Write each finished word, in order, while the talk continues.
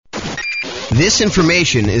This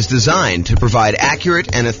information is designed to provide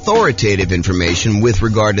accurate and authoritative information with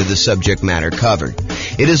regard to the subject matter covered.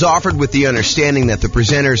 It is offered with the understanding that the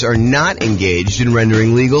presenters are not engaged in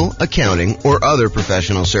rendering legal, accounting, or other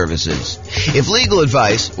professional services. If legal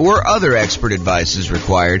advice or other expert advice is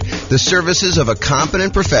required, the services of a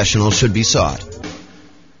competent professional should be sought.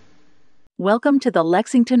 Welcome to the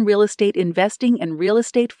Lexington Real Estate Investing and Real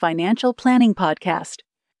Estate Financial Planning Podcast.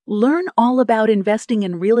 Learn all about investing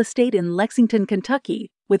in real estate in Lexington, Kentucky,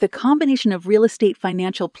 with a combination of real estate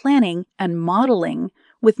financial planning and modeling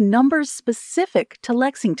with numbers specific to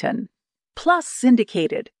Lexington, plus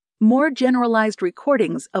syndicated, more generalized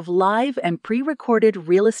recordings of live and pre-recorded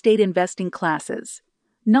real estate investing classes,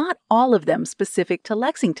 not all of them specific to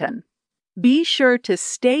Lexington. Be sure to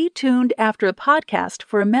stay tuned after a podcast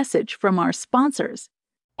for a message from our sponsors.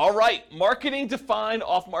 All right, marketing to find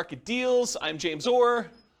off-market deals. I'm James Orr.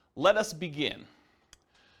 Let us begin.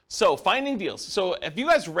 So, finding deals. So, have you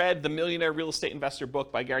guys read the Millionaire Real Estate Investor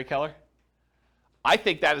book by Gary Keller? I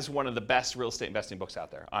think that is one of the best real estate investing books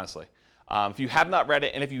out there, honestly. If you have not read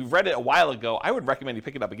it, and if you read it a while ago, I would recommend you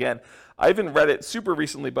pick it up again. I haven't read it super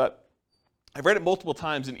recently, but I've read it multiple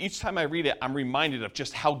times, and each time I read it, I'm reminded of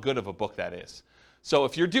just how good of a book that is. So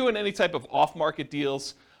if you're doing any type of off-market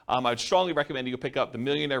deals, I would strongly recommend you pick up The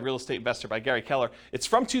Millionaire Real Estate Investor by Gary Keller. It's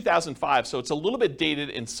from 2005, so it's a little bit dated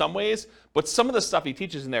in some ways, but some of the stuff he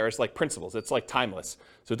teaches in there is like principles. It's like timeless,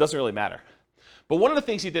 so it doesn't really matter. But one of the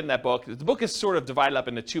things he did in that book, the book is sort of divided up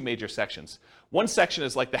into two major sections. One section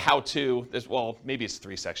is like the how-to. Well, maybe it's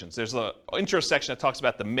three sections. There's an intro section that talks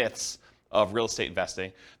about the myths of real estate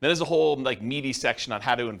investing. Then there's a whole like meaty section on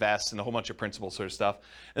how to invest and a whole bunch of principles sort of stuff.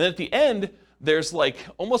 And then at the end, there's like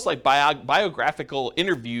almost like biographical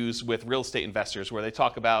interviews with real estate investors where they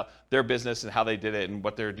talk about their business and how they did it and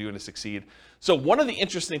what they're doing to succeed. So one of the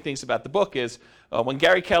interesting things about the book is when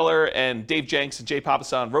Gary Keller and Dave Jenks and Jay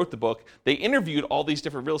Papasan wrote the book, they interviewed all these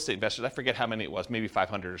different real estate investors. I forget how many it was, maybe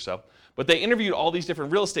 500 or so. But they interviewed all these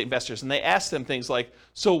different real estate investors and they asked them things like,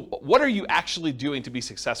 so what are you actually doing to be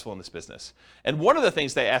successful in this business? And one of the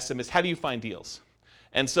things they asked them is, how do you find deals?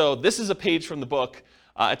 And so this is a page from the book.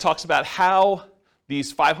 It talks about how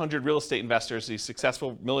these 500 real estate investors, these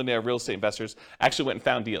successful millionaire real estate investors, actually went and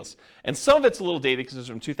found deals. And some of it's a little dated because it's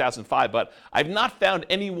from 2005, but I've not found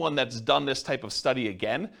anyone that's done this type of study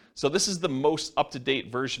again. So this is the most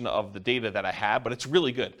up-to-date version of the data that I have, but it's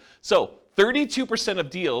really good. So 32%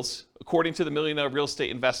 of deals, according to the Millionaire Real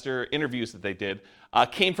Estate Investor interviews that they did,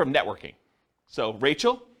 came from networking. So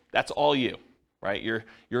Rachel, that's all you. Right?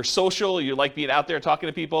 You're social, you like being out there talking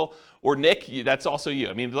to people, or Nick, that's also you.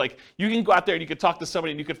 I mean, like, you can go out there and you could talk to somebody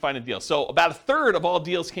and you could find a deal. So about a third of all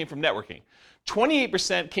deals came from networking.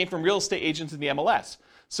 28% came from real estate agents in the MLS.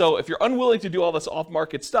 So if you're unwilling to do all this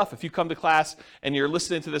off-market stuff, if you come to class and you're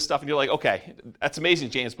listening to this stuff and you're like, okay, that's amazing,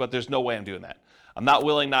 James, but there's no way I'm doing that. I'm not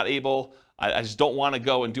willing, not able. I just don't want to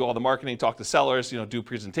go and do all the marketing, talk to sellers, do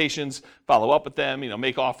presentations, follow up with them,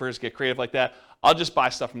 make offers, get creative like that. I'll just buy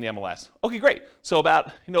stuff from the MLS. Okay, great. So about,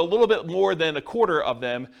 a little bit more than a quarter of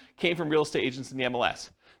them came from real estate agents in the MLS.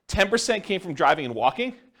 10% came from driving and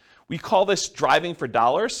walking. We call this driving for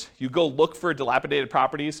dollars. You go look for dilapidated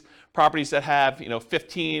properties that have,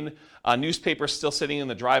 15 newspapers still sitting in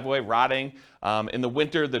the driveway, rotting. In the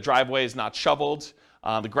winter, the driveway is not shoveled.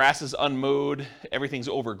 The grass is unmowed. Everything's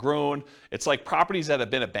overgrown. It's like properties that have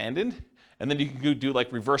been abandoned. And then you can go do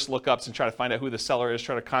like reverse lookups and try to find out who the seller is,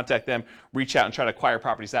 try to contact them, reach out and try to acquire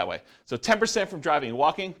properties that way. So 10% from driving and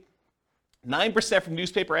walking, 9% from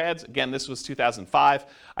newspaper ads. Again, this was 2005.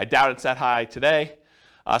 I doubt it's that high today.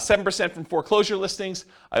 7% from foreclosure listings.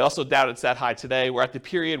 I also doubt it's that high today. We're at the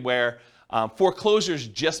period where foreclosures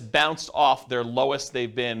just bounced off their lowest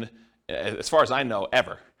they've been, as far as I know,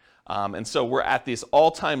 ever. And so we're at these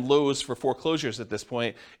all-time lows for foreclosures at this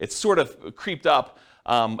point. It's sort of creeped up.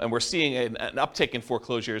 And we're seeing an uptick in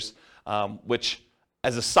foreclosures, which,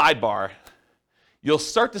 as a sidebar, you'll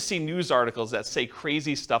start to see news articles that say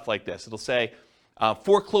crazy stuff like this. It'll say,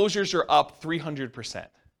 foreclosures are up 300%.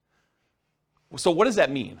 So what does that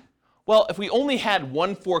mean? Well, if we only had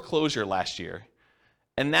one foreclosure last year,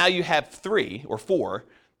 and now you have 3 or 4,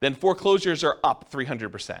 then foreclosures are up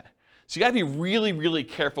 300%. So you got to be really, really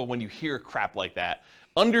careful when you hear crap like that.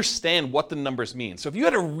 Understand what the numbers mean. So if you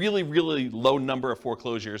had a really, really low number of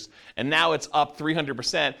foreclosures and now it's up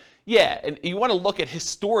 300%, yeah, and you want to look at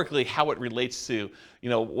historically how it relates to,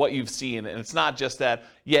 what you've seen. And it's not just that,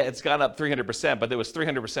 yeah, it's gone up 300%, but there was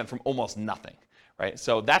 300% from almost nothing, right?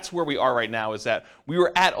 So that's where we are right now, is that we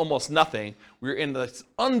were at almost nothing. We were in this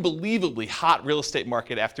unbelievably hot real estate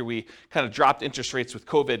market after we kind of dropped interest rates with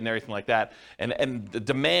COVID and everything like that. And the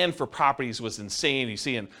demand for properties was insane. You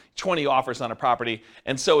see 20 offers on a property.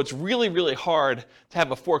 And so it's really, really hard to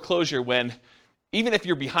have a foreclosure when, even if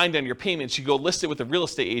you're behind on your payments, you go list it with a real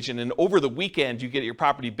estate agent, and over the weekend you get your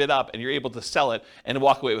property bid up and you're able to sell it and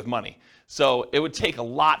walk away with money. So it would take a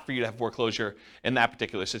lot for you to have foreclosure in that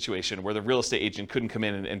particular situation where the real estate agent couldn't come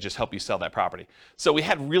in and just help you sell that property. So we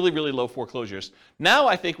had really, really low foreclosures. Now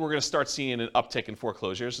I think we're going to start seeing an uptick in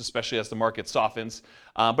foreclosures, especially as the market softens.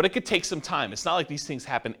 But it could take some time. It's not like these things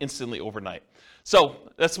happen instantly overnight. So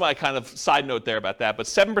that's my kind of side note there about that. But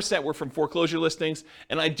 7% were from foreclosure listings,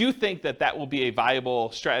 and I do think that that will be a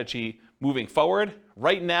viable strategy moving forward.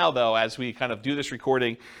 Right now, though, as we kind of do this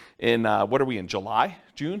recording in, what are we in, July?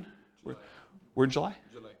 June? We're in July?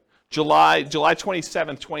 July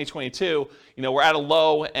 27th, 2022. We're at a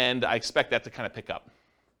low, and I expect that to kind of pick up.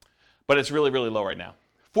 But it's really, really low right now.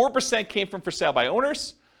 4% came from for sale by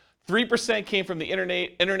owners. 3% came from the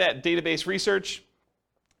internet database research.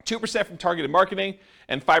 2% from targeted marketing,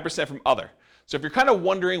 and 5% from other. So if you're kind of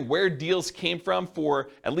wondering where deals came from for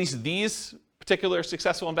at least these particular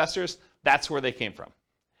successful investors, that's where they came from.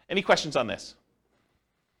 Any questions on this?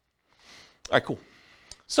 All right, cool.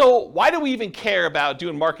 So why do we even care about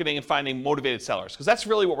doing marketing and finding motivated sellers? Because that's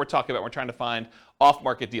really what we're talking about. We're trying to find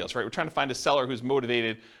off-market deals, right? We're trying to find a seller who's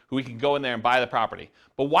motivated, who we can go in there and buy the property.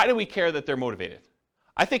 But why do we care that they're motivated?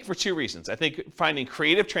 I think for two reasons. I think finding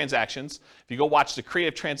creative transactions. If you go watch the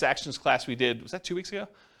creative transactions class we did, was that 2 weeks ago? It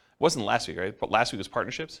wasn't last week, right? But last week was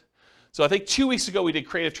partnerships. So I think 2 weeks ago we did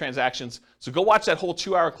creative transactions. So go watch that whole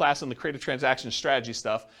 2-hour class on the creative transaction strategy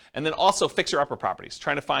stuff. And then also fixer-upper properties,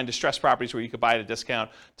 trying to find distressed properties where you could buy at a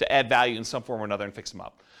discount to add value in some form or another and fix them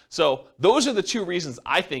up. So those are the two reasons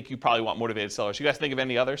I think you probably want motivated sellers. You guys think of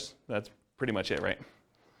any others? That's pretty much it, right?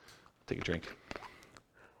 Take a drink.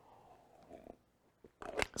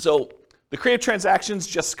 So the creative transactions,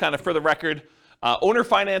 just kind of for the record, owner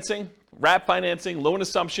financing, wrap financing, loan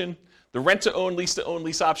assumption, the rent-to-own, lease-to-own,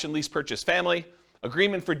 lease option, lease purchase family,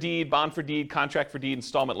 agreement for deed, bond for deed, contract for deed,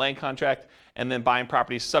 installment land contract, and then buying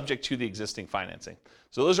properties subject to the existing financing.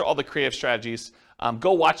 So those are all the creative strategies.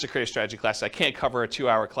 Go watch the creative strategy class. I can't cover a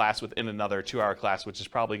 2-hour class within another 2-hour class, which is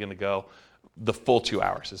probably going to go the full 2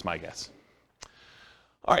 hours, is my guess.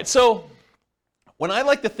 All right, so when I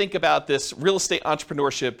like to think about this real estate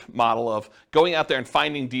entrepreneurship model of going out there and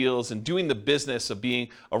finding deals and doing the business of being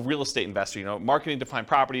a real estate investor, marketing to find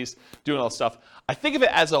properties, doing all that stuff, I think of it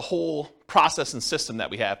as a whole process and system that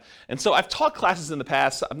we have. And so I've taught classes in the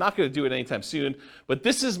past. I'm not going to do it anytime soon, but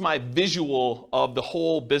this is my visual of the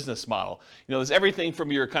whole business model. There's everything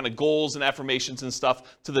from your kind of goals and affirmations and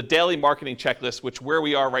stuff to the daily marketing checklist, which where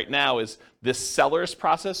we are right now is this sellers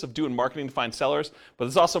process of doing marketing to find sellers, but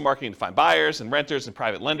there's also marketing to find buyers and renters and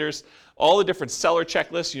private lenders. All the different seller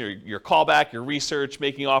checklists, your callback, your research,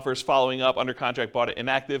 making offers, following up, under contract, bought it,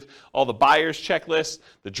 inactive, all the buyers checklist,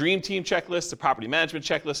 the dream team checklist, the property management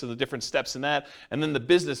checklist, and the different steps in that, and then the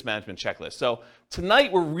business management checklist. So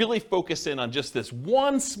tonight we're really focused in on just this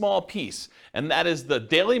one small piece, and that is the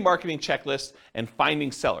daily marketing checklist and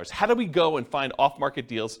finding sellers. How do we go and find off-market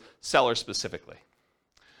deals, sellers specifically?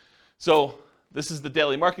 So this is the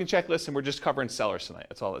daily marketing checklist, and we're just covering sellers tonight.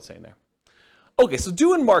 That's all it's saying there. Okay, so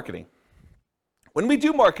doing marketing. When we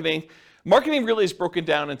do marketing, marketing really is broken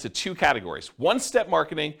down into two categories: one-step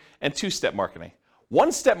marketing and two-step marketing.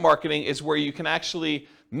 One-step marketing is where you can actually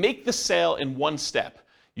make the sale in one step.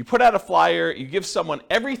 You put out a flyer, you give someone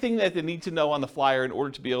everything that they need to know on the flyer in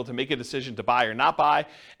order to be able to make a decision to buy or not buy,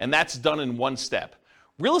 and that's done in one step.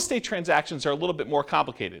 Real estate transactions are a little bit more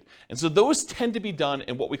complicated, and so those tend to be done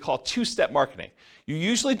in what we call two-step marketing. You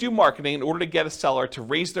usually do marketing in order to get a seller to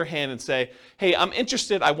raise their hand and say, hey, I'm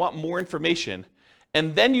interested, I want more information,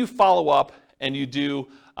 and then you follow up and you do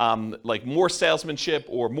like more salesmanship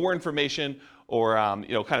or more information or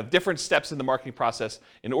kind of different steps in the marketing process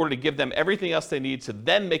in order to give them everything else they need to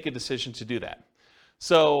then make a decision to do that.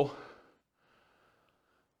 So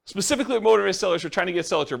specifically with motivated sellers, we're trying to get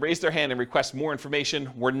sellers to raise their hand and request more information.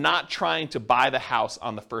 We're not trying to buy the house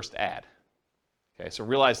on the first ad. Okay, so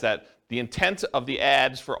realize that the intent of the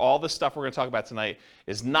ads for all the stuff we're going to talk about tonight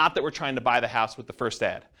is not that we're trying to buy the house with the first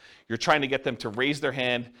ad. You're trying to get them to raise their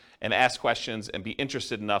hand and ask questions and be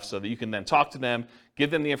interested enough so that you can then talk to them,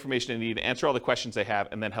 give them the information they need, answer all the questions they have,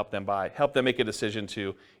 and then help them buy, help them make a decision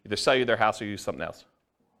to either sell you their house or use something else.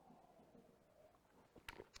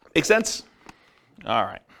 Make sense? All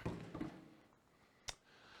right.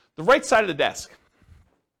 The right side of the desk.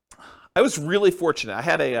 I was really fortunate. I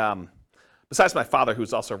had besides my father,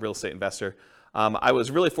 who's also a real estate investor, I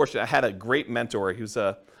was really fortunate. I had a great mentor. He was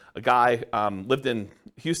a guy, lived in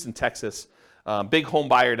Houston, Texas, big home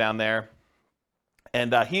buyer down there.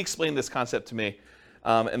 And he explained this concept to me.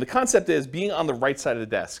 And the concept is being on the right side of the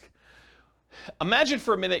desk. Imagine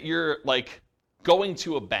for a minute you're like going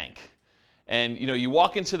to a bank. And you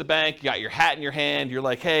walk into the bank, you got your hat in your hand, you're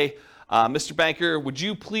like, hey, Mr. Banker, would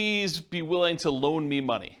you please be willing to loan me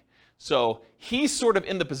money? So he's sort of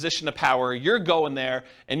in the position of power. You're going there,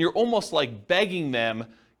 and you're almost like begging them,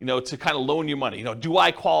 to kind of loan you money. Do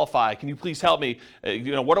I qualify? Can you please help me?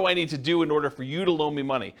 What do I need to do in order for you to loan me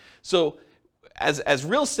money? So as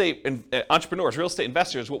real estate entrepreneurs, real estate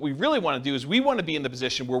investors, what we really want to do is we want to be in the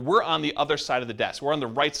position where we're on the other side of the desk. We're on the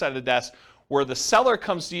right side of the desk where the seller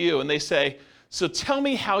comes to you and they say, so tell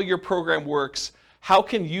me how your program works. How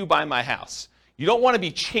can you buy my house? You don't want to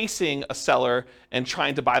be chasing a seller and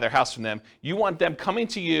trying to buy their house from them. You want them coming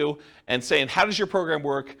to you and saying, how does your program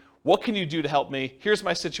work? What can you do to help me? Here's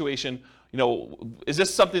my situation. Is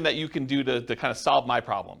this something that you can do to kind of solve my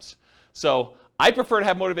problems? So I prefer to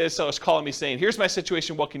have motivated sellers calling me saying, here's my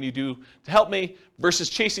situation, what can you do to help me? Versus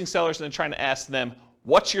chasing sellers and then trying to ask them,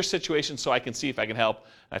 what's your situation so I can see if I can help?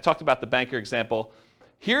 And I talked about the banker example.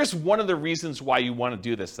 Here's one of the reasons why you want to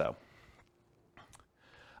do this though.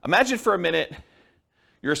 Imagine for a minute,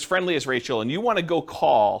 you're as friendly as Rachel and you want to go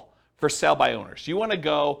call for sale by owners. You want to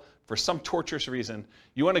go for some torturous reason.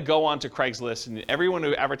 You want to go onto Craigslist and everyone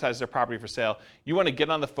who advertises their property for sale, you want to get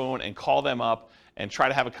on the phone and call them up and try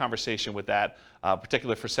to have a conversation with that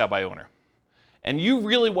particular for sale by owner. And you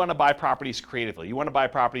really want to buy properties creatively. You want to buy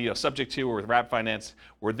property subject to or with wrap finance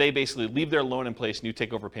where they basically leave their loan in place and you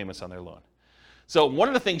take over payments on their loan. So one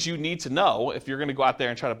of the things you need to know if you're going to go out there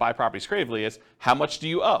and try to buy properties creatively is how much do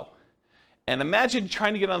you owe? And imagine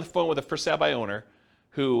trying to get on the phone with a for sale by owner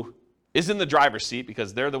who is in the driver's seat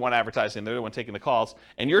because they're the one advertising, they're the one taking the calls,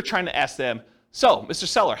 and you're trying to ask them, so, Mr.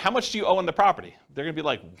 Seller, how much do you owe on the property? They're going to be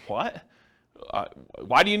like, what?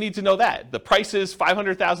 Why do you need to know that? The price is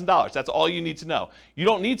 $500,000. That's all you need to know. You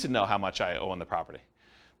don't need to know how much I owe on the property.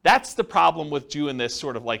 That's the problem with doing this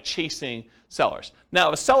sort of like chasing sellers. Now,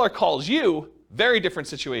 if a seller calls you, very different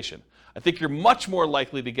situation. I think you're much more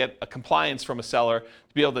likely to get a compliance from a seller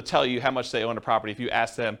to be able to tell you how much they own a property if you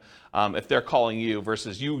ask them if they're calling you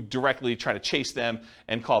versus you directly try to chase them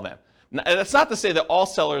and call them. Now, that's not to say that all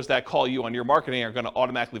sellers that call you on your marketing are going to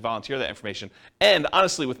automatically volunteer that information. And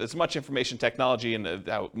honestly, with as much information technology and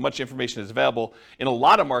how much information is available in a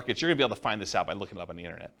lot of markets, you're going to be able to find this out by looking it up on the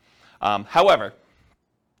internet. However,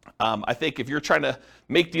 I think if you're trying to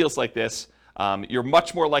make deals like this, you're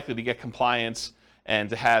much more likely to get compliance and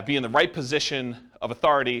to be in the right position of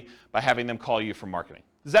authority by having them call you for marketing.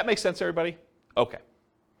 Does that make sense, everybody? Okay.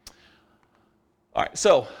 All right,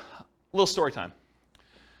 so a little story time.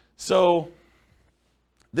 So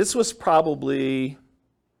this was probably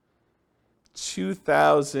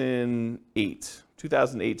 2008,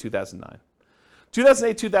 2009.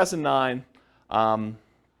 2009,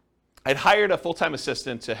 I'd hired a full-time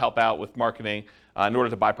assistant to help out with marketing in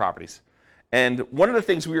order to buy properties. And one of the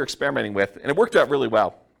things we were experimenting with, and it worked out really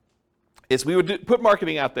well, is we would put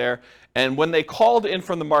marketing out there, and when they called in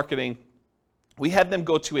from the marketing, we had them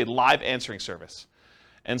go to a live answering service.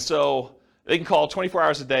 And so they can call 24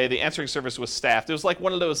 hours a day. The answering service was staffed. It was like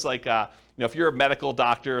one of those, like, if you're a medical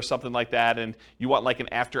doctor or something like that, and you want like an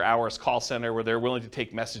after-hours call center where they're willing to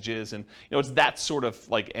take messages, and it's that sort of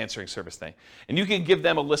like answering service thing. And you can give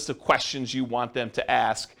them a list of questions you want them to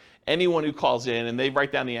ask anyone who calls in, and they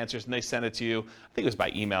write down the answers and they send it to you. I think it was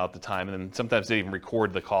by email at the time, and then sometimes they even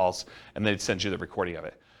record the calls and they'd send you the recording of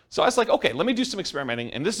it. So I was like, okay, let me do some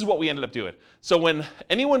experimenting, and this is what we ended up doing. So when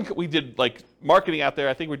we did like marketing out there,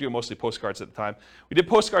 I think we were doing mostly postcards at the time. We did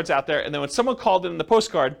postcards out there, and then when someone called in the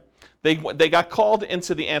postcard, they got called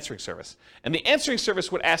into the answering service. And the answering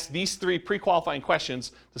service would ask these 3 pre-qualifying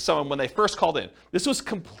questions to someone when they first called in. This was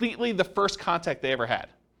completely the first contact they ever had,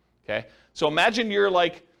 okay? So imagine you're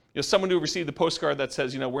like, someone who received the postcard that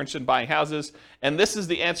says, we're interested in buying houses, and this is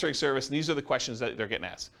the answering service, and these are the questions that they're getting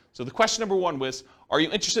asked. So the question number 1 was, are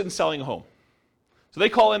you interested in selling a home? So they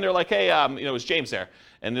call in, they're like, hey, is James there?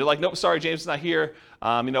 And they're like, nope, sorry, James is not here.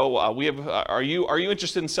 Are you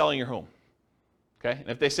interested in selling your home? Okay, and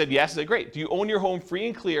if they said yes, they said, great. Do you own your home free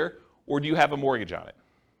and clear, or do you have a mortgage on it?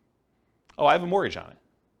 Oh, I have a mortgage on it.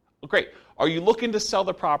 Well, great. Are you looking to sell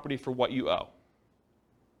the property for what you owe?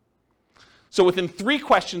 So within 3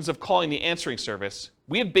 questions of calling the answering service,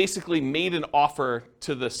 we had basically made an offer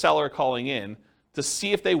to the seller calling in to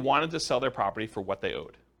see if they wanted to sell their property for what they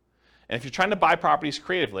owed. And if you're trying to buy properties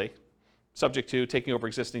creatively, subject to taking over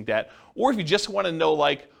existing debt, or if you just want to know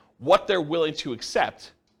like what they're willing to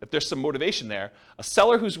accept, if there's some motivation there, a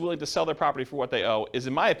seller who's willing to sell their property for what they owe is,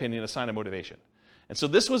 in my opinion, a sign of motivation. And so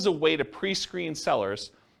this was a way to pre-screen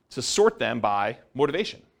sellers to sort them by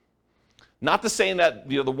motivation. Not to say that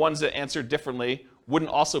the ones that answered differently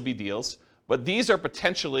wouldn't also be deals, but these are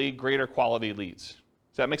potentially greater quality leads.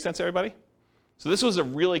 Does that make sense, everybody? So this was a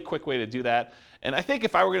really quick way to do that. And I think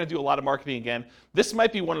if I were going to do a lot of marketing again, this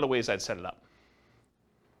might be one of the ways I'd set it up.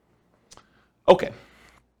 Okay,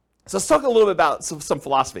 so let's talk a little bit about some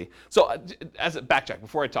philosophy. So as a backtrack,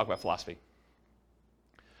 before I talk about philosophy,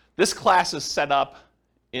 this class is set up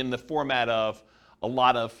in the format of a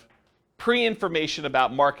lot of pre-information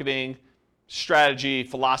about marketing, strategy,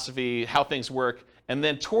 philosophy, how things work. And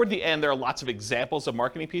then toward the end, there are lots of examples of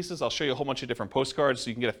marketing pieces. I'll show you a whole bunch of different postcards so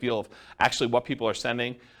you can get a feel of actually what people are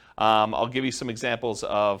sending. I'll give you some examples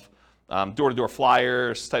of door-to-door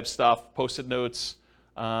flyers type stuff, Post-it notes.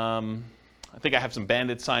 I think I have some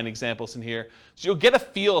bandit sign examples in here. So you'll get a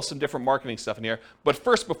feel of some different marketing stuff in here. But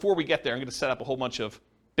first, before we get there, I'm going to set up a whole bunch of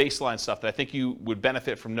baseline stuff that I think you would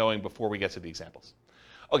benefit from knowing before we get to the examples.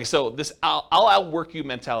 Okay, so this I'll outwork you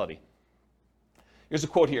mentality. Here's a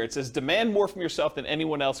quote here. It says, "Demand more from yourself than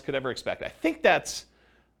anyone else could ever expect." I think it's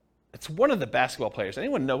one of the basketball players.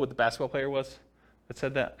 Anyone know what the basketball player was that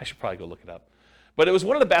said that? I should probably go look it up. But it was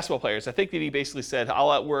one of the basketball players. I think that he basically said,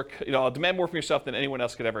 I'll demand more from yourself than anyone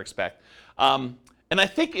else could ever expect. And I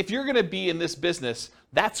think if you're going to be in this business,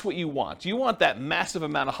 that's what you want. You want that massive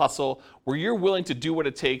amount of hustle where you're willing to do what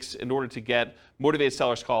it takes in order to get motivated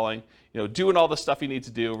sellers calling, doing all the stuff you need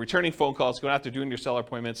to do, returning phone calls, going out there doing your seller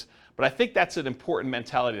appointments. But I think that's an important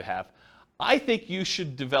mentality to have. I think you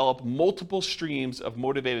should develop multiple streams of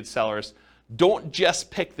motivated sellers. Don't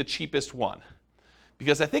just pick the cheapest one.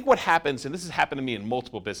 Because I think what happens, and this has happened to me in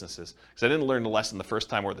multiple businesses, because I didn't learn the lesson the first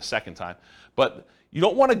time or the second time, but you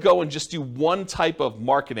don't want to go and just do one type of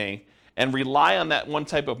marketing and rely on that one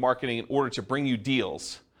type of marketing in order to bring you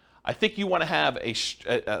deals. I think you want to have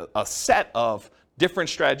a set of different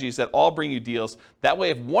strategies that all bring you deals. That way,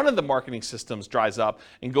 if one of the marketing systems dries up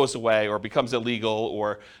and goes away or becomes illegal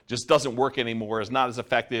or just doesn't work anymore, is not as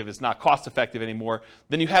effective, is not cost effective anymore,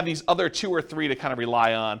 then you have these other 2 or 3 to kind of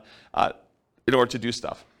rely on in order to do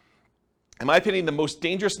stuff. In my opinion, the most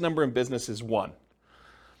dangerous number in business is 1.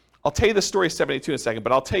 I'll tell you the story of 72 in a second,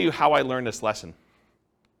 but I'll tell you how I learned this lesson.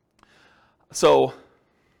 So,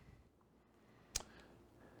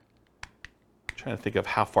 I'm trying to think of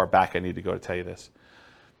how far back I need to go to tell you this.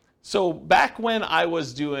 So, back when I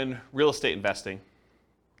was doing real estate investing,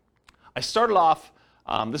 I started off,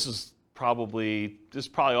 this is probably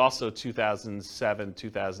also 2007,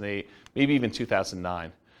 2008, maybe even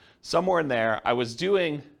 2009. Somewhere in there, I was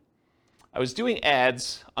doing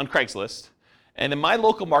ads on Craigslist, and in my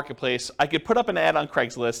local marketplace, I could put up an ad on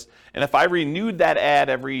Craigslist, and if I renewed that ad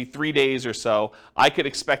every 3 days or so, I could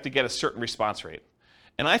expect to get a certain response rate.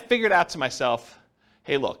 And I figured out to myself,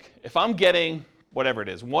 hey, look, if I'm getting whatever it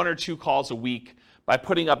is, 1 or 2 calls a week by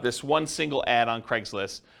putting up this one single ad on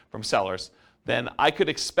Craigslist from sellers, then I could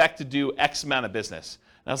expect to do X amount of business.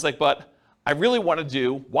 And I was like, but I really want to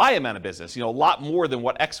do Y amount of business, a lot more than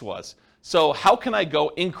what X was. So how can I go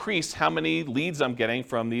increase how many leads I'm getting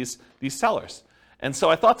from these sellers? And so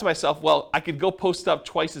I thought to myself, well, I could go post up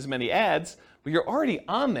twice as many ads, but you're already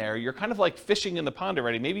on there. You're kind of like fishing in the pond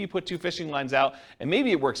already. Maybe you put 2 fishing lines out, and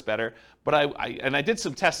maybe it works better. But I did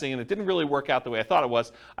some testing, and it didn't really work out the way I thought it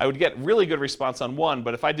was. I would get really good response on one,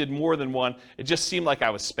 but if I did more than one, it just seemed like I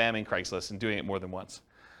was spamming Craigslist and doing it more than once.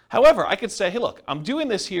 However, I could say, hey, look, I'm doing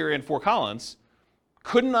this here in Fort Collins.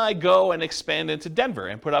 Couldn't I go and expand into Denver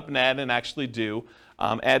and put up an ad and actually do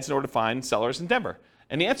ads in order to find sellers in Denver?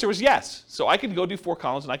 And the answer was yes. So I could go do Fort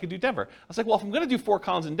Collins and I could do Denver. I was like, well, if I'm going to do Fort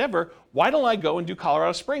Collins and Denver, why don't I go and do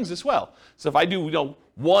Colorado Springs as well? So if I do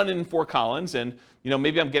 1 in Fort Collins and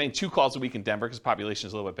maybe I'm getting 2 calls a week in Denver because the population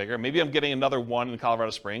is a little bit bigger. Maybe I'm getting another 1 in Colorado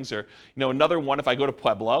Springs or another 1 if I go to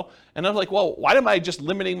Pueblo. And I'm like, well, why am I just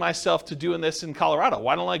limiting myself to doing this in Colorado?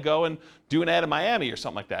 Why don't I go and do an ad in Miami or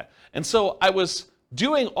something like that? And so I was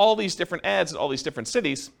doing all these different ads in all these different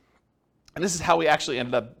cities. And this is how we actually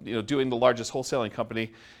ended up doing the largest wholesaling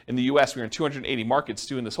company in the US. We were in 280 markets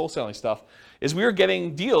doing this wholesaling stuff. Is we were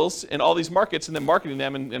getting deals in all these markets and then marketing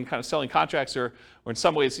them and kind of selling contracts or in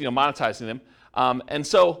some ways monetizing them. And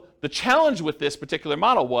so the challenge with this particular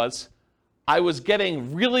model was I was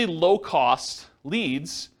getting really low cost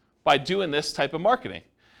leads by doing this type of marketing.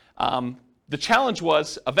 The challenge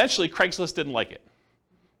was eventually Craigslist didn't like it,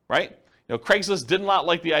 right? Craigslist did not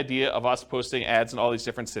like the idea of us posting ads in all these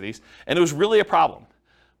different cities, and it was really a problem.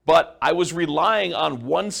 But I was relying on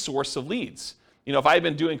one source of leads. if I had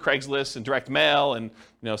been doing Craigslist and direct mail and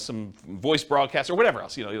some voice broadcasts or whatever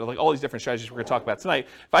else, like all these different strategies we're going to talk about tonight,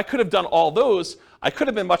 if I could have done all those, I could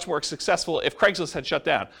have been much more successful if Craigslist had shut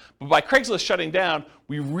down. But by Craigslist shutting down,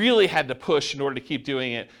 we really had to push in order to keep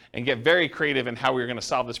doing it and get very creative in how we were going to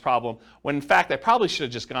solve this problem, when in fact I probably should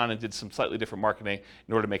have just gone and did some slightly different marketing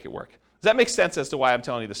in order to make it work. Does that make sense as to why I'm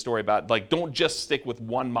telling you the story about, don't just stick with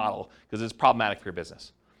one model because it's problematic for your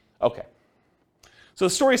business? Okay. So the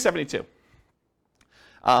story is 72.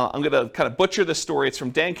 I'm going to kind of butcher this story. It's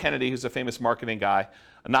from Dan Kennedy, who's a famous marketing guy,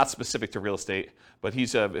 not specific to real estate, but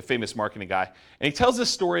he's a famous marketing guy. And he tells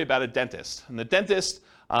this story about a dentist. And the dentist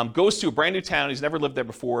goes to a brand new town. He's never lived there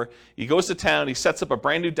before. He goes to town. He sets up a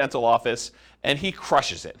brand new dental office, and he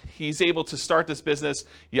crushes it. He's able to start this business.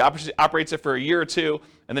 He operates it for a year or two,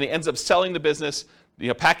 and then he ends up selling the business,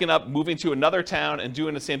 packing up, moving to another town, and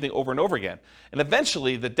doing the same thing over and over again. And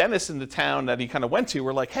eventually, the dentists in the town that he kind of went to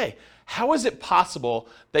were like, hey, how is it possible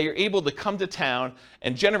that you're able to come to town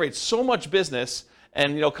and generate so much business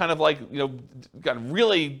and,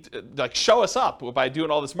 really show us up by doing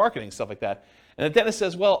all this marketing, stuff like that? And the dentist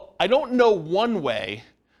says, well, I don't know one way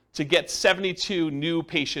to get 72 new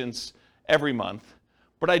patients every month,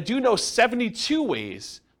 but I do know 72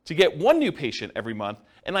 ways to get one new patient every month,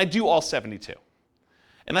 and I do all 72.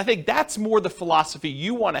 And I think that's more the philosophy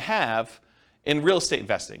you want to have in real estate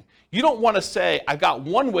investing. You don't want to say, I've got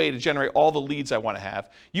one way to generate all the leads I want to have.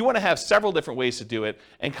 You want to have several different ways to do it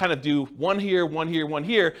and kind of do one here, one here, one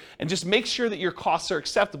here, and just make sure that your costs are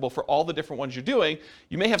acceptable for all the different ones you're doing.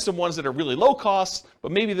 You may have some ones that are really low cost,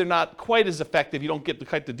 but maybe they're not quite as effective. You don't get the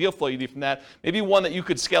kind of deal flow you need from that. Maybe one that you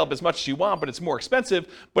could scale up as much as you want, but it's more expensive,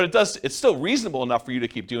 but it's still reasonable enough for you to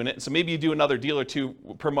keep doing it. So maybe you do another deal or two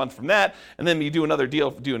per month from that, and then you do another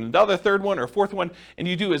deal, do another third one or fourth one, and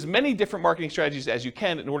you do as many different marketing strategies as you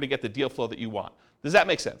can in order to get the deal flow that you want. Does that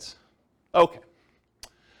make sense? Okay.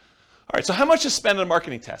 All right, so how much to spend on a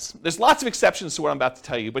marketing test? There's lots of exceptions to what I'm about to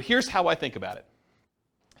tell you, but here's how I think about it.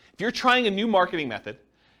 If you're trying a new marketing method,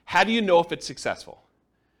 how do you know if it's successful?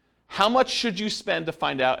 How much should you spend to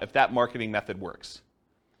find out if that marketing method works?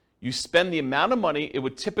 You spend the amount of money it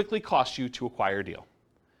would typically cost you to acquire a deal,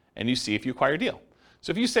 and you see if you acquire a deal.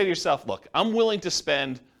 So if you say to yourself, look, I'm willing to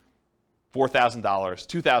spend $4,000,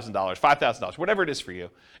 $2,000, $5,000, whatever it is for you,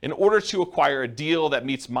 in order to acquire a deal that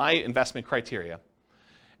meets my investment criteria,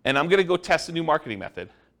 and I'm going to go test a new marketing method,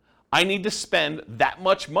 I need to spend that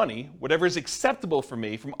much money, whatever is acceptable for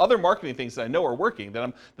me from other marketing things that I know are working,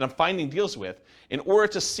 that I'm finding deals with, in order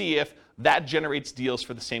to see if that generates deals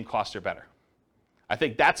for the same cost or better. I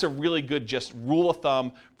think that's a really good just rule of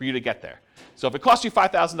thumb for you to get there. So if it costs you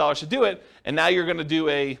 $5,000 to do it, and now you're going to do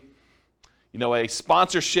a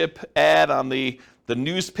sponsorship ad on the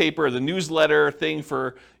newspaper, the newsletter thing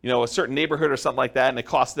for, a certain neighborhood or something like that, and it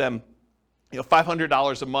costs them,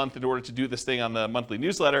 $500 a month in order to do this thing on the monthly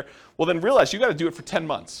newsletter, well, then realize you got to do it for 10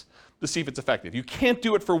 months to see if it's effective. You can't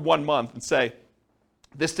do it for 1 month and say,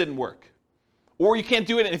 this didn't work. Or you can't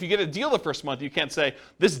do it, and if you get a deal the first month, you can't say,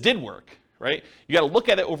 this did work, right? You got to look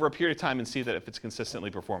at it over a period of time and see that if it's consistently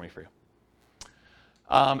performing for you.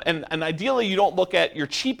 And ideally, you don't look at your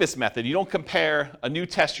cheapest method. You don't compare a new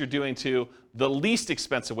test you're doing to the least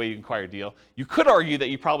expensive way you can acquire a deal. You could argue that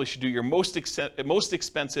you probably should do your most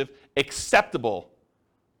expensive, acceptable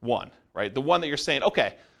one, right? The one that you're saying,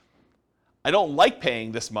 okay, I don't like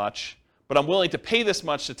paying this much, but I'm willing to pay this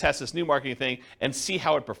much to test this new marketing thing and see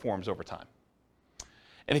how it performs over time.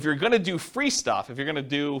 And if you're going to do free stuff, if you're going to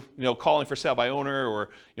do, calling for sale by owner or,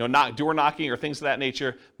 door knocking or things of that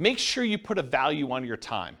nature, make sure you put a value on your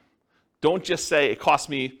time. Don't just say it cost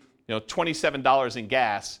me, $27 in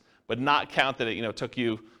gas, but not count that it, took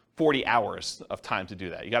you 40 hours of time to do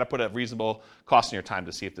that. You got to put a reasonable cost on your time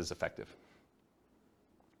to see if this is effective.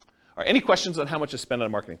 All right, any questions on how much to spend on a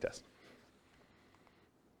marketing test?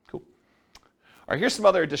 Cool. All right, here's some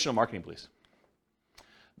other additional marketing beliefs.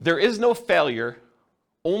 There is no failure,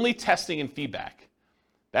 only testing and feedback.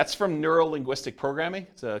 That's from neuro-linguistic programming.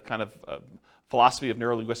 It's a kind of philosophy of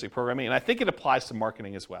neuro-linguistic programming, and I think it applies to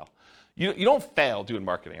marketing as well. You don't fail doing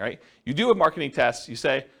marketing, right? You do a marketing test, you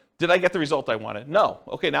say, did I get the result I wanted? No.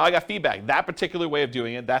 Okay, now I got feedback. That particular way of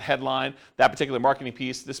doing it, that headline, that particular marketing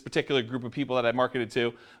piece, this particular group of people that I marketed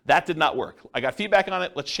to, that did not work. I got feedback on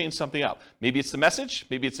it, let's change something up. Maybe it's the message,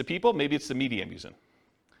 maybe it's the people, maybe it's the media I'm using.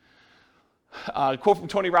 Quote from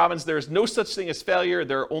Tony Robbins, there is no such thing as failure,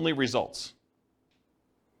 there are only results.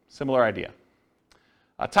 Similar idea.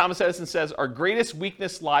 Thomas Edison says, our greatest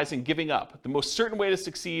weakness lies in giving up. The most certain way to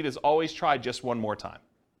succeed is always try just one more time.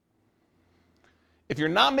 If you're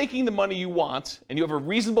not making the money you want and you have a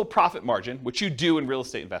reasonable profit margin, which you do in real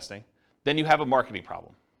estate investing, then you have a marketing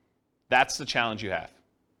problem. That's the challenge you have.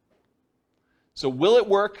 So will it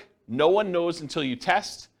work? No one knows until you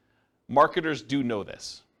test. Marketers do know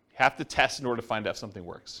this. You have to test in order to find out if something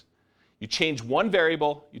works. You change one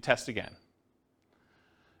variable, you test again.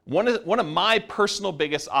 One of my personal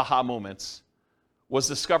biggest aha moments was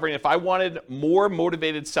discovering if I wanted more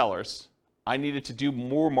motivated sellers, I needed to do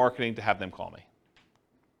more marketing to have them call me.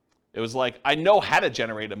 It was like, I know how to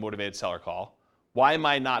generate a motivated seller call. Why am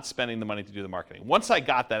I not spending the money to do the marketing? Once I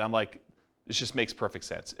got that, I'm like, this just makes perfect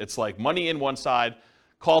sense. It's like money in one side,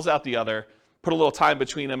 calls out the other, put a little time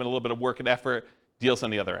between them and a little bit of work and effort, deals on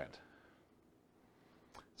the other end.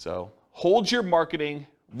 So hold your marketing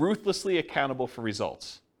ruthlessly accountable for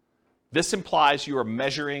results. This implies you are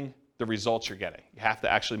measuring the results you're getting. You have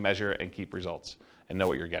to actually measure and keep results and know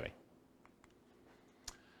what you're getting.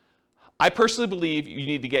 I personally believe you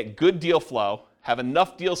need to get good deal flow, have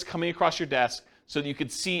enough deals coming across your desk so that you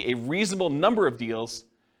could see a reasonable number of deals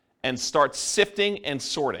and start sifting and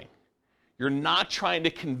sorting. You're not trying to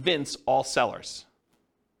convince all sellers.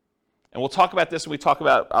 And we'll talk about this when we talk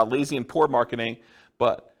about lazy and poor marketing,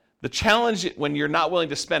 but the challenge when you're not willing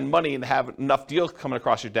to spend money and have enough deals coming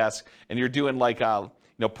across your desk and you're doing like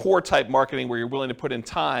poor type marketing where you're willing to put in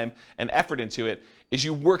time and effort into it is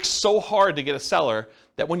you work so hard to get a seller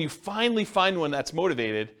that when you finally find one that's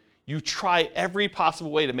motivated, you try every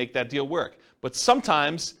possible way to make that deal work. But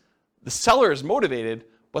sometimes the seller is motivated,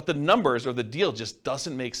 but the numbers or the deal just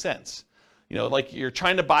doesn't make sense. Like you're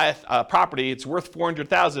trying to buy a property, it's worth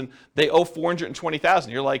 $400,000, they owe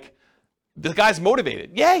 $420,000. You're like, the guy's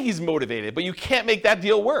motivated. Yeah, he's motivated, but you can't make that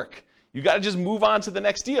deal work. You got to just move on to the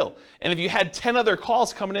next deal. And if you had 10 other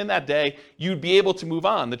calls coming in that day, you'd be able to move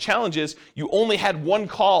on. The challenge is you only had one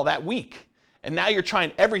call that week, and now you're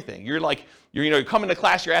trying everything. You're coming to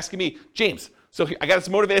class, you're asking me, James, so I got this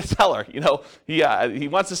motivated seller. He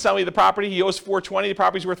wants to sell me the property. He owes $420. The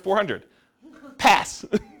property's worth $400. Pass.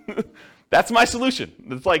 That's my solution.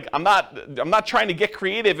 It's like I'm not trying to get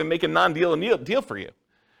creative and make a non-deal a deal for you,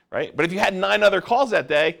 right? But if you had 9 other calls that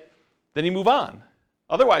day, then you move on.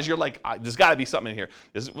 Otherwise, you're like, there's got to be something in here.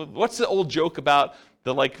 What's the old joke about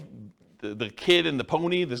the kid and the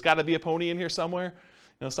pony? There's got to be a pony in here somewhere,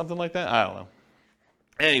 something like that. I don't know.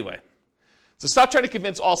 Anyway, so stop trying to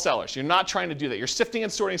convince all sellers. You're not trying to do that. You're sifting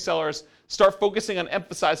and sorting sellers. Start focusing on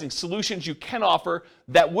emphasizing solutions you can offer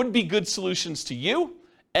that would be good solutions to you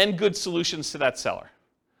and good solutions to that seller.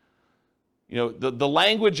 The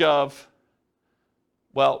language of,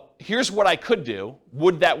 well, here's what I could do.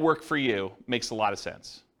 Would that work for you? Makes a lot of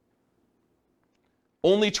sense.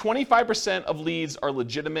 Only 25% of leads are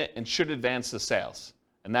legitimate and should advance the sales.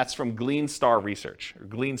 And that's from Gleanstar Research.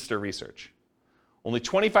 Only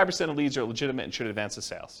 25% of leads are legitimate and should advance the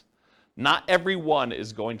sales. Not every one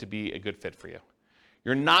is going to be a good fit for you.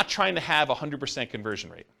 You're not trying to have a 100% conversion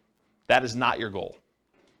rate. That is not your goal.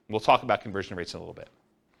 We'll talk about conversion rates in a little bit.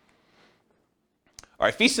 All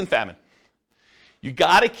right, feast and famine. You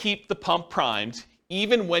got to keep the pump primed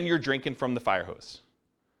even when you're drinking from the fire hose.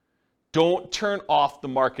 Don't turn off the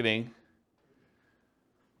marketing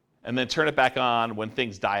and then turn it back on when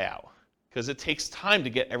things die out, because it takes time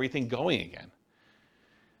to get everything going again.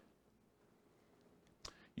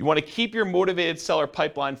 You want to keep your motivated seller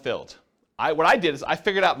pipeline filled. What I did is I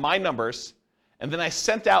figured out my numbers, and then I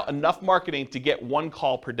sent out enough marketing to get 1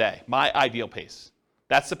 call per day, my ideal pace.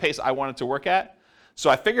 That's the pace I wanted to work at. So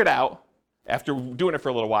I figured out, after doing it for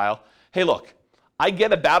a little while, hey, look, I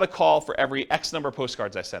get about a call for every X number of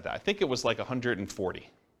postcards I sent out. I think it was like 140.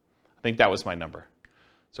 I think that was my number.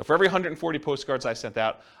 So for every 140 postcards I sent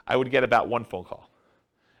out, I would get about 1 phone call.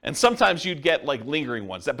 And sometimes you'd get like lingering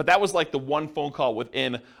ones, but that was like the 1 phone call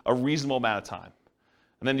within a reasonable amount of time.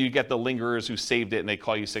 And then you get the lingerers who saved it and they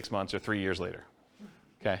call you 6 months or 3 years later.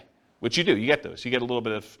 Okay? Which you do, you get those. You get a little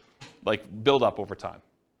bit of like build up over time.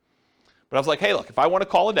 But I was like, hey, look, if I want to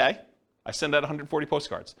call a day, I send out 140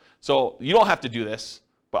 postcards. So you don't have to do this,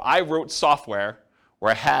 but I wrote software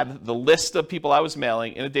where I had the list of people I was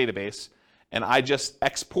mailing in a database, and I just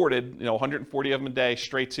exported 140 of them a day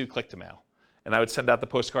straight to Click-to-Mail. And I would send out the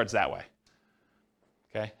postcards that way.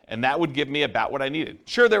 Okay? And that would give me about what I needed.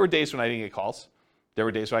 Sure, there were days when I didn't get calls. There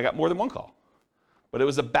were days when I got more than 1 call. But it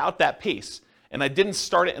was about that pace. And I didn't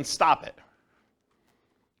start it and stop it.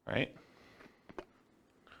 Right?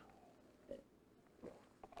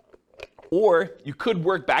 Or you could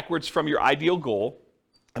work backwards from your ideal goal,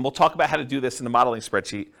 and we'll talk about how to do this in the modeling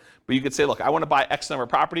spreadsheet. But you could say, look, I want to buy X number of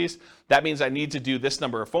properties. That means I need to do this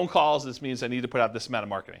number of phone calls. This means I need to put out this amount of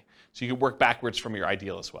marketing. So you can work backwards from your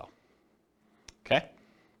ideal as well. Okay?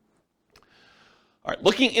 All right,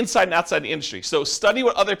 looking inside and outside the industry. So study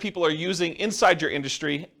what other people are using inside your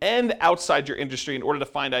industry and outside your industry in order to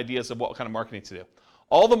find ideas of what kind of marketing to do.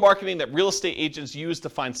 All the marketing that real estate agents use to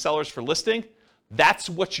find sellers for listing, that's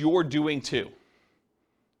what you're doing too.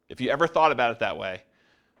 If you ever thought about it that way,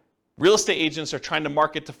 real estate agents are trying to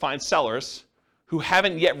market to find sellers who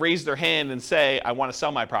haven't yet raised their hand and say, I want to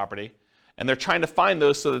sell my property. And they're trying to find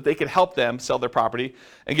those so that they can help them sell their property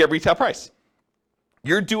and get retail price.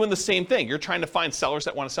 You're doing the same thing. You're trying to find sellers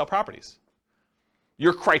that want to sell properties.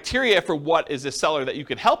 Your criteria for what is a seller that you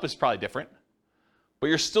can help is probably different, but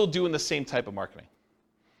you're still doing the same type of marketing.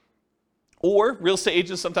 Or real estate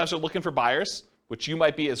agents sometimes are looking for buyers, which you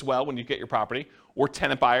might be as well when you get your property, or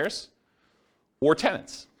tenant buyers, or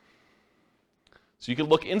tenants. So you can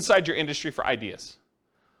look inside your industry for ideas.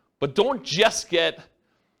 But don't just get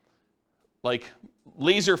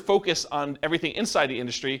laser focus on everything inside the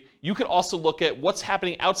industry. You can also look at what's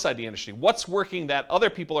happening outside the industry, what's working that other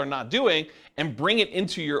people are not doing, and bring it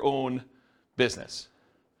into your own business.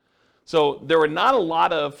 So there were not a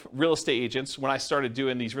lot of real estate agents when I started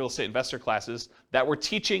doing these real estate investor classes that were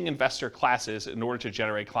teaching investor classes in order to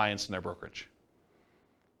generate clients in their brokerage.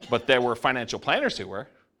 But there were financial planners who were.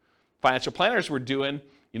 Financial planners were doing,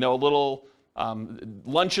 a little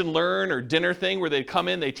lunch and learn or dinner thing where they'd come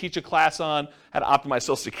in, they teach a class on how to optimize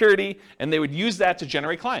Social Security, and they would use that to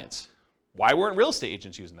generate clients. Why weren't real estate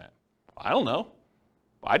agents using that? I don't know.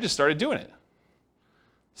 I just started doing it.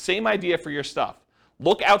 Same idea for your stuff.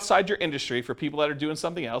 Look outside your industry for people that are doing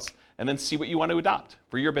something else, and then see what you want to adopt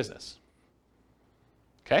for your business.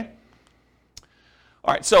 Okay?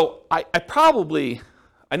 All right, so I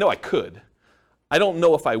know I could. I don't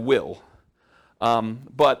know if I will,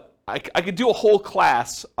 but I could do a whole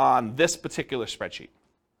class on this particular spreadsheet.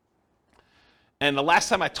 And the last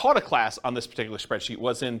time I taught a class on this particular spreadsheet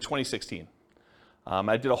was in 2016.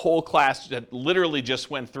 I did a whole class that literally just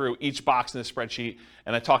went through each box in the spreadsheet,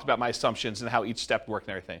 and I talked about my assumptions and how each step worked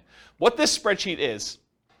and everything. What this spreadsheet is,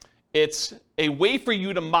 it's a way for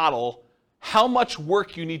you to model how much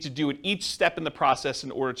work you need to do at each step in the process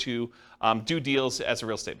in order to do deals as a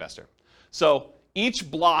real estate investor. So each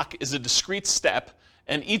block is a discrete step,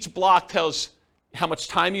 and each block tells how much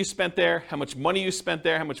time you spent there, how much money you spent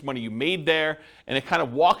there, how much money you made there, and it kind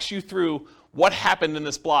of walks you through what happened in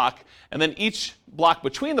this block, and then each block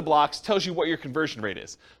between the blocks tells you what your conversion rate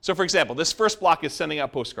is. So for example, this first block is sending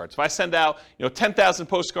out postcards. If I send out 10,000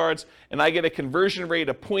 postcards and I get a conversion rate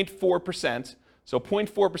of 0.4%, so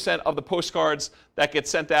 0.4% of the postcards that get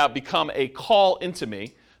sent out become a call into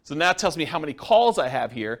me. So now it tells me how many calls I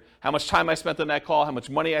have here, how much time I spent on that call, how much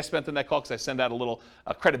money I spent on that call, because I send out a little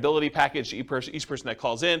credibility package to each person that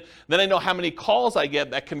calls in. Then I know how many calls I get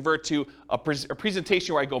that convert to a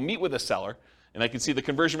presentation where I go meet with a seller, and I can see the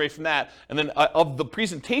conversion rate from that. And then of the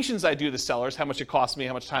presentations I do to sellers, how much it costs me,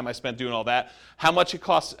 how much time I spent doing all that, how much it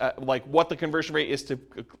costs, what the conversion rate is to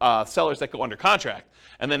sellers that go under contract.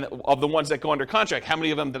 And then of the ones that go under contract, how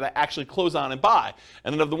many of them did I actually close on and buy?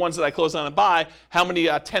 And then of the ones that I close on and buy, how many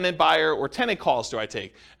tenant buyer or tenant calls do I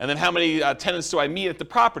take? And then how many tenants do I meet at the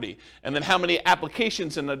property? And then how many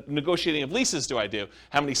applications and negotiating of leases do I do?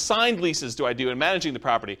 How many signed leases do I do in managing the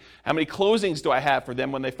property? How many closings do I have for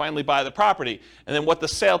them when they finally buy the property? And then what the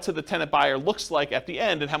sale to the tenant buyer looks like at the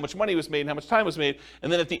end, and how much money was made and how much time was made.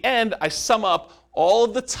 And then at the end, I sum up all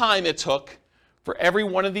of the time it took for every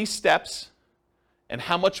one of these steps, and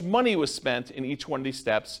how much money was spent in each one of these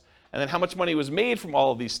steps, and then how much money was made from all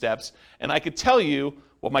of these steps. And I could tell you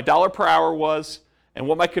what my dollar per hour was, and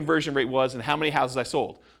what my conversion rate was, and how many houses I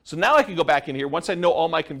sold. So now I can go back in here, once I know all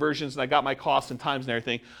my conversions and I got my costs and times and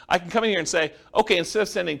everything, I can come in here and say, okay, instead of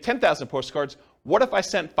sending 10,000 postcards, what if I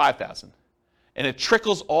sent 5,000? And it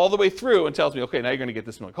trickles all the way through and tells me, okay, now you're going to get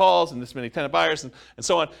this many calls and this many tenant buyers and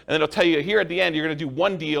so on. And then it'll tell you here at the end, you're going to do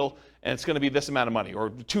one deal and it's going to be this amount of money, or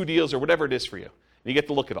 2 deals, or whatever it is for you. And you get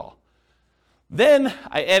to look at all. Then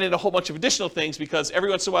I added a whole bunch of additional things, because every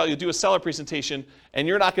once in a while you'll do a seller presentation and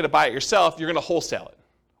you're not going to buy it yourself, you're going to wholesale it.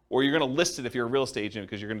 Or you're going to list it if you're a real estate agent,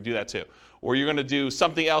 because you're going to do that too. Or you're going to do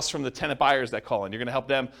something else from the tenant buyers that call in. You're going to help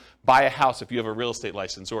them buy a house if you have a real estate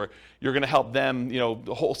license. Or you're going to help them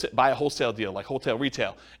buy a wholesale deal, like wholesale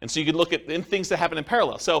retail. And so you can look at things that happen in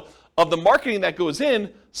parallel. So of the marketing that goes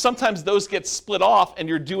in, sometimes those get split off and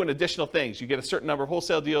you're doing additional things. You get a certain number of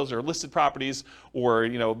wholesale deals or listed properties, or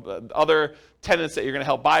other tenants that you're going to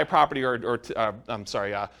help buy a property,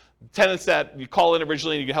 tenants that you call in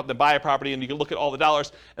originally and you can help them buy a property, and you can look at all the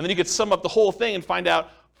dollars, and then you can sum up the whole thing and find out,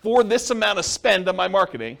 for this amount of spend on my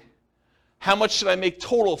marketing, how much should I make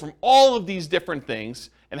total from all of these different things,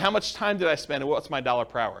 and how much time did I spend, and what's my dollar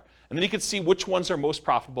per hour? And then you can see which ones are most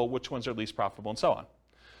profitable, which ones are least profitable, and so on.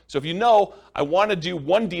 So if you know, I want to do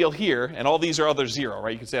one deal here, and all these are other 0,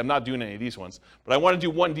 right? You can say, I'm not doing any of these ones, but I want to do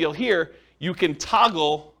one deal here. You can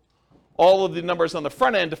toggle all of the numbers on the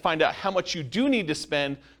front end to find out how much you do need to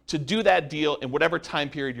spend to do that deal in whatever time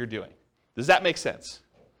period you're doing. Does that make sense?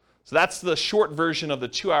 So that's the short version of the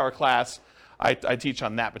 2-hour class I teach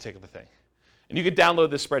on that particular thing. And you can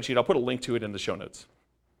download this spreadsheet. I'll put a link to it in the show notes.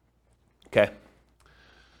 Okay.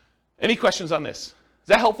 Any questions on this? Is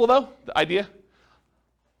that helpful, though, the idea?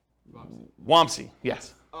 Wamsi,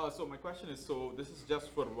 yes. So my question is, so this is just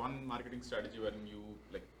for one marketing strategy when you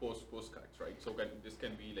like post postcards, right? So this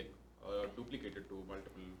can be like duplicated to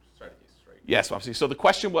multiple strategies, right? Yes, Wamsi. So the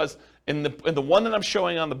question was, in the one that I'm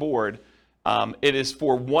showing on the board, it is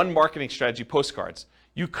for one marketing strategy, postcards.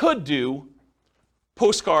 You could do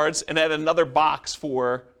postcards and add another box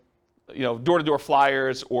for door-to-door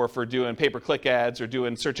flyers or for doing pay-per-click ads or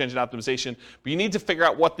doing search engine optimization. But you need to figure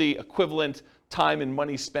out what the equivalent time and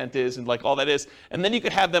money spent is and like all that is. And then you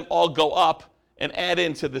could have them all go up and add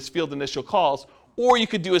into this field initial calls. Or you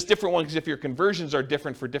could do as different ones, because if your conversions are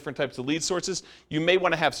different for different types of lead sources, you may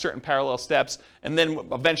want to have certain parallel steps, and then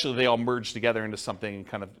eventually they all merge together into something and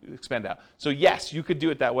kind of expand out. So yes, you could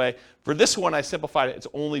do it that way. For this one, I simplified it. It's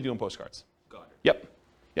only doing postcards. Got it.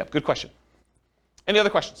 Yep, good question. Any other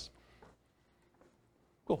questions?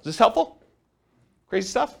 Cool. Is this helpful? Crazy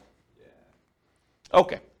stuff? Yeah.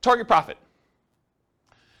 Okay, target profit.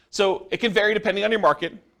 So it can vary depending on your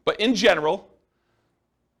market, but in general,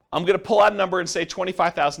 I'm going to pull out a number and say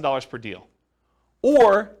 $25,000 per deal,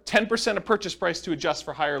 or 10% of purchase price to adjust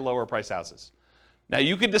for higher, lower price houses. Now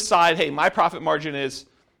you could decide, hey, my profit margin is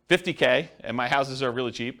 $50K and my houses are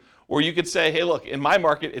really cheap, or you could say, hey, look, in my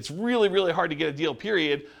market, it's really, really hard to get a deal,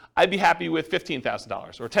 period. I'd be happy with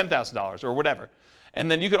 $15,000 or $10,000 or whatever.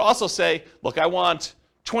 And then you could also say, look, I want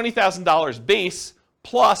 $20,000 base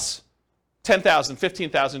plus $10,000, $15,000,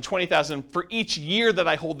 $20,000 for each year that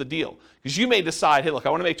I hold the deal. Because you may decide, hey, look, I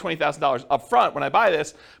want to make $20,000 up front when I buy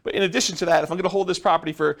this, but in addition to that, if I'm going to hold this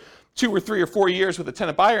property for 2 or 3 or 4 years with a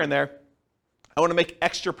tenant buyer in there, I want to make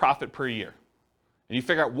extra profit per year. And you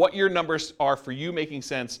figure out what your numbers are for you making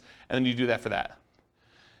sense, and then you do that for that.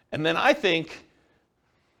 And then I think,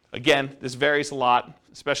 again, this varies a lot,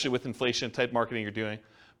 especially with inflation type marketing you're doing,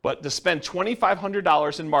 but to spend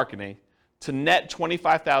 $2,500 in marketing to net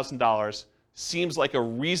 $25,000 seems like a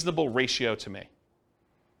reasonable ratio to me.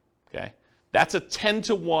 Okay? That's a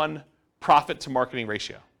 10-to-1 profit to marketing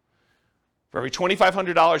ratio. For every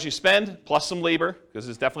 $2,500 you spend, plus some labor, because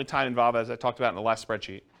there's definitely time involved, as I talked about in the last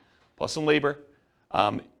spreadsheet, plus some labor.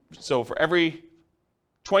 So for every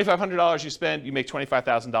 $2,500 you spend, you make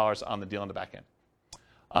 $25,000 on the deal on the back end.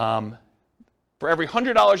 For every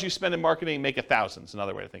 $100 you spend in marketing, make $1,000 is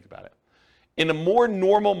another way to think about it. In a more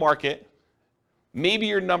normal market, maybe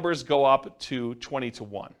your numbers go up to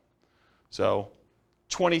 20-to-1. So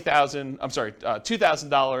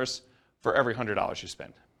 $2,000 for every $100 you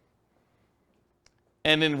spend.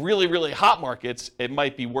 And in really, really hot markets, it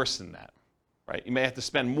might be worse than that, right? You may have to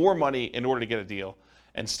spend more money in order to get a deal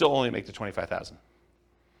and still only make the $25,000.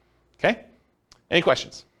 Okay? Any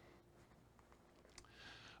questions?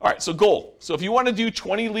 All right, so goal. So if you want to do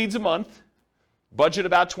 20 leads a month, budget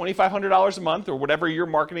about $2,500 a month or whatever your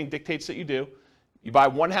marketing dictates that you do. You buy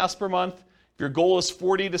one house per month. If your goal is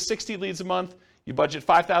 40 to 60 leads a month, you budget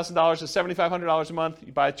 $5,000 to $7,500 a month.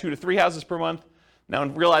 You buy 2 to 3 houses per month. Now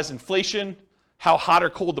realize inflation, how hot or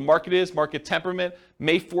cold the market is, market temperament,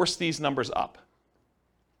 may force these numbers up.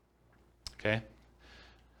 Okay?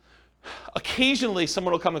 Occasionally,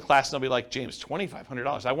 someone will come to class and they'll be like, James,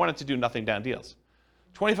 $2,500. I wanted to do nothing down deals.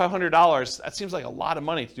 $2,500, that seems like a lot of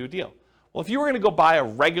money to do a deal. Well, if you were going to go buy a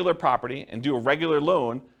regular property and do a regular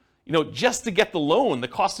loan, just to get the loan, the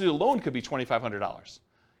cost to do a loan could be $2,500.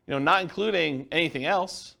 Not including anything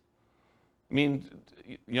else. I mean,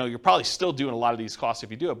 you're probably still doing a lot of these costs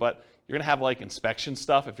if you do it, but you're going to have like inspection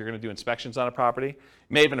stuff if you're going to do inspections on a property. You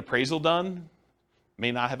may have an appraisal done.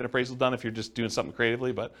 May not have an appraisal done if you're just doing something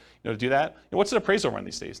creatively, but to do that. What's an appraisal run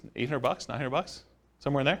these days? $800, $900,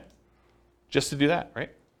 somewhere in there? Just to do that,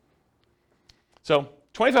 right? So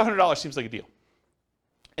 $2,500 seems like a deal.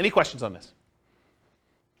 Any questions on this?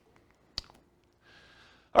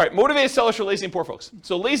 All right, motivated sellers for lazy and poor folks.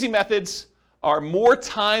 So lazy methods are more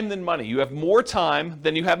time than money. You have more time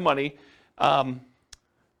than you have money. I'm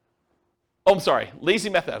sorry, lazy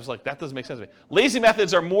method. I was like, that doesn't make sense to me. Lazy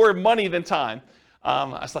methods are more money than time.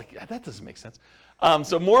 I was like, yeah, that doesn't make sense.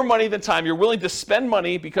 So more money than time. You're willing to spend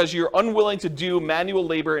money because you're unwilling to do manual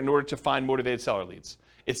labor in order to find motivated seller leads.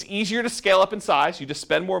 It's easier to scale up in size. You just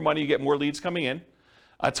spend more money, you get more leads coming in.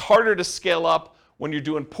 It's harder to scale up when you're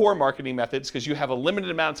doing poor marketing methods because you have a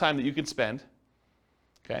limited amount of time that you can spend.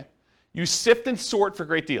 Okay? You sift and sort for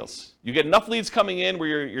great deals. You get enough leads coming in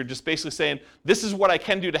where you're just basically saying, this is what I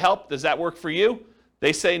can do to help. Does that work for you?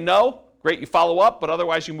 They say no. Great, you follow up, but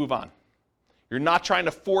otherwise you move on. You're not trying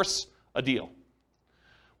to force a deal.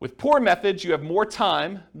 With poor methods, you have more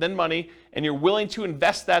time than money, and you're willing to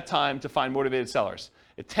invest that time to find motivated sellers.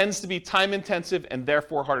 It tends to be time intensive and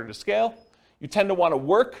therefore harder to scale. You tend to want to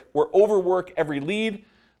work or overwork every lead,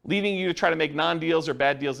 leading you to try to make non-deals or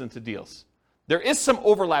bad deals into deals. There is some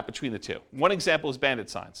overlap between the two. One example is bandit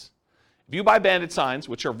signs. If you buy bandit signs,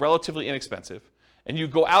 which are relatively inexpensive, and you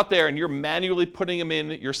go out there and you're manually putting them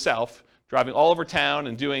in yourself, driving all over town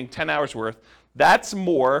and doing 10 hours worth, that's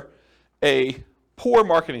more a poor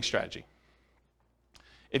marketing strategy.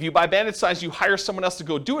 If you buy bandit signs, you hire someone else to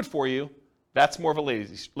go do it for you, that's more of a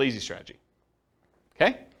lazy strategy.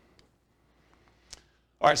 Okay?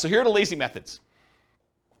 All right, so here are the lazy methods.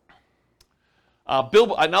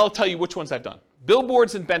 And I'll tell you which ones I've done.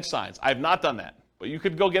 Billboards and bench signs. I have not done that. But you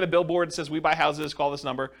could go get a billboard that says, we buy houses, call this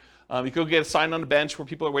number. You could get a sign on the bench where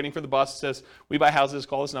people are waiting for the bus that says, we buy houses,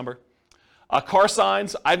 call this number. Car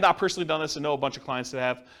signs, I've not personally done this. I know a bunch of clients that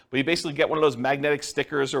have. But you basically get one of those magnetic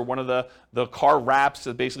stickers or one of the car wraps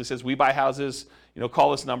that basically says, we buy houses,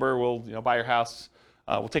 call this number, we'll buy your house.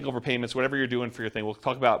 We'll take over payments, whatever you're doing for your thing. We'll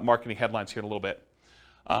talk about marketing headlines here in a little bit.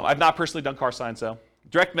 I've not personally done car signs, though.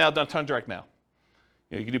 Direct mail, done a ton of direct mail.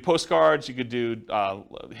 You could do postcards, you could do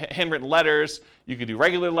handwritten letters, you could do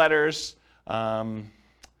regular letters,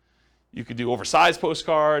 you could do oversized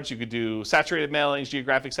postcards, you could do saturated mailings,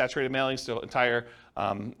 geographic saturated mailings to entire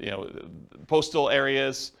postal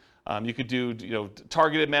areas. You could do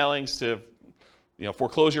targeted mailings to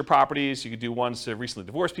foreclosure properties. You could do ones to recently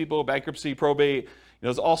divorced people, bankruptcy, probate.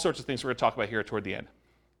 There's all sorts of things we're going to talk about here toward the end.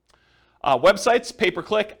 Websites,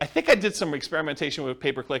 pay-per-click. I think I did some experimentation with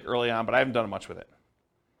pay-per-click early on, but I haven't done much with it.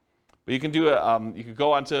 But you can do you could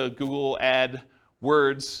go onto Google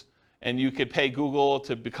AdWords, and you could pay Google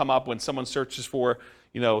to come up when someone searches for,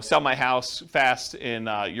 sell my house fast in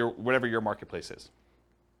whatever your marketplace is.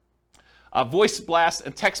 Voice blast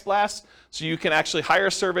and text blast, so you can actually hire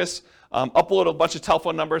a service, upload a bunch of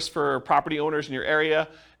telephone numbers for property owners in your area,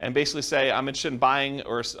 and basically say, I'm interested in buying,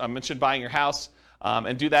 or I'm interested in buying your house.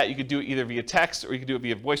 And do that. You could do it either via text or you could do it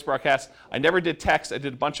via voice broadcast. I never did text. I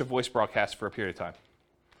did a bunch of voice broadcasts for a period of time.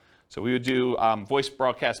 So we would do voice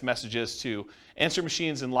broadcast messages to answer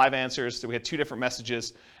machines and live answers. So we had 2 different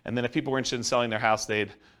messages. And then if people were interested in selling their house,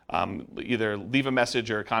 they'd either leave a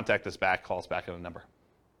message or contact us back, call us back on a number.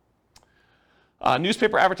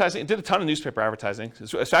 Newspaper advertising. I did a ton of newspaper advertising.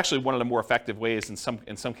 It's actually one of the more effective ways in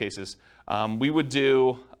some cases. We would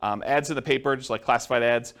do ads in the paper, just like classified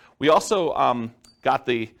ads. We also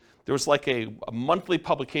there was like a monthly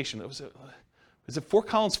publication. Is it Fort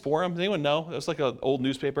Collins Forum? Does anyone know? It was like an old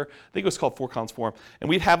newspaper. I think it was called Fort Collins Forum. And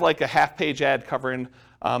we'd have like a half-page ad covering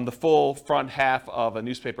the full front half of a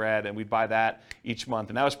newspaper ad, and we'd buy that each month.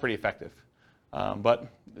 And that was pretty effective. But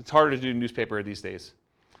it's harder to do newspaper these days.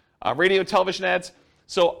 Radio and television ads.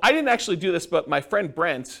 So I didn't actually do this, but my friend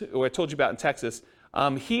Brent, who I told you about in Texas,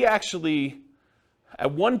 he actually,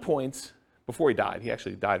 at one point, before he died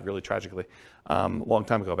really tragically, a long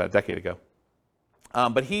time ago, about a decade ago.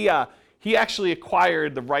 But he actually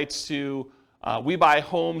acquired the rights to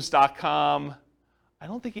WeBuyHomes.com. I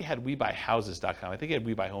don't think he had WeBuyHouses.com. I think he had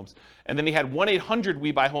WeBuyHomes. And then he had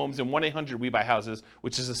 1-800-WeBuyHomes and 1-800-WeBuyHouses,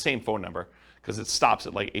 which is the same phone number because it stops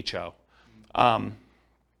at like HO.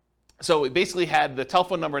 So it basically had the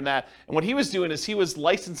telephone number and that. And what he was doing is he was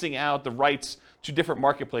licensing out the rights to different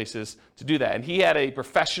marketplaces to do that. And he had a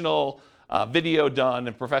professional video done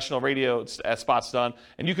and professional radio spots done.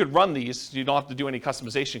 And you could run these. You don't have to do any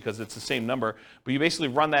customization because it's the same number. But you basically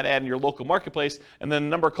run that ad in your local marketplace, and then the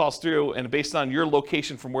number calls through. And based on your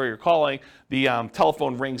location from where you're calling, the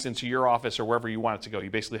telephone rings into your office or wherever you want it to go. You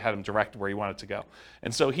basically had them direct where you want it to go.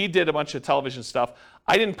 And so he did a bunch of television stuff.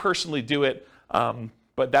 I didn't personally do it.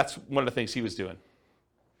 But that's one of the things he was doing.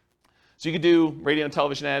 So you could do radio and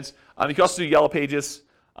television ads. You could also do Yellow Pages.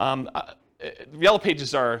 Yellow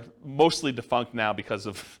Pages are mostly defunct now because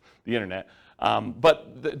of the internet.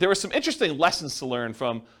 But there were some interesting lessons to learn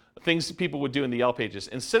from things people would do in the Yellow Pages.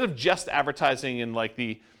 Instead of just advertising in like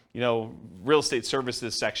the real estate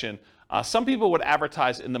services section, some people would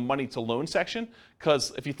advertise in the money to loan section.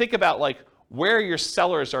 Because if you think about like where your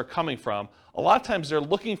sellers are coming from, a lot of times they're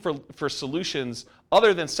looking for solutions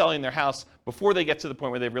other than selling their house before they get to the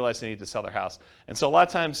point where they realize they need to sell their house. And so a lot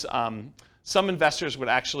of times, some investors would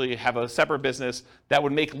actually have a separate business that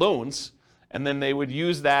would make loans, and then they would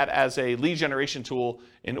use that as a lead generation tool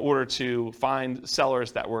in order to find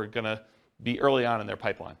sellers that were going to be early on in their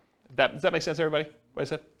pipeline. Does that make sense, everybody? What I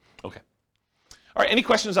said? Okay. All right, any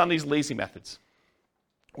questions on these lazy methods?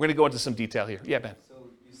 We're going to go into some detail here. Yeah, Ben. So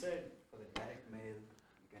you said for the direct mail,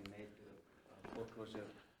 you can make foreclosure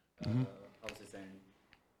houses and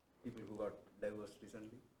people who got divorced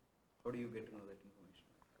recently. How do you get to know that information?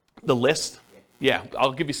 The list? Yeah,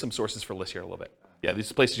 I'll give you some sources for lists here in a little bit. Yeah,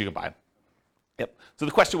 these places you can buy them. Yep. So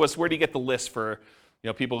the question was, where do you get the list for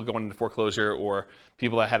people going into foreclosure or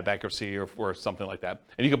people that had a bankruptcy or something like that?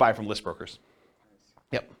 And you can buy it from list brokers.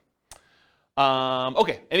 Yep.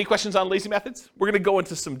 Okay, any questions on lazy methods? We're going to go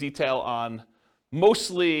into some detail on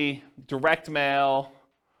mostly direct mail.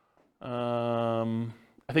 I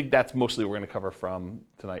think that's mostly what we're going to cover from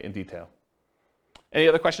tonight in detail. Any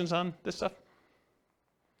other questions on this stuff?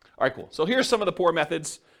 All right, cool. So here's some of the poor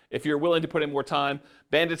methods. If you're willing to put in more time,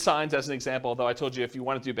 bandit signs as an example, although I told you if you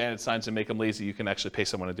want to do bandit signs and make them lazy, you can actually pay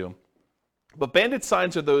someone to do them. But bandit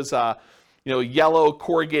signs are those yellow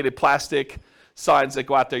corrugated plastic signs that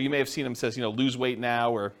go out there. You may have seen them, says, lose weight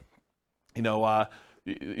now, or,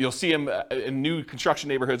 you'll see them in new construction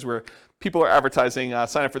neighborhoods where people are advertising,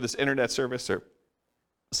 sign up for this internet service or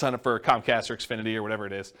sign up for Comcast or Xfinity or whatever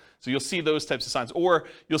it is. So you'll see those types of signs, or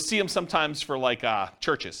you'll see them sometimes for like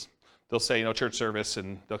churches. They'll say, church service,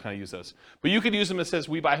 and they'll kind of use those. But you could use them. It says,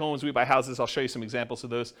 we buy homes, we buy houses. I'll show you some examples of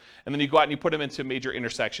those. And then you go out and you put them into major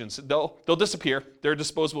intersections. They'll disappear. They're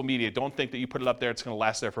disposable media. Don't think that you put it up there, it's going to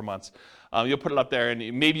last there for months. You'll put it up there, and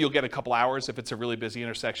maybe you'll get a couple hours if it's a really busy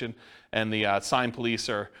intersection, and the sign police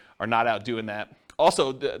are not out doing that.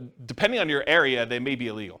 Also, depending on your area, they may be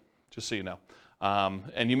illegal, just so you know.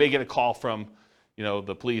 And you may get a call from,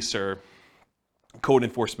 the police or code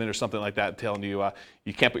enforcement or something like that telling you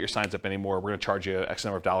you can't put your signs up anymore. We're going to charge you X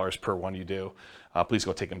number of dollars per one you do. Please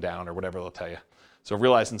go take them down or whatever they'll tell you. So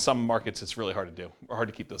realize in some markets it's really hard to do or hard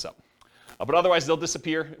to keep those up. But otherwise they'll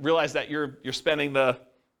disappear. Realize that you're spending the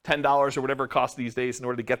 $10 or whatever it costs these days in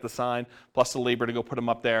order to get the sign plus the labor to go put them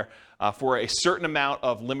up there for a certain amount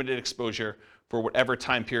of limited exposure for whatever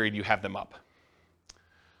time period you have them up.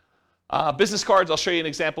 Business cards, I'll show you an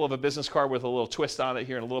example of a business card with a little twist on it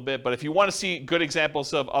here in a little bit. But if you want to see good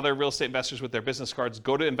examples of other real estate investors with their business cards,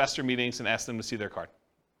 go to investor meetings and ask them to see their card.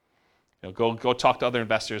 Go talk to other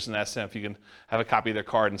investors and ask them if you can have a copy of their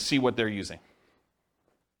card and see what they're using.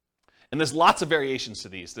 And there's lots of variations to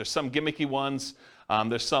these. There's some gimmicky ones.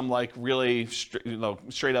 There's some like really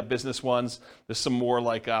straight up business ones. There's some more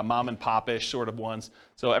like mom and pop-ish sort of ones.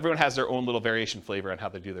 So everyone has their own little variation flavor on how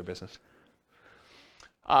they do their business.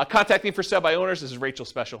 Contacting for sale by owners. This is Rachel's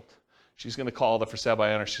special. She's going to call the for sale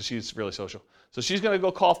by owners because she's really social. So she's going to go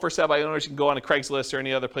call for sale by owners. You can go on a Craigslist or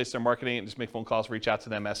any other place they're marketing it and just make phone calls, reach out to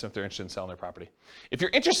them, ask them if they're interested in selling their property. If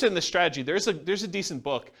you're interested in this strategy, there's a decent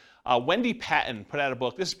book. Wendy Patton put out a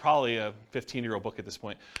book. This is probably a 15-year-old book at this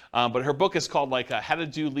point. But her book is called How to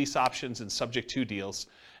Do Lease Options and Subject to Deals.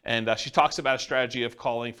 And she talks about a strategy of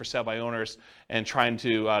calling for sale by owners and trying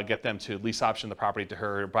to get them to lease option the property to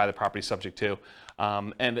her or buy the property subject to.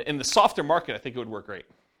 And in the softer market, I think it would work great.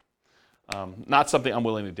 Not something I'm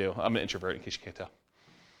willing to do. I'm an introvert, in case you can't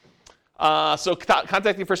tell. So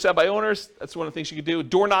contacting for sale by owners, that's one of the things you could do.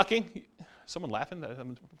 Door knocking. Someone laughing that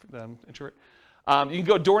I'm an introvert? You can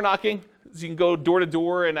go door knocking. So you can go door to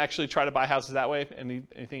door and actually try to buy houses that way.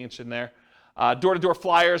 Anything interested in there? Door to door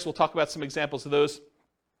flyers. We'll talk about some examples of those.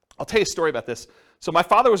 I'll tell you a story about this. So my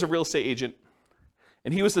father was a real estate agent,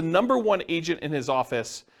 and he was the #1 agent in his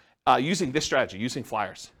office using this strategy, using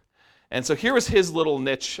flyers. And so here was his little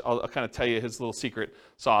niche. I'll kind of tell you his little secret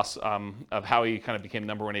sauce of how he kind of became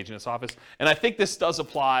 #1 agent in his office. And I think this does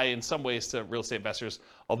apply in some ways to real estate investors,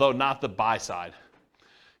 although not the buy side.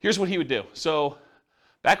 Here's what he would do. So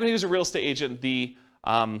back when he was a real estate agent, the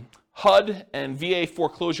HUD and VA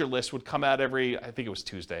foreclosure list would come out every, I think it was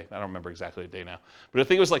Tuesday. I don't remember exactly the day now. But I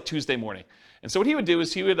think it was like Tuesday morning. And so what he would do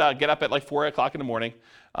is he would get up at like 4 o'clock in the morning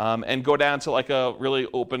and go down to like a really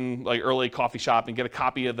open, like early coffee shop and get a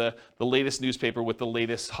copy of the latest newspaper with the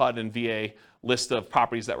latest HUD and VA list of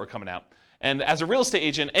properties that were coming out. And as a real estate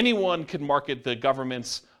agent, anyone could market the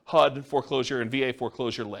government's HUD foreclosure and VA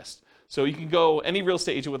foreclosure list. So you can go, any real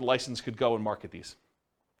estate agent with a license could go and market these.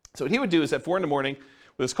 So what he would do is at 4 in the morning,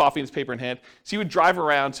 with his coffee and his paper in hand, so he would drive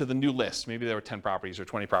around to the new list. Maybe there were 10 properties or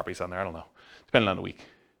 20 properties on there, I don't know, depending on the week.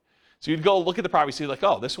 So you'd go look at the properties, so you'd like,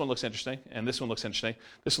 oh, this one looks interesting, and this one looks interesting,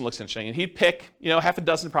 this one looks interesting. And he'd pick, half a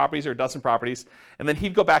dozen properties or a dozen properties, and then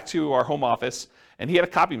he'd go back to our home office, and he had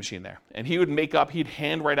a copy machine there. And he would he'd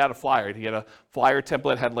hand write out a flyer. He had a flyer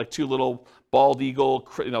template, had like 2 little bald eagle,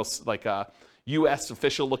 like U.S.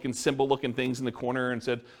 official looking symbol looking things in the corner and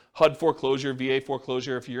said HUD foreclosure, VA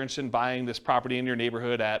foreclosure, if you're interested in buying this property in your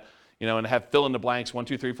neighborhood at and have fill in the blanks, 1,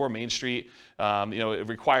 2, 3, 4 Main Street. It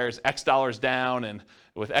requires X dollars down, and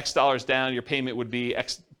with X dollars down, your payment would be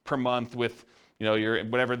X per month with, your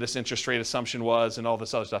whatever this interest rate assumption was and all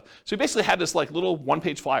this other stuff. So he basically had this like little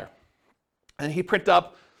one-page flyer. And he printed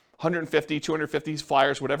up 150, 250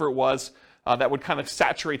 flyers, whatever it was, that would kind of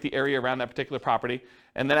saturate the area around that particular property.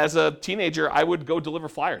 And then as a teenager, I would go deliver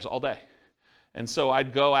flyers all day. And so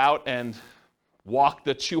I'd go out and walk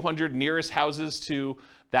the 200 nearest houses to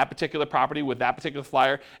that particular property with that particular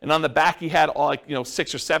flyer. And on the back, he had all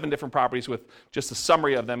 6 or 7 different properties with just a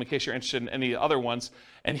summary of them in case you're interested in any other ones.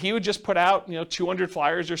 And he would just put out 200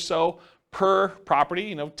 flyers or so per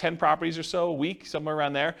property, 10 properties or so a week, somewhere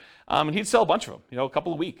around there. And he'd sell a bunch of them, a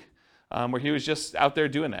couple a week, where he was just out there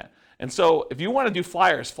doing that. And so if you want to do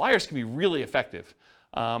flyers can be really effective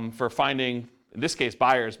for finding, in this case,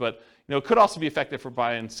 buyers, but it could also be effective for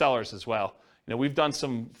buying sellers as well. We've done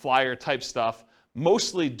some flyer type stuff.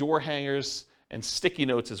 Mostly door hangers and sticky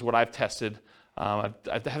notes is what I've tested. I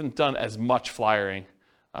haven't done as much flyering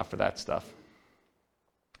for that stuff.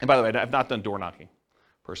 And by the way, I've not done door knocking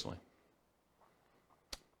personally.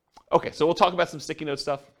 Okay, so we'll talk about some sticky note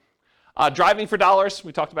stuff. Driving for dollars,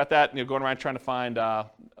 we talked about that, going around trying to find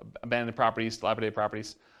abandoned properties, dilapidated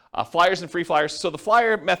properties. Flyers and free flyers. So the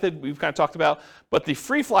flyer method we've kind of talked about, but the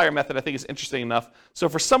free flyer method I think is interesting enough. So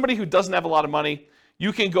for somebody who doesn't have a lot of money,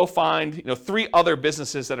 you can go find 3 other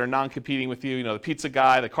businesses that are non-competing with you, the pizza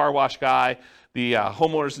guy, the car wash guy, the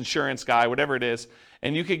homeowner's insurance guy, whatever it is,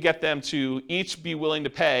 and you could get them to each be willing to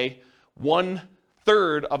pay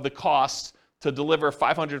 1/3 of the cost to deliver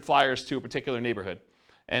 500 flyers to a particular neighborhood.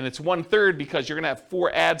 And it's 1/3 because you're going to have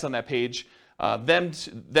 4 ads on that page, them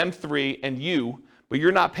 3 and you, but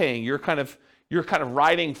you're not paying. You're kind of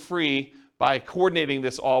riding free by coordinating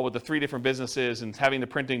this all with the 3 different businesses and having the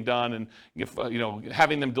printing done and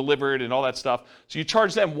having them delivered and all that stuff. So you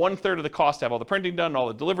charge them 1/3 of the cost to have all the printing done, all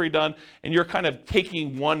the delivery done, and you're kind of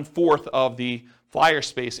taking 1/4 of the flyer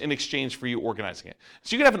space in exchange for you organizing it.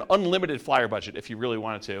 So you can have an unlimited flyer budget if you really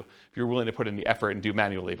wanted to, if you're willing to put in the effort and do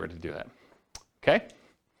manual labor to do that. Okay?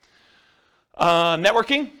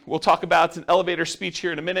 Networking, we'll talk about an elevator speech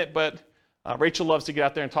here in a minute, but Rachel loves to get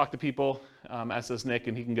out there and talk to people, as does Nick,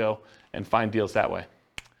 and he can go and find deals that way.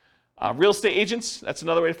 Real estate agents, that's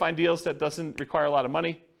another way to find deals that doesn't require a lot of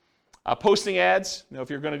money. Posting ads, if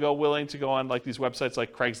you're going to go willing to go on like these websites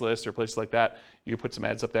like Craigslist or places like that, you can put some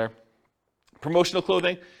ads up there. Promotional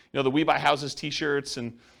clothing, the We Buy Houses t-shirts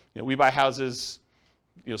and We Buy Houses,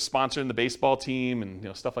 sponsoring the baseball team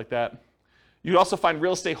and stuff like that. You can also find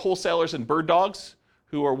real estate wholesalers and bird dogs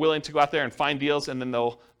who are willing to go out there and find deals, and then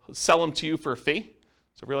they'll sell them to you for a fee.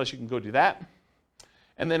 So realize you can go do that.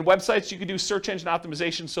 And then websites, you can do search engine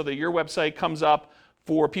optimization so that your website comes up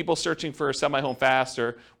for people searching for Semi Home Fast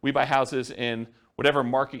or We Buy Houses in whatever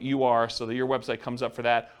market you are, so that your website comes up for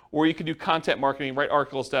that. Or you can do content marketing, write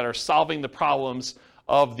articles that are solving the problems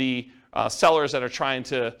of the sellers that are trying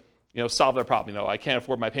to solve their problem. I can't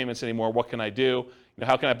afford my payments anymore. What can I do?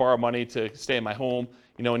 How can I borrow money to stay in my home?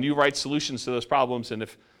 And you write solutions to those problems. And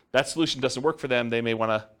if that solution doesn't work for them, they may want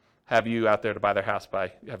to have you out there to buy their house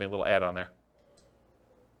by having a little ad on there.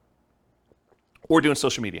 Or doing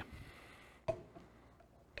social media.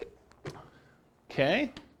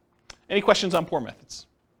 Okay. Any questions on poor methods?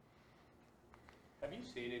 Have you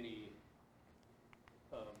seen any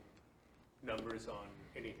numbers on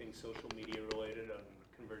anything social media related on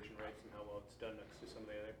conversion rates and how well it's done next to some of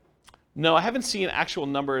the other? No, I haven't seen actual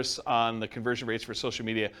numbers on the conversion rates for social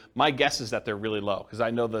media. My guess is that they're really low because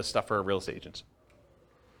I know the stuff for real estate agents.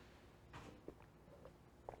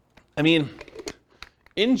 I mean,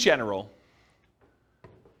 in general,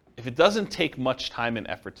 if it doesn't take much time and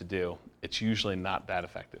effort to do, it's usually not that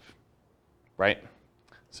effective, right?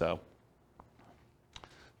 So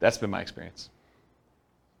that's been my experience.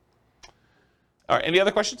 All right, any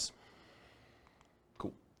other questions?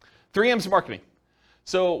 Cool. 3 M's marketing.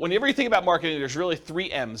 So whenever you think about marketing, there's really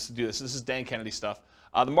 3 M's to do this. This is Dan Kennedy stuff.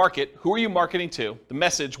 The market, who are you marketing to? The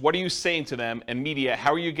message, what are you saying to them? And media,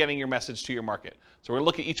 how are you getting your message to your market? So we're going to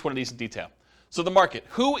look at each one of these in detail. So the market,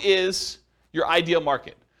 who is your ideal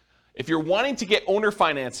market? If you're wanting to get owner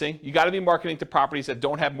financing, you got to be marketing to properties that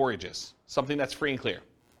don't have mortgages, something that's free and clear.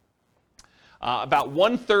 About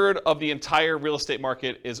 1/3 of the entire real estate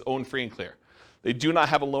market is owned free and clear. They do not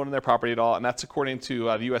have a loan in their property at all, and that's according to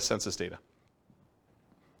the U.S. Census data.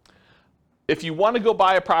 If you want to go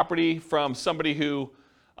buy a property from somebody who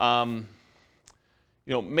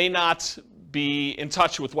may not be in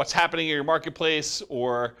touch with what's happening in your marketplace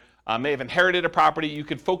or may have inherited a property, you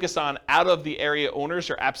can focus on out-of-the-area owners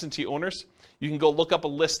or absentee owners. You can go look up a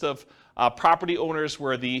list of property owners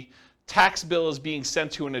where the tax bill is being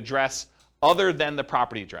sent to an address other than the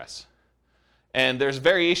property address. And there's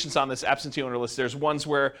variations on this absentee owner list. There's ones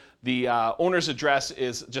where the owner's address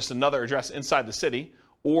is just another address inside the city,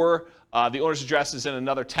 or the owner's address is in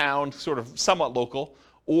another town, sort of somewhat local,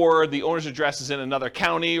 or the owner's address is in another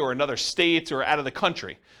county or another state or out of the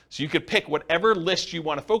country. So you could pick whatever list you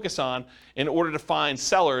want to focus on in order to find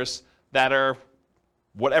sellers that are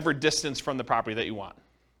whatever distance from the property that you want.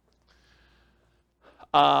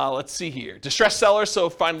 Let's see here. Distressed sellers, so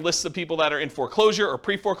find lists of people that are in foreclosure or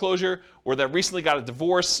pre-foreclosure, or that recently got a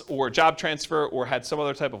divorce or job transfer or had some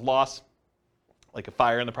other type of loss, like a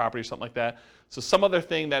fire in the property or something like that. So some other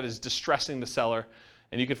thing that is distressing the seller,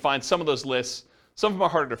 and you can find some of those lists. Some of them are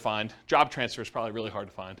harder to find. Job transfer is probably really hard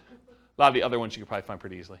to find. A lot of the other ones you can probably find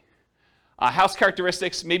pretty easily. House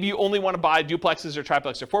characteristics, maybe you only want to buy duplexes or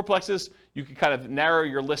triplexes or fourplexes. You can kind of narrow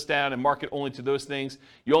your list down and market only to those things.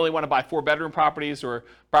 You only want to buy 4-bedroom properties, or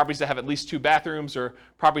properties that have at least 2 bathrooms, or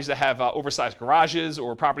properties that have oversized garages,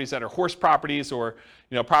 or properties that are horse properties, or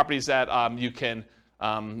properties that you can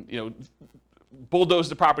bulldoze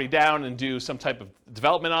the property down and do some type of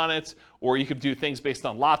development on it, or you could do things based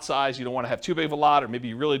on lot size. You don't want to have too big of a lot, or maybe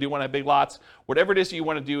you really do want to have big lots. Whatever it is that you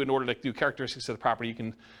want to do in order to do characteristics of the property, you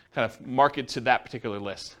can kind of market to that particular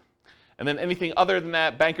list. And then anything other than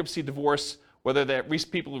that, bankruptcy, divorce, whether they're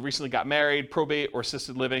people who recently got married, probate, or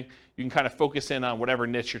assisted living, you can kind of focus in on whatever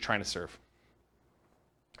niche you're trying to serve.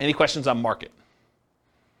 Any questions on market?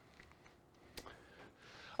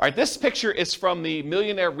 All right, this picture is from the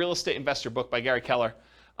Millionaire Real Estate Investor book by Gary Keller.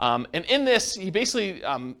 And in this, he basically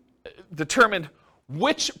determined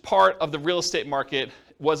which part of the real estate market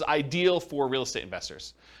was ideal for real estate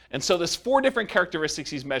investors. And so there's 4 different characteristics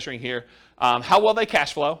he's measuring here. How well they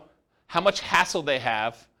cash flow, how much hassle they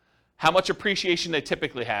have, how much appreciation they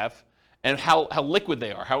typically have, and how liquid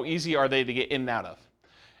they are, how easy are they to get in and out of.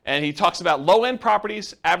 And he talks about low-end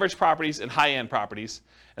properties, average properties, and high-end properties.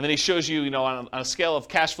 And then he shows you, on a scale of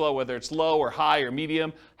cash flow, whether it's low or high or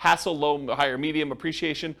medium, hassle, low, high or medium,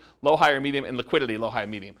 appreciation, low, high or medium, and liquidity, low, high,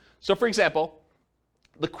 medium. So for example,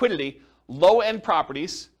 liquidity, low-end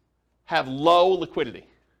properties have low liquidity.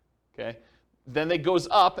 Okay? Then it goes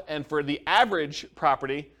up, and for the average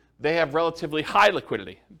property, they have relatively high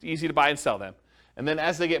liquidity. It's easy to buy and sell them. And then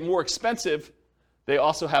as they get more expensive, they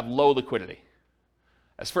also have low liquidity.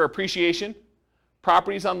 As for appreciation,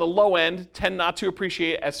 properties on the low end tend not to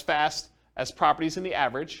appreciate as fast as properties in the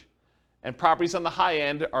average, and properties on the high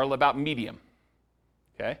end are about medium.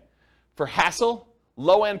 Okay? For hassle,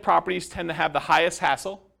 low-end properties tend to have the highest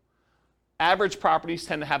hassle, average properties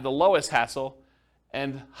tend to have the lowest hassle,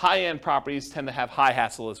 and high-end properties tend to have high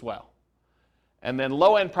hassle as well. And then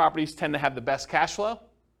low-end properties tend to have the best cash flow,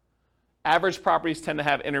 average properties tend to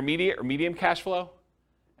have intermediate or medium cash flow,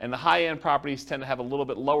 and the high-end properties tend to have a little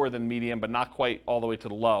bit lower than medium, but not quite all the way to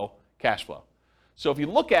the low cash flow. So if you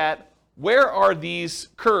look at where are these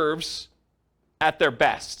curves at their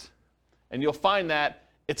best, and you'll find that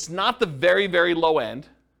it's not the very, very low end,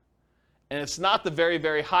 and it's not the very,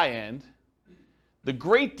 very high end. The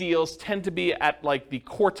great deals tend to be at like the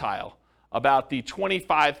quartile, about the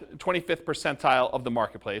 25th percentile of the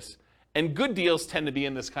marketplace, and good deals tend to be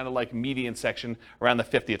in this kind of like median section around the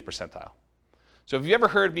 50th percentile. So have you ever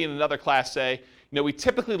heard me in another class say, we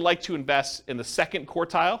typically like to invest in the second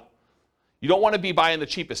quartile. You don't want to be buying the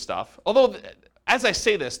cheapest stuff. Although, as I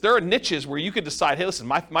say this, there are niches where you could decide, hey, listen,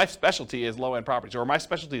 my specialty is low-end properties, or my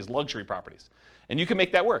specialty is luxury properties. And you can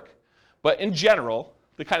make that work. But in general,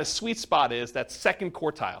 the kind of sweet spot is that second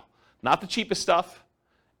quartile. Not the cheapest stuff,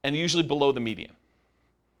 and usually below the median.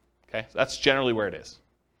 Okay, so that's generally where it is.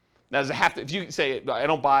 Now, does it have to, if you say, I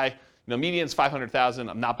don't buy, median's 500,000,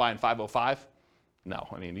 I'm not buying 505. No,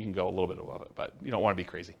 you can go a little bit above it, but you don't want to be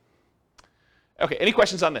crazy. Okay, any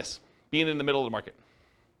questions on this? Being in the middle of the market.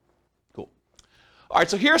 Cool. All right,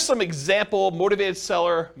 so here's some example motivated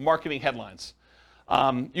seller marketing headlines.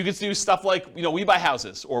 You could do stuff like, we buy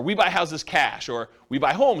houses, or we buy houses cash, or we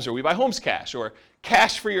buy homes, or we buy homes cash, or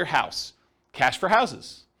cash for your house, cash for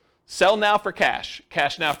houses. Sell now for cash,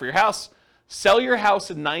 cash now for your house. Sell your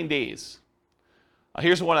house in 9 days.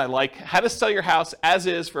 Here's one I like. How to sell your house as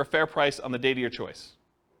is for a fair price on the date of your choice.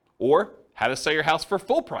 Or how to sell your house for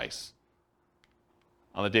full price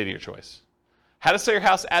on the date of your choice. How to sell your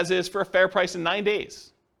house as is for a fair price in 9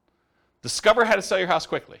 days. Discover how to sell your house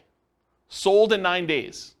quickly. Sold in 9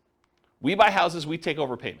 days. We buy houses, we take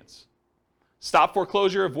over payments. Stop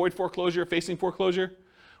foreclosure, avoid foreclosure, facing foreclosure.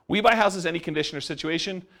 We buy houses any condition or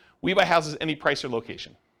situation. We buy houses any price or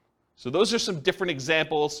location. So those are some different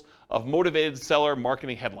examples of motivated seller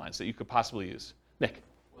marketing headlines that you could possibly use. Nick?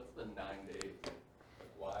 What's the 9 days?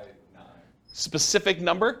 Why 9? Specific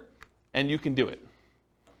number? and you can do it.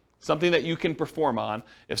 Something that you can perform on.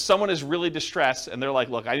 If someone is really distressed and they're like,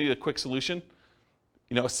 look, I need a quick solution,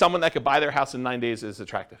 someone that could buy their house in 9 days is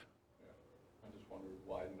attractive. I just wondered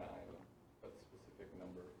why 9, that specific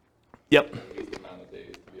number. Yep. At least the amount of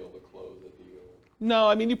days to be able to close a deal. No,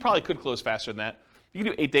 I mean, you probably could close faster than that. You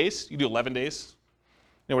can do 8 days. You can do 11 days.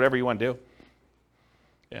 Whatever you want to do.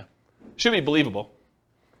 Yeah. Should be believable.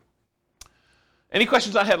 Any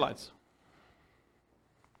questions on headlines?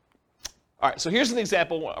 All right, so here's an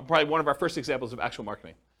example, probably one of our first examples of actual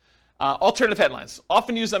marketing. Alternative headlines,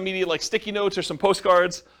 often used on media like sticky notes or some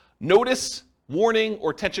postcards. Notice, warning, or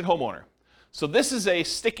attention homeowner. So this is a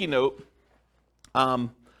sticky note.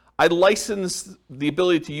 I licensed the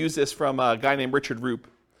ability to use this from a guy named Richard Roop.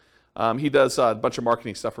 He does a bunch of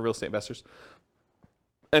marketing stuff for real estate investors.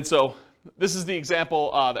 And so this is the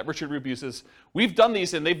example that Richard Roop uses. We've done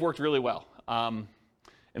these and they've worked really well.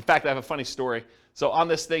 In fact, I have a funny story. So on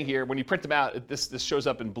this thing here, when you print them out, this shows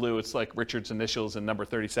up in blue. It's like Richard's initials and number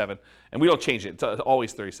 37. And we don't change it. It's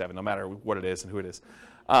always 37, no matter what it is and who it is.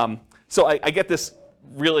 So I get this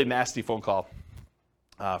really nasty phone call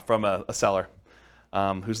from a seller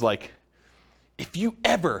who's like, if you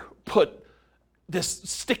ever put this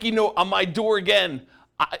sticky note on my door again,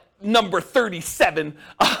 number 37.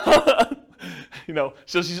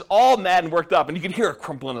 So she's all mad and worked up, and you can hear her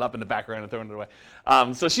crumpling it up in the background and throwing it away.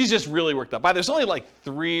 So she's just really worked up. There's only like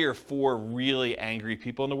 3 or 4 really angry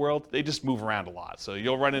people in the world. They just move around a lot, so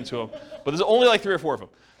you'll run into them. But there's only like 3 or 4 of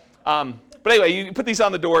them. But anyway, you put these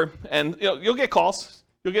on the door, and you'll get calls.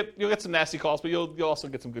 You'll get some nasty calls, but you'll also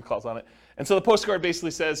get some good calls on it. And so the postcard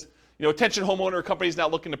basically says, attention homeowner, company's now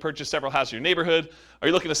looking to purchase several houses in your neighborhood. Are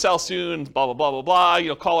you looking to sell soon? Blah, blah, blah, blah,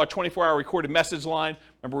 blah. Call our 24-hour recorded message line.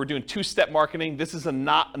 Remember, we're doing 2-step marketing. This is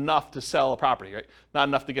not enough to sell a property, right? Not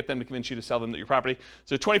enough to get them to convince you to sell them your property.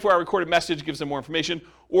 So 24-hour recorded message gives them more information.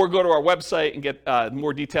 Or go to our website and get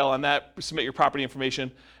more detail on that. Submit your property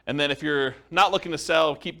information. And then if you're not looking to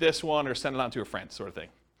sell, keep this one or send it on to a friend, sort of thing.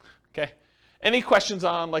 Okay? Any questions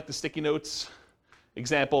on like the sticky notes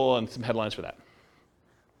example and some headlines for that?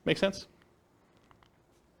 Make sense?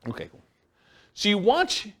 Okay, cool. So you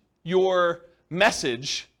want your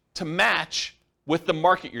message to match with the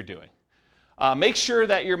market you're doing. Make sure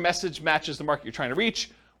that your message matches the market you're trying to reach.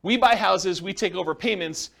 We buy houses, we take over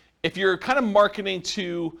payments. If you're kind of marketing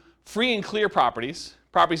to free and clear properties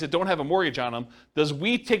that don't have a mortgage on them, does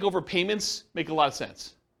we take over payments make a lot of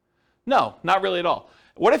sense? No, not really at all.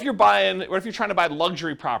 What if you're trying to buy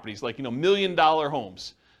luxury properties like, $1 million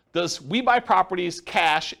homes? Does we buy properties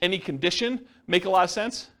cash, any condition, make a lot of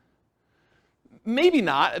sense? Maybe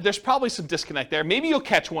not. There's probably some disconnect there. Maybe you'll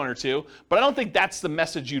catch 1 or 2, but I don't think that's the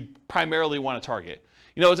message you'd primarily want to target.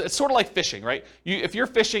 It's sort of like fishing, right? If you're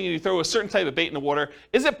fishing and you throw a certain type of bait in the water,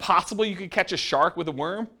 is it possible you could catch a shark with a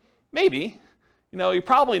worm? Maybe. You're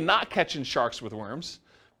probably not catching sharks with worms,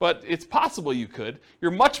 but it's possible you could.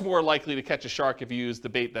 You're much more likely to catch a shark if you use the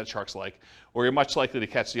bait that sharks like, or you're much likely to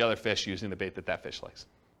catch the other fish using the bait that fish likes.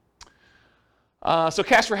 So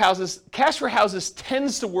cash for houses. Cash for houses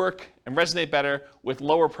tends to work and resonate better with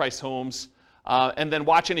lower priced homes. And then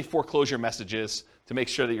watch any foreclosure messages to make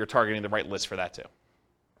sure that you're targeting the right list for that too.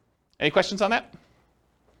 Any questions on that?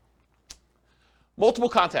 Multiple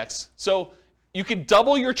contacts. So you can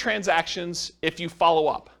double your transactions if you follow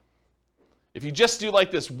up. If you just do like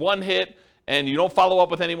this one hit and you don't follow up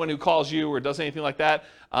with anyone who calls you or does anything like that,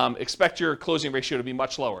 expect your closing ratio to be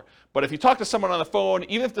much lower. But if you talk to someone on the phone,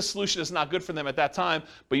 even if the solution is not good for them at that time,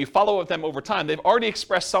 but you follow up with them over time, they've already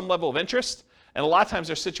expressed some level of interest, and a lot of times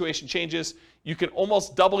their situation changes. You can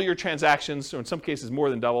almost double your transactions, or in some cases more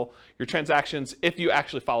than double your transactions if you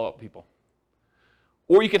actually follow up with people.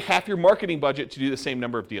 Or you can half your marketing budget to do the same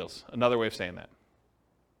number of deals. Another way of saying that.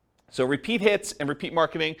 So repeat hits and repeat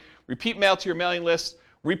marketing, repeat mail to your mailing list,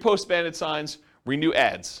 repost banded signs, renew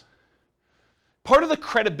ads. Part of the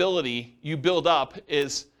credibility you build up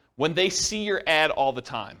is when they see your ad all the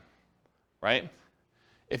time, right?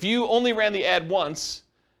 If you only ran the ad once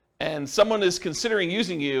and someone is considering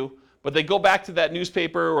using you, but they go back to that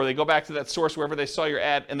newspaper or they go back to that source wherever they saw your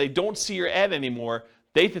ad and they don't see your ad anymore,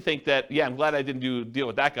 they think that, yeah, I'm glad I didn't deal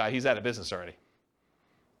with that guy. He's out of business already.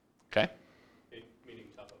 Okay? Meaning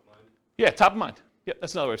top of mind? Yeah, top of mind. Yep,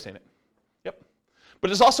 that's another way of saying it. Yep. But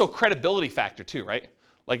there's also a credibility factor too, right?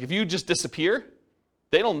 Like if you just disappear,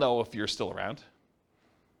 they don't know if you're still around.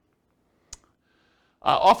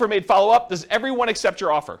 Offer made follow-up. Does everyone accept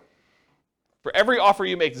your offer? For every offer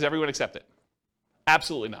you make, does everyone accept it?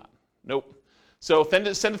 Absolutely not. Nope. So send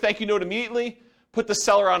a thank you note immediately. Put the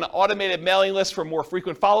seller on an automated mailing list for more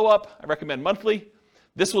frequent follow-up. I recommend monthly.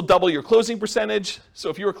 This will double your closing percentage. So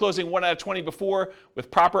if you were closing 1 out of 20 before,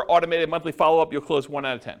 with proper automated monthly follow-up, you'll close 1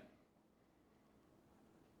 out of 10.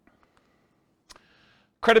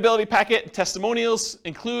 Credibility packet and testimonials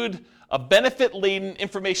include a benefit-laden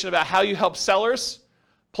information about how you help sellers,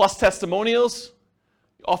 plus testimonials.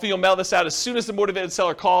 Often you'll mail this out as soon as the motivated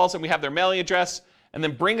seller calls and we have their mailing address, and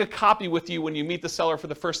then bring a copy with you when you meet the seller for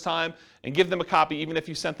the first time and give them a copy even if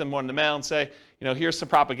you sent them one in the mail and say, here's some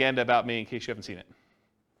propaganda about me in case you haven't seen it.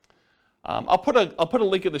 I'll put a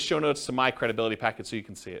link in the show notes to my credibility packet so you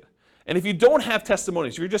can see it. And if you don't have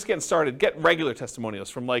testimonials, if you're just getting started, get regular testimonials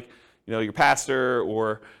from your pastor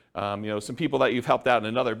or some people that you've helped out in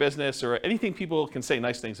another business or anything people can say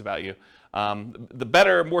nice things about you. The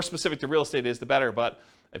better, more specific to real estate is, the better. But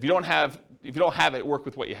if you don't have it, work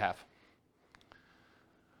with what you have.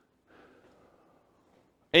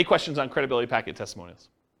 Any questions on credibility packet testimonials?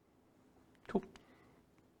 Cool.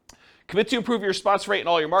 Commit to improve your response rate in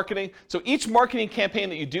all your marketing. So each marketing campaign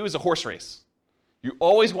that you do is a horse race. You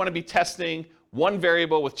always want to be testing one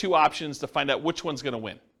variable with 2 options to find out which one's going to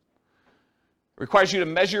win. It requires you to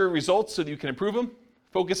measure your results so that you can improve them.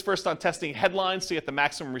 Focus first on testing headlines to get the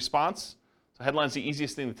maximum response. So headlines are the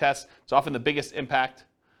easiest thing to test. It's often the biggest impact.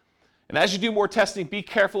 And as you do more testing, be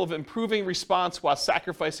careful of improving response while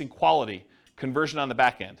sacrificing quality, conversion on the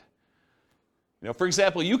back end. For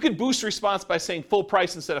example, you could boost response by saying full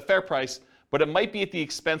price instead of fair price, but it might be at the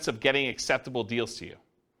expense of getting acceptable deals to you.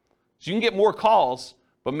 So you can get more calls,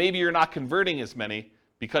 but maybe you're not converting as many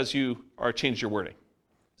because you changed your wording.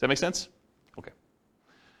 Does that make sense? Okay.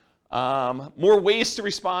 More ways to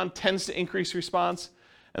respond tends to increase response.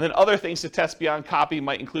 And then other things to test beyond copy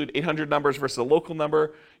might include 800 numbers versus a local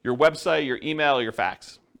number, your website, your email, or your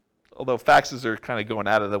fax. Although faxes are kind of going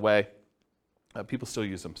out of the way, people still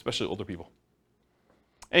use them, especially older people.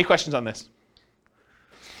 Any questions on this?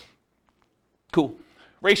 Cool.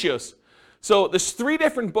 Ratios. So there's 3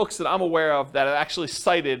 different books that I'm aware of that have actually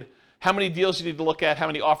cited how many deals you need to look at, how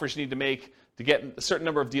many offers you need to make to get a certain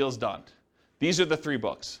number of deals done. These are the 3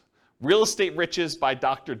 books. Real Estate Riches by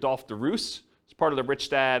Dr. Dolph DeRoos. It's part of the Rich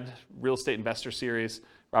Dad Real Estate Investor series,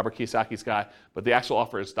 Robert Kiyosaki's guy. But the actual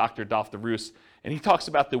author is Dr. Dolph DeRoos. And he talks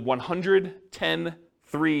about the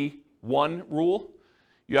 100-10-3-1 rule.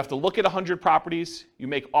 You have to look at 100 properties. You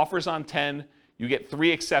make offers on 10. You get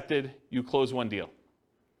 3 accepted. You close 1 deal.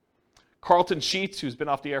 Carlton Sheets, who's been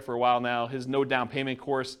off the air for a while now, his no down payment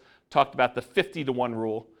course talked about the 50-1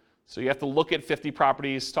 rule. So you have to look at 50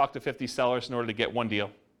 properties, talk to 50 sellers in order to get 1 deal.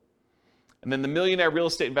 And then the Millionaire Real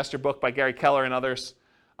Estate Investor book by Gary Keller and others,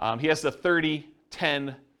 he has the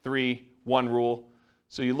 30-10-3-1 rule.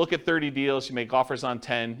 So you look at 30 deals, you make offers on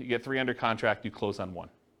 10, you get 3 under contract, you close on 1.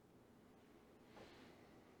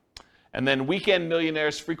 And then Weekend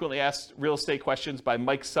Millionaires, Frequently Asked Real Estate Questions by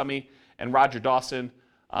Mike Summey and Roger Dawson.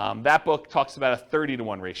 That book talks about a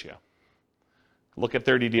 30-1 ratio. Look at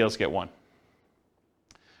 30 deals, get 1.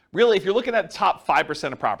 Really, if you're looking at the top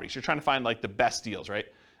 5% of properties, you're trying to find the best deals, right?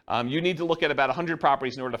 You need to look at about 100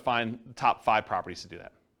 properties in order to find the top 5 properties to do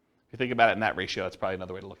that. If you think about it in that ratio, that's probably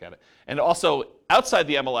another way to look at it. And also, outside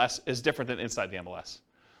the MLS is different than inside the MLS.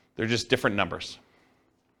 They're just different numbers.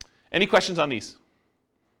 Any questions on these?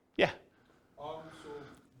 Yeah. So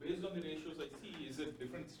based on the ratios I see, is it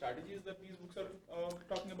different strategies that these books are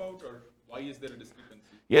talking about, or why is there a discrepancy?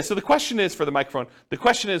 Yeah, so the question is, for the microphone, the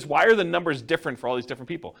question is, why are the numbers different for all these different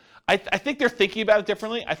people? I think they're thinking about it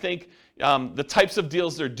differently. I think the types of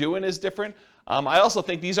deals they're doing is different. I also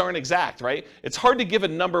think these aren't exact, right? It's hard to give a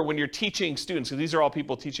number when you're teaching students, because these are all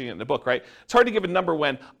people teaching it in the book, right? It's hard to give a number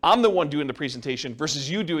when I'm the one doing the presentation versus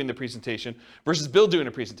you doing the presentation versus Bill doing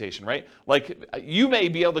the presentation, right? You may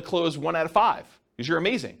be able to close 1 out of 5 because you're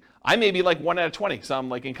amazing. I may be 1 out of 20 because I'm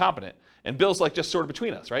incompetent. And Bill's just sort of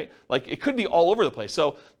between us, right? It could be all over the place.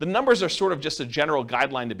 So the numbers are sort of just a general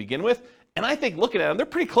guideline to begin with. And I think looking at them, they're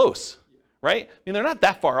pretty close, right? I mean, they're not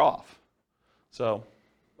that far off. So.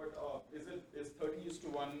 But is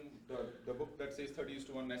 30:1, the book that says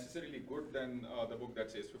 30:1 necessarily good than the book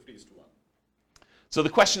that says 50:1? So the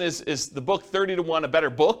question is the book 30:1 a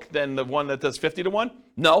better book than the one that does 50:1?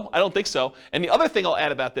 No, I don't think so. And the other thing I'll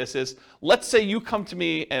add about this is, let's say you come to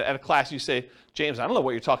me at a class, you say, James, I don't know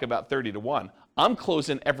what you're talking about 30:1. I'm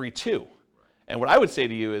closing every 2. And what I would say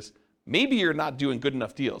to you is, maybe you're not doing good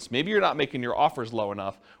enough deals. Maybe you're not making your offers low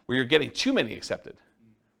enough where you're getting too many accepted,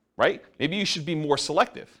 right? Maybe you should be more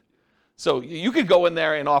selective. So you could go in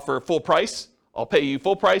there and offer full price. I'll pay you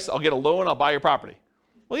full price. I'll get a loan. I'll buy your property.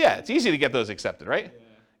 Well, yeah, it's easy to get those accepted, right?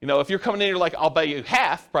 Yeah. If you're coming in, you're like, I'll buy you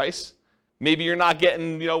half price. Maybe you're not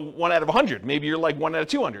getting, 1 out of 100. Maybe you're 1 out of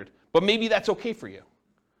 200. But maybe that's okay for you.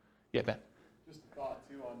 Yeah, Ben. Just a thought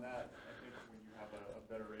too on that. I think when you have a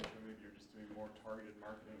targeted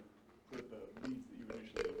marketing, with the leads that you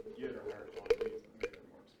initially get are higher quality leads and they're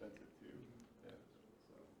more expensive too. Yeah.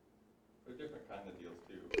 So they're different kind of deals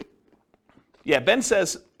too. Yeah, Ben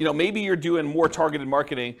says, maybe you're doing more targeted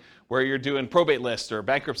marketing where you're doing probate lists or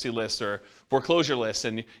bankruptcy lists or foreclosure lists,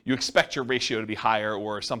 and you expect your ratio to be higher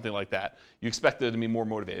or something like that. You expect it to be more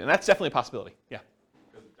motivated, and that's definitely a possibility. Yeah.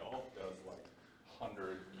 Because Dolph does like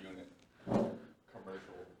 100-unit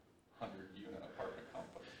commercial, 100-unit apartment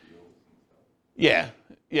complex deals and stuff.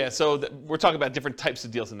 Yeah. So we're talking about different types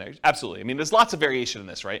of deals in there. Absolutely. I mean, there's lots of variation in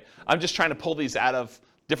this, right? I'm just trying to pull these out of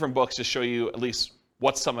different books to show you at least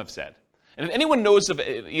what some have said. And if anyone knows of,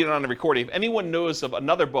 even on the recording, if anyone knows of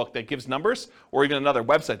another book that gives numbers, or even another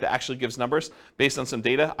website that actually gives numbers based on some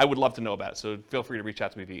data, I would love to know about it. So feel free to reach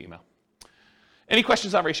out to me via email. Any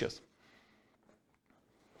questions on ratios?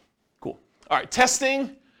 Cool. All right,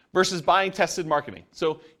 testing versus buying tested marketing.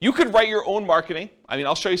 So you could write your own marketing. I mean,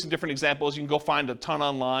 I'll show you some different examples. You can go find a ton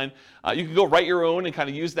online. You can go write your own and kind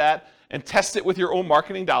of use that and test it with your own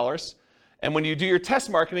marketing dollars. And when you do your test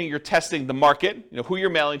marketing, you're testing the market, who you're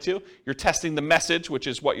mailing to. You're testing the message, which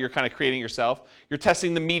is what you're kind of creating yourself. You're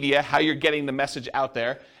testing the media, how you're getting the message out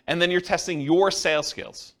there. And then you're testing your sales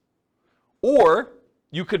skills. Or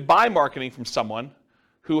you could buy marketing from someone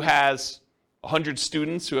who has 100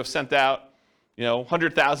 students who have sent out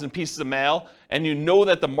 100,000 pieces of mail, and you know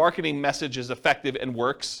that the marketing message is effective and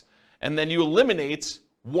works, and then you eliminate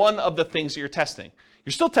one of the things that you're testing.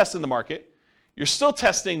 You're still testing the market. You're still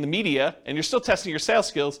testing the media, and you're still testing your sales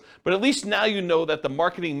skills, but at least now you know that the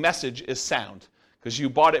marketing message is sound because you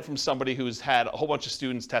bought it from somebody who's had a whole bunch of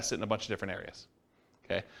students test it in a bunch of different areas.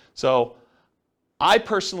 Okay, so I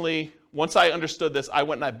personally, once I understood this, I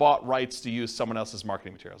went and I bought rights to use someone else's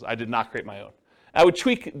marketing materials. I did not create my own. I would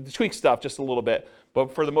tweak stuff just a little bit,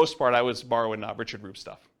 but for the most part, I was borrowing Richard Roop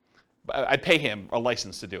stuff. I'd pay him a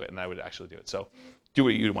license to do it, and I would actually do it. So do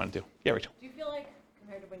what you want to do. Yeah, Rachel. Do you feel like,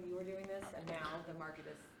 compared to when you were doing this, and now the market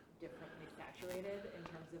is differently saturated in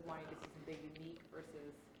terms of wanting to see something unique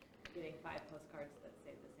versus getting 5 postcards that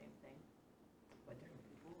say the same thing? What different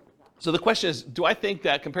people? What is that? So the question is, do I think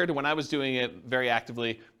that compared to when I was doing it very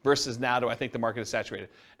actively versus now, do I think the market is saturated?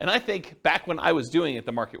 And I think back when I was doing it,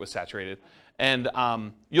 the market was saturated. And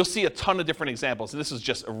you'll see a ton of different examples. And this is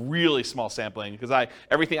just a really small sampling because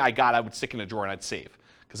everything I got, I would stick in a drawer and I'd save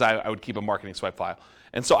because I would keep a marketing swipe file.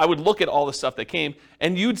 And so I would look at all the stuff that came,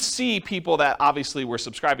 and you'd see people that obviously were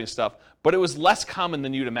subscribing to stuff, but it was less common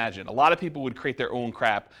than you'd imagine. A lot of people would create their own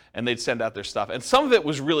crap, and they'd send out their stuff. And some of it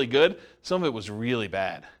was really good, some of it was really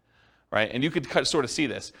bad, right? And you could sort of see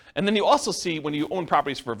this. And then you also see, when you own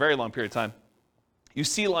properties for a very long period of time, you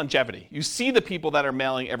see longevity. You see the people that are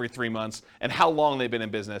mailing every 3 months and how long they've been in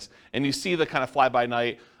business. And you see the kind of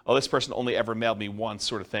fly-by-night, oh, this person only ever mailed me once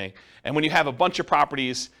sort of thing. And when you have a bunch of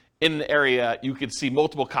properties in the area, you could see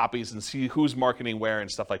multiple copies and see who's marketing where and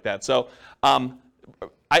stuff like that. So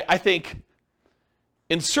I think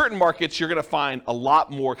in certain markets, you're going to find a lot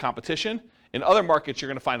more competition. In other markets, you're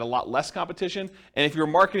going to find a lot less competition. And if you're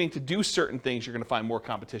marketing to do certain things, you're going to find more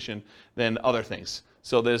competition than other things.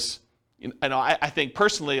 So I think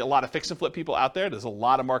personally, a lot of fix and flip people out there. There's a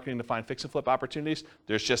lot of marketing to find fix and flip opportunities.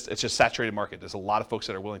 It's just saturated market. There's a lot of folks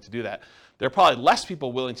that are willing to do that. There are probably less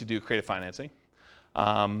people willing to do creative financing.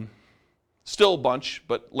 Still a bunch,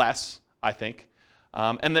 but less, I think.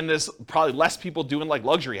 And then there's probably less people doing like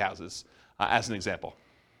luxury houses, as an example.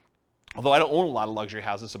 Although I don't own a lot of luxury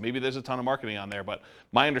houses, so maybe there's a ton of marketing on there. But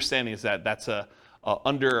my understanding is that that's a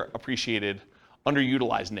underappreciated,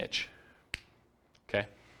 underutilized niche. Okay,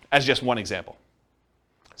 as just one example.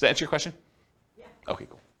 Does that answer your question? Yeah. Okay,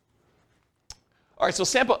 cool. All right, so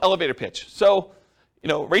sample elevator pitch. So,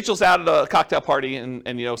 Rachel's out at a cocktail party, and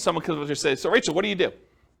someone comes up and says, "So, Rachel, what do you do?"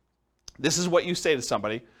 This is what you say to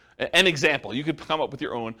somebody. An example. You could come up with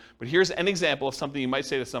your own, but here's an example of something you might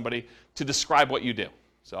say to somebody to describe what you do.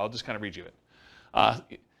 So I'll just kind of read you it.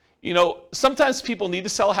 Sometimes people need to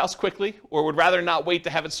sell a house quickly or would rather not wait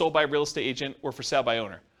to have it sold by a real estate agent or for sale by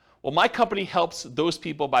owner. Well, my company helps those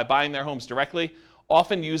people by buying their homes directly,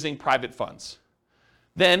 often using private funds.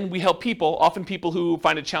 Then we help people, often people who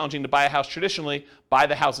find it challenging to buy a house traditionally, buy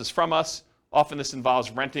the houses from us. Often this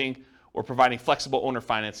involves renting or providing flexible owner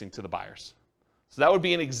financing to the buyers. So that would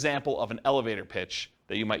be an example of an elevator pitch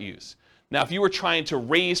that you might use. Now, if you were trying to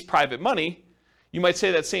raise private money, you might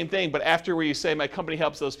say that same thing, but after where you say my company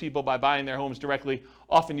helps those people by buying their homes directly,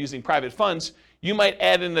 often using private funds, you might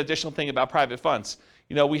add in an additional thing about private funds.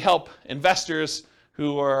 We help investors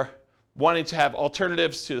who are wanting to have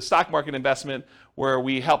alternatives to the stock market investment where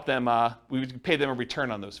we help them, we pay them a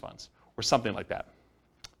return on those funds or something like that.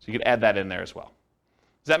 So you could add that in there as well.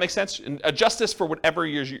 Does that make sense? And adjust this for whatever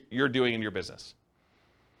you're doing in your business.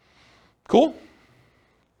 Cool?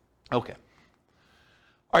 Okay.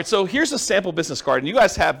 All right, so here's a sample business card, and you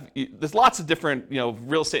guys there's lots of different,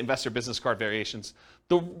 real estate investor business card variations.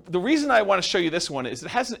 The reason I want to show you this one is it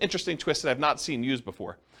has an interesting twist that I've not seen used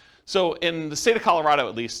before. So in the state of Colorado,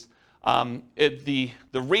 at least, the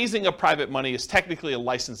raising of private money is technically a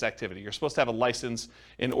licensed activity. You're supposed to have a license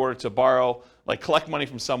in order to borrow, like collect money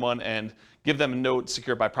from someone and give them a note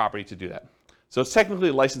secured by property to do that. So it's technically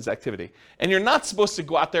a licensed activity. And you're not supposed to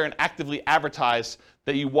go out there and actively advertise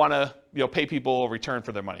that you want to pay people a return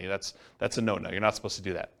for their money. That's a no-no. You're not supposed to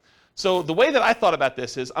do that. So the way that I thought about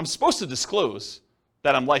this is I'm supposed to disclose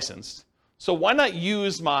that I'm licensed. So why not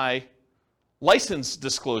use my license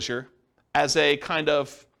disclosure as a kind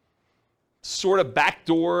of sort of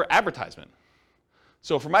backdoor advertisement?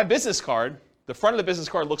 So for my business card, the front of the business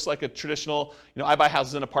card looks like a traditional, I buy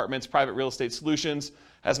houses and apartments, private real estate solutions,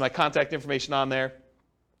 has my contact information on there,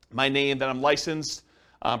 my name, that I'm licensed,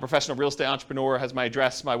 professional real estate entrepreneur, has my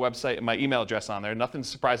address, my website, and my email address on there. Nothing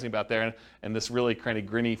surprising about there, and this really kind of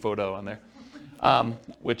grinny photo on there,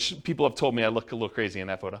 which people have told me I look a little crazy in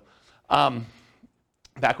that photo,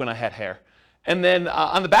 back when I had hair. And then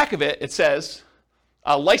on the back of it, it says,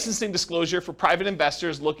 licensing disclosure for private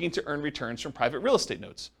investors looking to earn returns from private real estate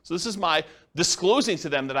notes. So this is my disclosing to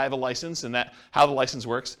them that I have a license and how the license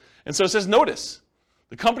works. And so it says, notice,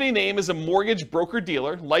 the company name is a mortgage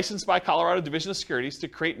broker-dealer licensed by Colorado Division of Securities to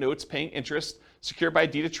create notes paying interest secured by a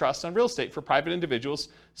deed of trust on real estate for private individuals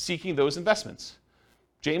seeking those investments.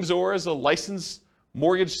 James Orr is a licensed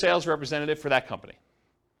mortgage sales representative for that company.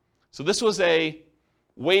 So this was a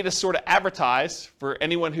way to sort of advertise for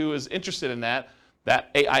anyone who is interested in that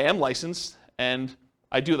I am licensed and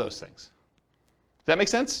I do those things. Does that make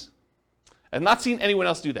sense? I've not seen anyone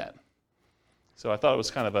else do that. So I thought it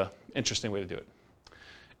was kind of an interesting way to do it.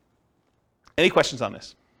 Any questions on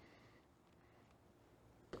this?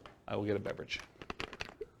 I will get a beverage.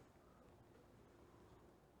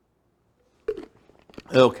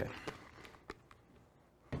 Okay.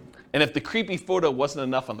 And if the creepy photo wasn't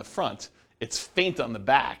enough on the front, it's faint on the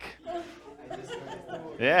back.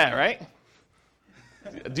 Yeah, right?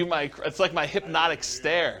 It's like my hypnotic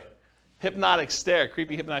stare.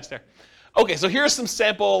 Creepy hypnotic stare. Okay, so here's some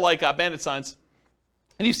sample bandit signs.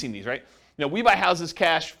 And you've seen these, right? We buy houses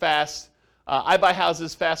cash, fast. I buy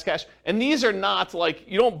houses fast, cash. And these are not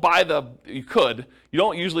you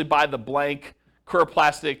don't usually buy the blank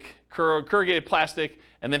corrugated plastic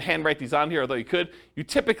and then handwrite these on here, although you could. You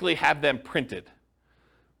typically have them printed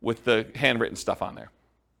with the handwritten stuff on there.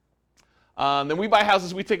 Then we buy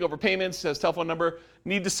houses, we take over payments, says telephone number.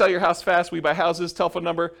 Need to sell your house fast, we buy houses, telephone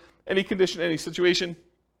number, any condition, any situation.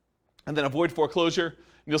 And then avoid foreclosure. And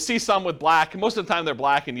you'll see some with black. Most of the time they're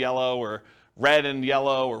black and yellow or red and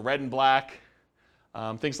yellow or red and black,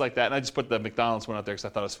 things like that. And I just put the McDonald's one out there because I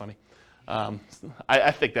thought it was funny.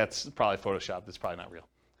 I think that's probably Photoshopped. It's probably not real.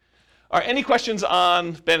 All right, any questions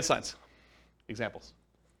on bandit signs? Examples?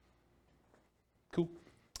 Cool.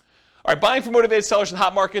 All right, buying for motivated sellers in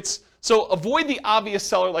hot markets. So avoid the obvious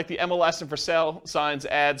seller like the MLS and for sale signs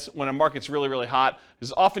ads when a market's really, really hot,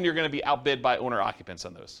 because often you're going to be outbid by owner occupants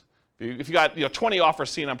on those. If you got 20 offers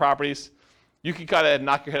seen on properties, you can kind of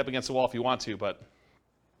knock your head up against the wall if you want to, but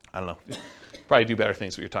I don't know. Probably do better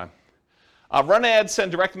things with your time. Run ads,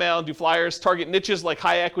 send direct mail, do flyers, target niches like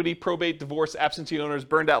high equity, probate, divorce, absentee owners,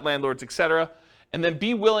 burned out landlords, etc. And then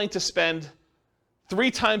be willing to spend 3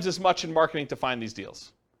 times as much in marketing to find these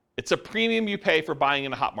deals. It's a premium you pay for buying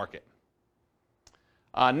in a hot market.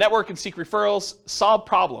 Network and seek referrals, solve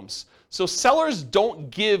problems. So sellers don't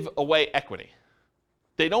give away equity.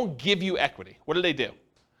 They don't give you equity. What do?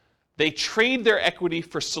 They trade their equity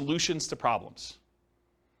for solutions to problems.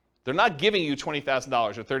 They're not giving you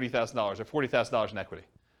 $20,000 or $30,000 or $40,000 in equity.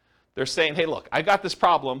 They're saying, hey, look, I got this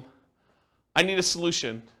problem. I need a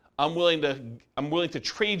solution. I'm willing to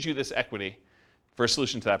trade you this equity for a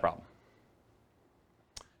solution to that problem.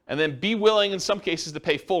 And then be willing, in some cases, to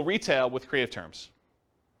pay full retail with creative terms.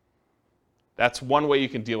 That's one way you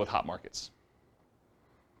can deal with hot markets.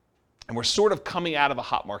 And we're sort of coming out of a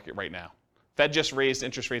hot market right now. Fed just raised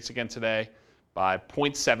interest rates again today by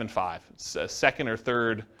 0.75. It's a second or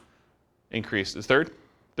third increase. Is third?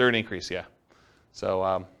 Third increase, yeah.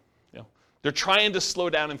 So, they're trying to slow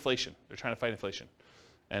down inflation. They're trying to fight inflation.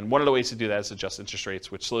 And one of the ways to do that is adjust interest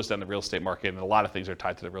rates, which slows down the real estate market, and a lot of things are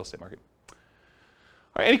tied to the real estate market. All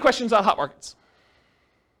right, any questions on hot markets?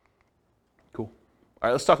 Cool. All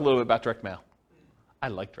right, let's talk a little bit about direct mail. I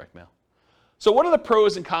like direct mail. So what are the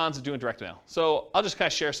pros and cons of doing direct mail? So I'll just kind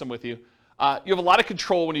of share some with you. You have a lot of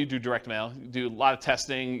control when you do direct mail. You do a lot of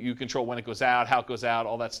testing. You control when it goes out, how it goes out,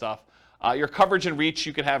 all that stuff. Your coverage and reach,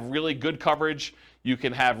 you can have really good coverage. You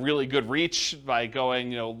can have really good reach by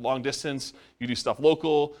going long distance. You do stuff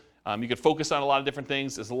local. You can focus on a lot of different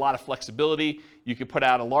things. There's a lot of flexibility. You can put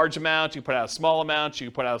out a large amount. You can put out a small amount. You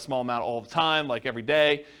can put out a small amount all the time, like every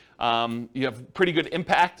day. You have pretty good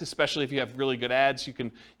impact, especially if you have really good ads. You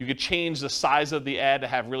can change the size of the ad to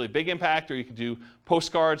have really big impact, or you can do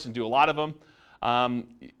postcards and do a lot of them.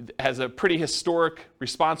 It has a pretty historic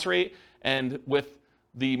response rate, and with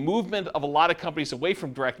the movement of a lot of companies away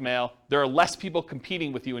from direct mail, there are less people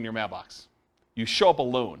competing with you in your mailbox. You show up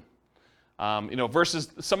alone. Versus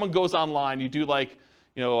someone goes online, you do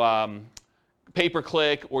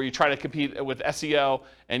pay-per-click, or you try to compete with SEO,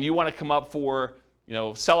 and you want to come up for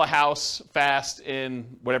sell a house fast in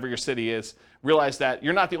whatever your city is. Realize that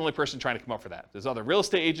you're not the only person trying to come up for that. There's other real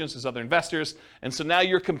estate agents, there's other investors, and so now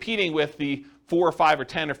you're competing with the 4 or 5 or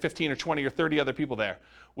 10 or 15 or 20 or 30 other people there.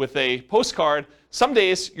 With a postcard, some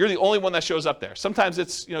days you're the only one that shows up there. Sometimes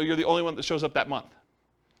it's you're the only one that shows up that month.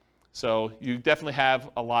 So you definitely have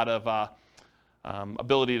a lot of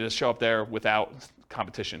ability to show up there without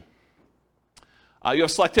competition. You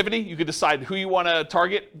have selectivity. You can decide who you want to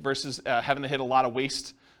target versus having to hit a lot of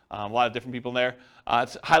waste, a lot of different people there.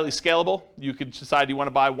 It's highly scalable. You could decide you want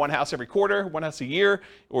to buy one house every quarter, one house a year,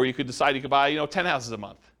 or you could decide you could buy 10 houses a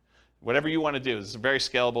month. Whatever you want to do. It's a very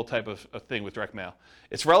scalable type of thing with direct mail.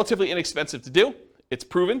 It's relatively inexpensive to do. It's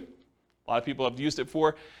proven. A lot of people have used it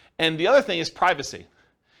for. And the other thing is privacy.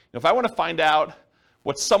 If I want to find out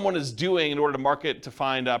what someone is doing in order to market to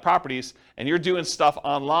find properties, and you're doing stuff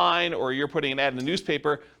online or you're putting an ad in the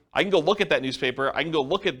newspaper, I can go look at that newspaper, I can go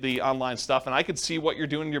look at the online stuff, and I can see what you're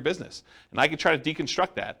doing in your business. And I can try to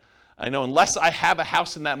deconstruct that. I know unless I have a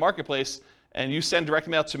house in that marketplace and you send direct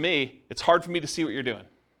mail to me, it's hard for me to see what you're doing.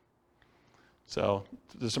 So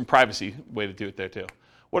there's some privacy way to do it there too.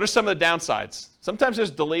 What are some of the downsides? Sometimes there's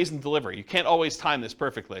delays in delivery. You can't always time this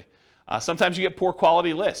perfectly. Sometimes you get poor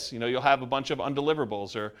quality lists. You'll have a bunch of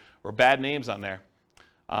undeliverables or bad names on there.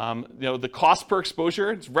 The cost per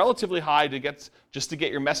exposure is relatively high to get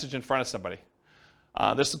your message in front of somebody.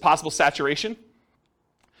 There's some possible saturation.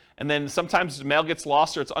 And then sometimes the mail gets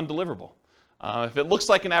lost or it's undeliverable. If it looks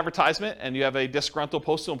like an advertisement and you have a disgruntled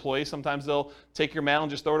postal employee, sometimes they'll take your mail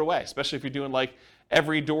and just throw it away, especially if you're doing like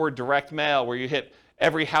every door direct mail where you hit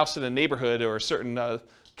every house in a neighborhood or a certain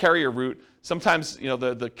carrier route. Sometimes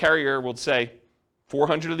the carrier will say,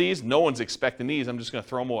 400 of these, no one's expecting these, I'm just going to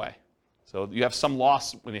throw them away. So you have some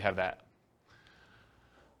loss when you have that.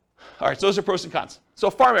 All right, so those are pros and cons. So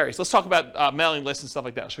farm areas, let's talk about mailing lists and stuff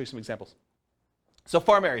like that. I'll show you some examples. So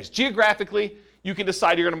farm areas, geographically, you can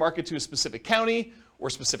decide you're going to market to a specific county or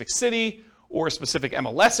a specific city or a specific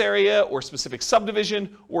MLS area or a specific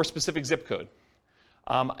subdivision or a specific zip code.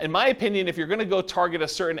 In my opinion, if you're going to go target a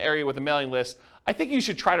certain area with a mailing list, I think you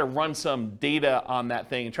should try to run some data on that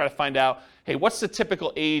thing and try to find out, hey, what's the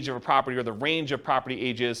typical age of a property or the range of property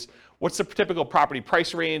ages? What's the typical property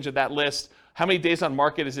price range of that list? How many days on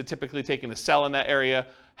market is it typically taking to sell in that area?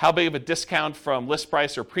 How big of a discount from list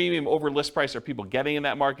price or premium over list price are people getting in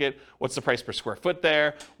that market? What's the price per square foot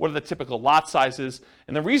there? What are the typical lot sizes?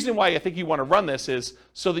 And the reason why I think you want to run this is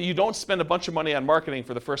so that you don't spend a bunch of money on marketing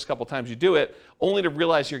for the first couple times you do it, only to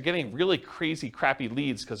realize you're getting really crazy, crappy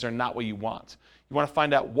leads because they're not what you want. You want to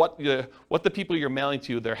find out what the people you're mailing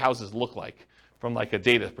to, their houses look like from like a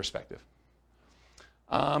data perspective.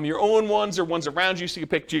 Your own ones or ones around you, so you can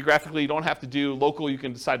pick geographically. You don't have to do local. You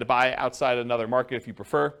can decide to buy outside another market if you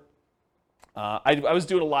prefer. I was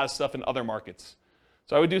doing a lot of stuff in other markets.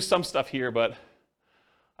 So I would do some stuff here, but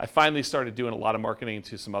I finally started doing a lot of marketing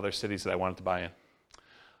to some other cities that I wanted to buy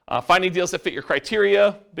in. Finding deals that fit your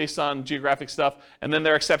criteria based on geographic stuff, and then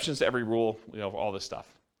there are exceptions to every rule, all this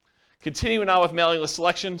stuff. Continuing on with mailing list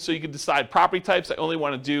selection, so you can decide property types. I only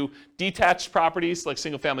want to do detached properties like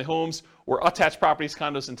single-family homes or attached properties,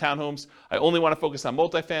 condos and townhomes. I only want to focus on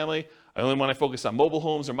multifamily. I only want to focus on mobile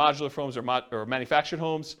homes or modular homes or manufactured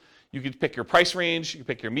homes. You can pick your price range. You can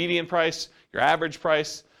pick your median price, your average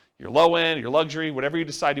price, your low end, your luxury, whatever you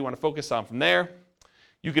decide you want to focus on from there.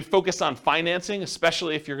 You could focus on financing,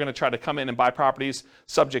 especially if you're going to try to come in and buy properties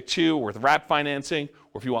subject to or with wrap financing,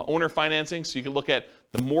 or if you want owner financing. So you can look at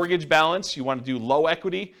the mortgage balance. You want to do low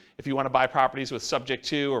equity if you want to buy properties with subject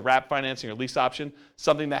to or wrap financing or lease option,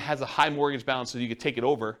 something that has a high mortgage balance so you could take it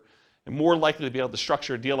over, and more likely to be able to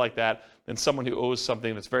structure a deal like that than someone who owes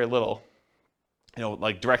something that's very little,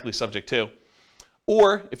 like directly subject to.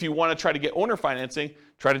 Or if you want to try to get owner financing,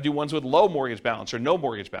 try to do ones with low mortgage balance or no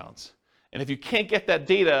mortgage balance. And if you can't get that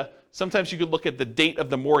data, sometimes you could look at the date of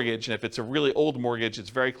the mortgage, and if it's a really old mortgage, it's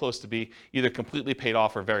very close to be either completely paid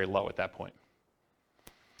off or very low at that point.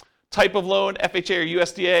 Type of loan, FHA or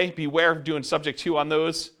USDA, beware of doing subject to on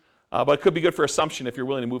those, but it could be good for assumption if you're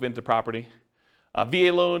willing to move into property.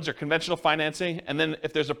 VA loans or conventional financing, and then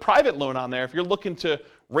if there's a private loan on there, if you're looking to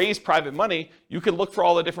raise private money, you can look for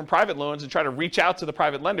all the different private loans and try to reach out to the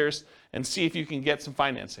private lenders and see if you can get some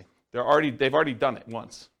financing. They've already done it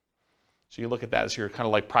once. So you look at that as your kind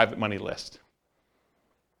of like private money list.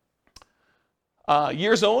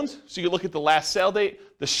 Years owned, so you look at the last sale date.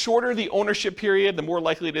 The shorter the ownership period, the more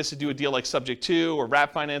likely it is to do a deal like subject to or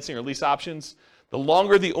wrap financing or lease options. The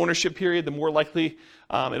longer the ownership period, the more likely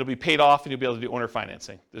it'll be paid off and you'll be able to do owner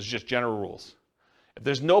financing. There's just general rules. If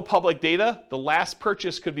there's no public data, the last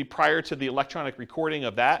purchase could be prior to the electronic recording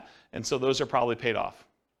of that, and so those are probably paid off.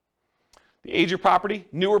 The age of property,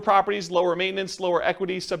 newer properties, lower maintenance, lower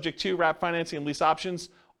equity, subject to wrap financing and lease options.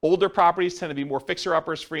 Older properties tend to be more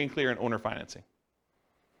fixer-uppers, free and clear, and owner financing.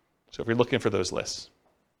 So if you're looking for those lists.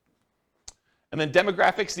 And then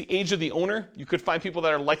demographics, the age of the owner. You could find people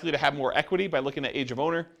that are likely to have more equity by looking at age of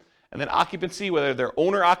owner. And then occupancy, whether they're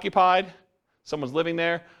owner occupied, someone's living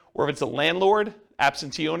there, or if it's a landlord,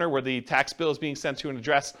 absentee owner, where the tax bill is being sent to an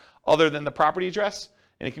address other than the property address.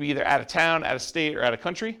 And it can be either out of town, out of state, or out of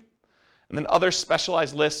country. And then other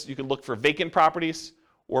specialized lists, you can look for vacant properties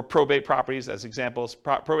or probate properties as examples.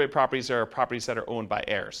 Probate properties are properties that are owned by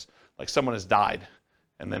heirs, like someone has died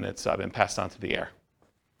and then it's been passed on to the heir.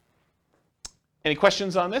 Any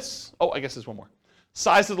questions on this? Oh, I guess there's one more.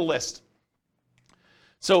 Size of the list.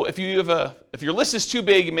 So if your list is too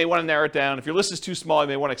big, you may want to narrow it down. If your list is too small, you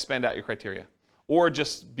may want to expand out your criteria or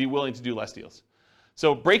just be willing to do less deals.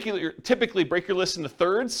 So typically break your list into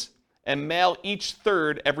thirds and mail each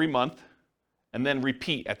third every month and then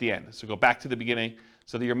repeat at the end. So go back to the beginning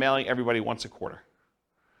so that you're mailing everybody once a quarter.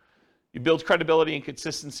 You build credibility and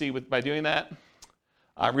consistency by doing that.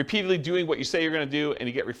 Repeatedly doing what you say you're going to do, and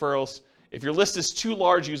you get referrals. If your list is too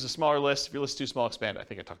large, use a smaller list. If your list is too small, expand. I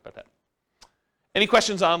think I talked about that. Any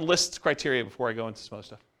questions on list criteria before I go into some other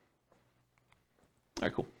stuff? All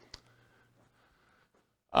right, cool.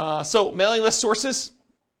 So mailing list sources.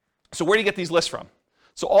 So where do you get these lists from?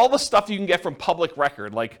 So all the stuff you can get from public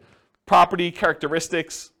record, like property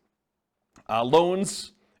characteristics,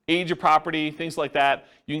 loans, age of property, things like that.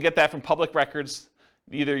 You can get that from public records,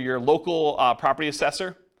 either your local property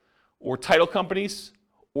assessor or title companies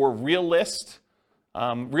or RealList.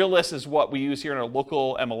 RealList is what we use here in our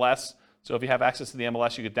local MLS. So if you have access to the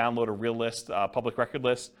MLS, you could download a RealList public record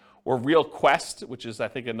list, or RealQuest, which is, I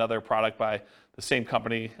think, another product by the same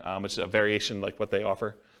company, which is a variation like what they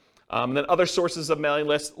offer. And then other sources of mailing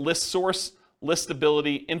lists: ListSource,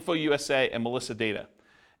 Listability, InfoUSA, and Melissa Data.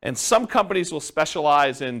 And some companies will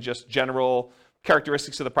specialize in just general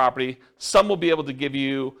characteristics of the property. Some will be able to give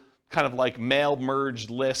you kind of like mail merged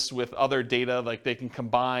lists with other data, like they can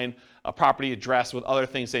combine a property address with other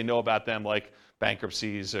things they know about them, like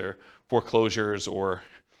bankruptcies or foreclosures or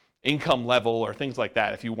income level or things like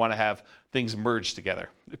that, if you want to have things merged together.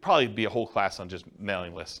 It'd probably be a whole class on just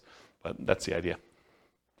mailing lists, but that's the idea.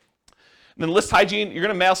 And then list hygiene, you're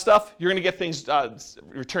going to mail stuff, you're going to get things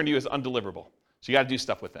returned to you as undeliverable. So you got to do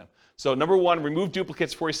stuff with them. So number one, remove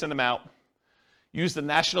duplicates before you send them out. Use the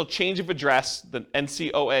National Change of Address, the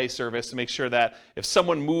NCOA service, to make sure that if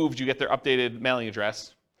someone moved, you get their updated mailing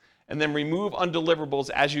address. And then remove undeliverables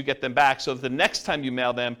as you get them back so that the next time you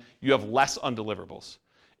mail them, you have less undeliverables.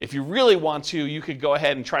 If you really want to, you could go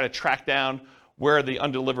ahead and try to track down where the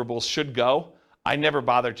undeliverables should go. I never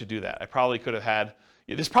bothered to do that. I probably could have had,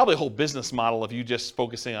 there's probably a whole business model of you just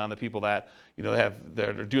focusing on the people that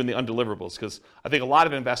they're doing the undeliverables, because I think a lot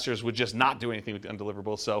of investors would just not do anything with the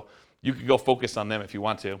undeliverables, so you could go focus on them if you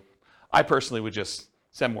want to. I personally would just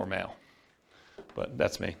send more mail, but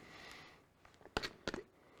that's me.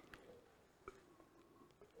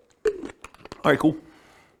 All right, cool.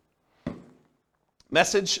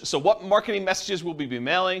 Message. So what marketing messages will we be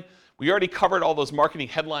mailing? We already covered all those marketing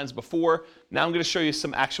headlines before. Now I'm going to show you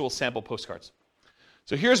some actual sample postcards.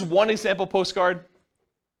 So here's one example postcard.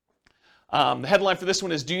 The headline for this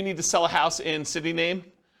one is, do you need to sell a house in city name?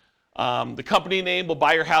 The company name will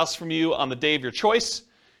buy your house from you on the day of your choice.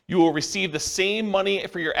 You will receive the same money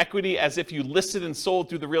for your equity as if you listed and sold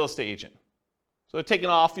through the real estate agent. So they're taking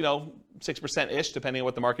off, 6%-ish, depending on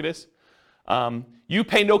what the market is. You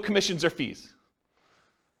pay no commissions or fees.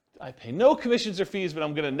 I pay no commissions or fees, but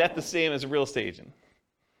I'm going to net the same as a real estate agent.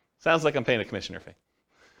 Sounds like I'm paying a commission or fee.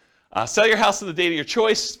 Sell your house on the date of your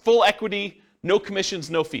choice, full equity, no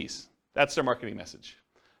commissions, no fees. That's their marketing message.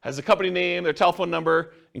 Has the company name, their telephone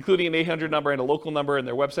number, including an 800 number and a local number and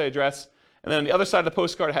their website address. And then on the other side of the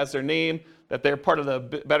postcard has their name, that they're part of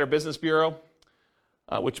the Better Business Bureau,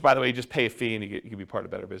 which, by the way, you just pay a fee and you can be part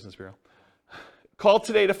of Better Business Bureau. Call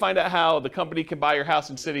today to find out how the company can buy your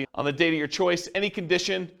house and city on the date of your choice. Any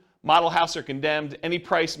condition, model house or condemned, any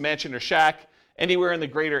price, mansion or shack, anywhere in the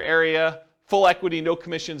greater area, full equity, no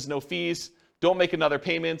commissions, no fees. Don't make another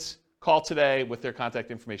payment. Call today with their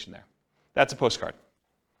contact information there. That's a postcard.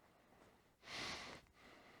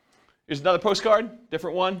 Here's another postcard,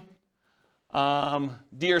 different one.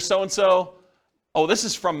 Dear so-and-so. Oh, this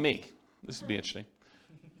is from me. This would be interesting.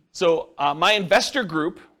 So my investor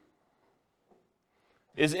group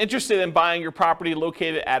is interested in buying your property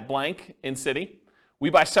located at blank in city. We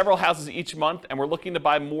buy several houses each month, and we're looking to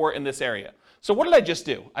buy more in this area. So what did I just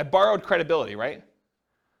do? I borrowed credibility, right?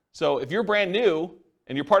 So if you're brand new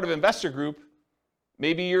and you're part of an investor group,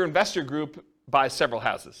 maybe your investor group buys several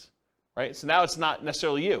houses, right? So now it's not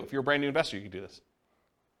necessarily you. If you're a brand new investor, you can do this.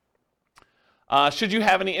 Should you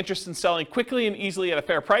have any interest in selling quickly and easily at a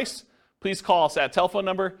fair price, please call us at telephone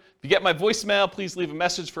number. If you get my voicemail, please leave a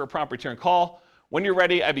message for a prompt return call. When you're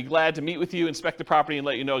ready, I'd be glad to meet with you, inspect the property, and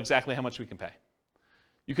let you know exactly how much we can pay.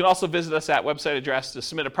 You can also visit us at website address to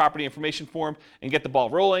submit a property information form and get the ball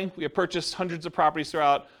rolling. We have purchased hundreds of properties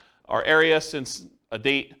throughout our area since a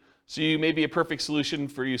date, so you may be a perfect solution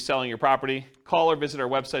for you selling your property. Call or visit our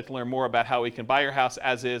website to learn more about how we can buy your house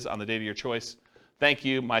as is on the date of your choice. Thank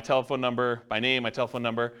you. My telephone number, my name, my telephone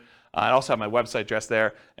number. I also have my website address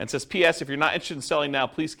there. And it says, P.S. If you're not interested in selling now,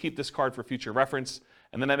 please keep this card for future reference.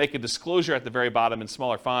 And then I make a disclosure at the very bottom in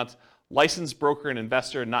smaller font. Licensed broker and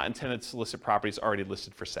investor not intended to solicit properties already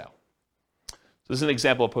listed for sale. So this is an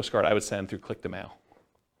example of a postcard I would send through Click to Mail.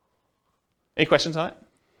 Any questions on it?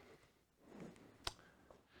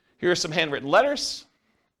 Here are some handwritten letters.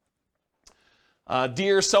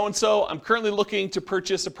 Dear so-and-so, I'm currently looking to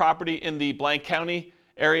purchase a property in the blank county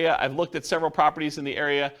area. I've looked at several properties in the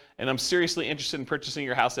area, and I'm seriously interested in purchasing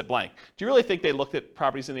your house at blank. Do you really think they looked at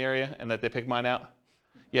properties in the area and that they picked mine out?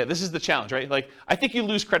 Yeah, this is the challenge, right? Like, I think you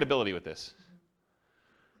lose credibility with this.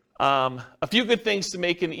 A few good things to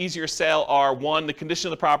make an easier sale are, 1, the condition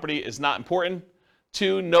of the property is not important.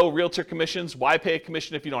 2, no realtor commissions. Why pay a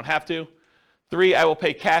commission if you don't have to? 3, I will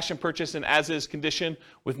pay cash and purchase in as-is condition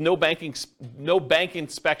with no bank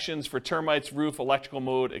inspections for termites, roof, electrical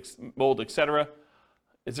mold, etc.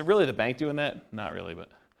 Is it really the bank doing that? Not really, but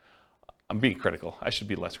I'm being critical. I should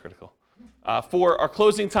be less critical. 4, our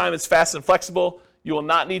closing time is fast and flexible. You will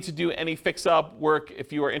not need to do any fix-up work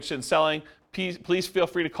if you are interested in selling. Please feel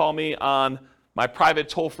free to call me on my private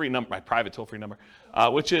toll-free number,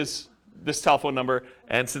 which is this telephone number,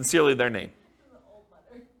 and sincerely their name.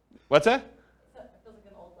 What's that? It feels like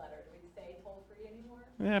an old letter. Do we say toll-free anymore?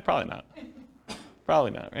 Yeah, probably not.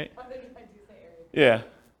 Probably not, right? I do say area. Yeah.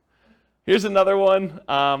 Here's another one.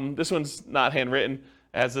 This one's not handwritten.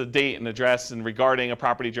 It has a date and address and regarding a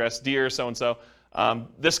property address. Dear so-and-so,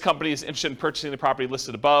 this company is interested in purchasing the property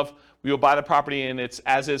listed above. We will buy the property in its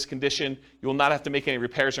as-is condition. You will not have to make any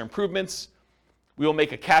repairs or improvements. We will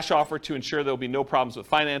make a cash offer to ensure there will be no problems with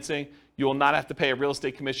financing. You will not have to pay a real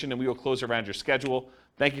estate commission, and we will close around your schedule.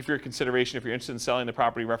 Thank you for your consideration. If you're interested in selling the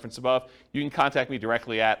property referenced above, you can contact me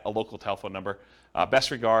directly at a local telephone number.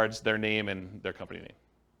 Best regards, their name and their company name.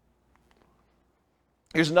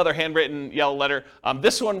 Here's another handwritten yellow letter.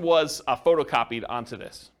 This one was photocopied onto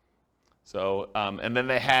this. So, and then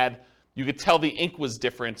they had, you could tell the ink was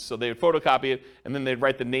different, so they would photocopy it, and then they'd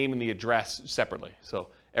write the name and the address separately. So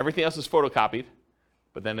everything else was photocopied,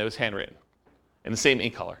 but then it was handwritten in the same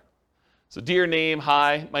ink color. So dear name,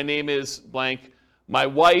 hi, my name is blank. My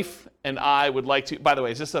wife and I would like to, by the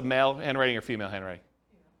way, is this a male handwriting or female handwriting?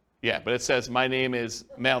 Yeah, but it says my name is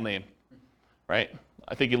male name, right?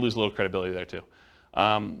 I think you lose a little credibility there too.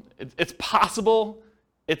 It's possible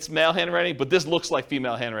it's male handwriting, but this looks like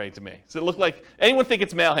female handwriting to me. Does it look like, anyone think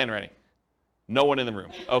it's male handwriting? No one in the room.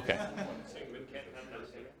 Okay.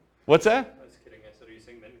 What's that? I was kidding. I said, are you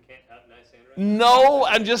saying men can't have nice handwriting? No,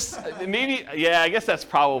 I'm just, maybe, yeah, I guess that's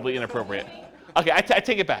probably inappropriate. Okay, I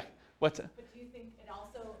take it back. What's that? But do you think it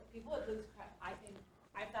also, people would lose, I think,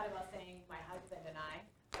 I've thought about saying my husband and I,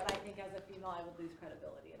 but I think as a female I would lose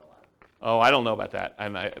credibility in a lot of. Oh, I don't know about that.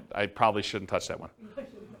 And I probably shouldn't touch that one.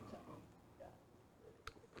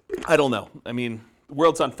 I don't know. I mean, the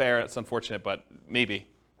world's unfair. It's unfortunate, but maybe.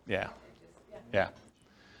 Yeah. Yeah.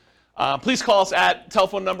 Please call us at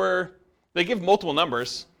telephone number. They give multiple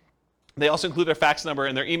numbers. They also include their fax number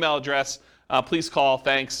and their email address. Please call.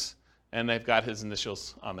 Thanks. And they've got his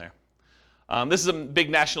initials on there. This is a big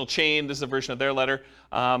national chain. This is a version of their letter.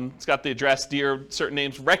 It's got the address, dear, certain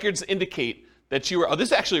names. Records indicate that you are, oh, this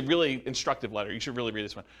is actually a really instructive letter. You should really read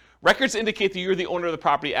this one. Records indicate that you're the owner of the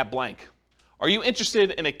property at blank. Are you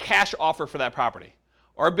interested in a cash offer for that property?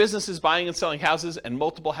 Our business is buying and selling houses and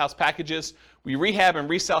multiple house packages. We rehab and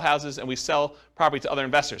resell houses, and we sell property to other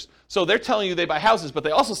investors. So they're telling you they buy houses, but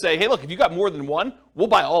they also say, hey, look, if you got more than one, we'll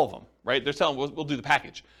buy all of them, right? They're telling we'll do the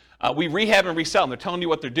package. We rehab and resell them. They're telling you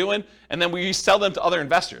what they're doing, and then we sell them to other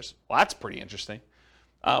investors. Well, that's pretty interesting.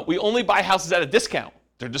 We only buy houses at a discount.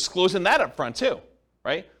 They're disclosing that up front too,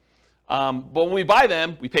 right? But when we buy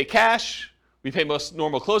them, we pay cash. We pay most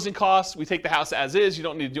normal closing costs. We take the house as is. You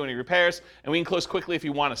don't need to do any repairs, and we can close quickly if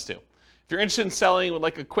you want us to. If you're interested in selling and would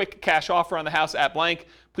like a quick cash offer on the house at blank,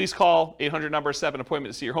 please call 800 number, set an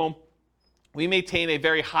appointment to see your home. We maintain a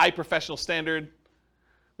very high professional standard.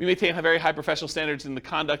 We maintain very high professional standards in the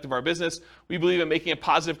conduct of our business. We believe in making a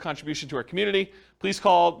positive contribution to our community. Please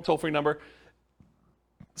call toll-free number.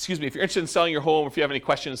 Excuse me, if you're interested in selling your home, or if you have any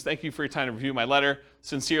questions, thank you for your time to review my letter.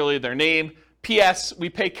 Sincerely, their name. P.S. We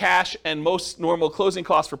pay cash and most normal closing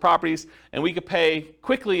costs for properties, and we could pay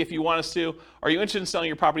quickly if you want us to. Are you interested in selling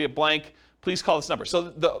your property at blank? Please call this number. So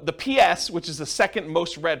the P.S., which is the second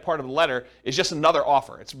most read part of the letter, is just another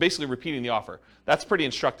offer. It's basically repeating the offer. That's pretty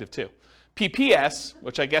instructive too. PPS,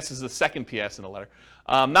 which I guess is the second PS in the letter,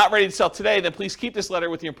 not ready to sell today, then please keep this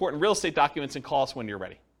letter with the important real estate documents and call us when you're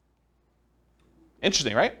ready.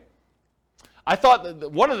 Interesting, right? I thought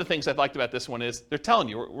that one of the things I liked about this one is they're telling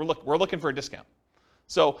you we're looking for a discount.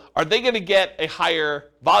 So are they going to get a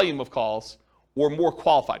higher volume of calls or more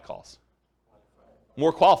qualified calls?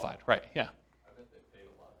 More qualified, right? Yeah. I bet they paid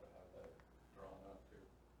a lot to have that drawn up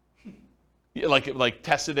too. Yeah, like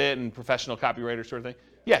tested it and professional copywriter sort of thing.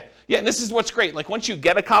 Yeah, and this is what's great. Like once you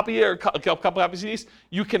get a copy or a couple copies of these,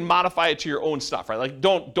 you can modify it to your own stuff, right? Like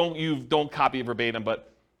don't copy it verbatim,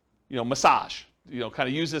 but massage. Kind of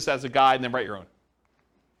use this as a guide and then write your own.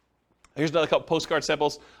 Here's another couple postcard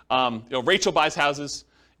samples. Rachel buys houses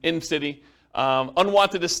in city.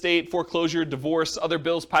 Unwanted estate, foreclosure, divorce, other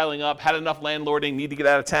bills piling up, had enough landlording, need to get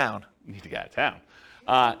out of town. Need to get out of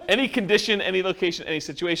town. Any condition, any location, any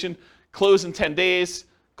situation, close in 10 days.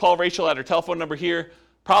 Call Rachel at her telephone number here.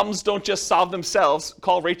 Problems don't just solve themselves.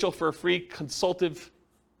 Call Rachel for a free consultative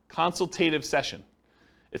session.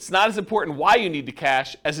 It's not as important why you need the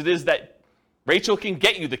cash as it is that Rachel can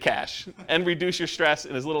get you the cash and reduce your stress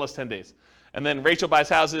in as little as 10 days. And then Rachel buys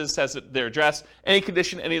houses, has their address, any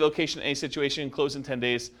condition, any location, any situation, close in 10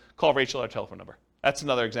 days. Call Rachel at her telephone number. That's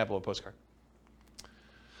another example of a postcard.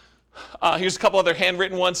 Here's a couple other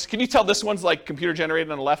handwritten ones. Can you tell this one's like computer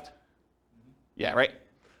generated on the left? Yeah, right?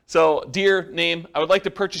 So, dear name, I would like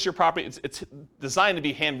to purchase your property. It's designed to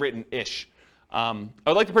be handwritten-ish. I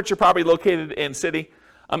would like to purchase your property located in city.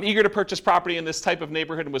 I'm eager to purchase property in this type of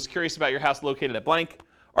neighborhood and was curious about your house located at blank.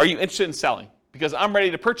 Are you interested in selling? Because I'm ready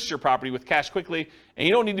to purchase your property with cash quickly, and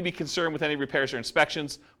you don't need to be concerned with any repairs or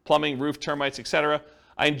inspections, plumbing, roof, termites, etc.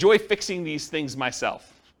 I enjoy fixing these things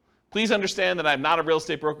myself. Please understand that I'm not a real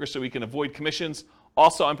estate broker, so we can avoid commissions.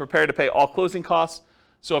 Also, I'm prepared to pay all closing costs.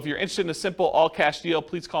 So if you're interested in a simple all-cash deal,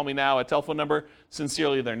 please call me now at telephone number,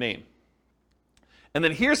 sincerely their name. And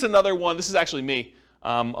then here's another one. This is actually me,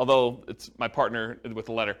 although it's my partner with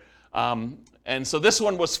the letter. And so this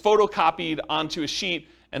one was photocopied onto a sheet,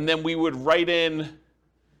 and then we would write in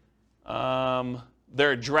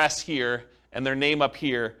their address here and their name up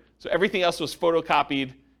here. So everything else was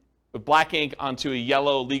photocopied with black ink onto a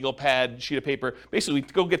yellow legal pad sheet of paper. Basically,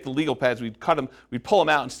 we'd go get the legal pads, we'd cut them, we'd pull them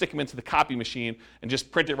out and stick them into the copy machine and just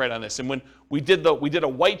print it right on this. And when we did a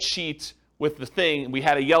white sheet with the thing, we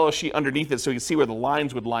had a yellow sheet underneath it so you could see where the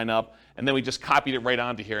lines would line up, and then we just copied it right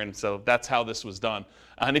onto here, and so that's how this was done.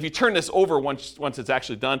 And if you turn this over once it's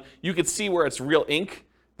actually done, you could see where it's real ink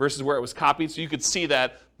versus where it was copied, so you could see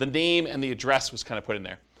that the name and the address was kind of put in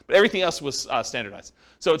there. But everything else was standardized.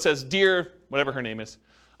 So it says, dear, whatever her name is,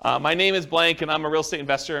 my name is blank, and I'm a real estate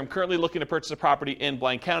investor. I'm currently looking to purchase a property in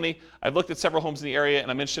blank county. I've looked at several homes in the area, and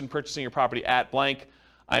I'm interested in purchasing your property at blank.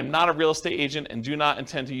 I'm not a real estate agent and do not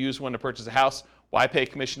intend to use one to purchase a house. Why pay a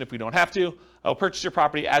commission if we don't have to? I'll purchase your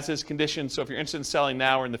property as is conditioned, so if you're interested in selling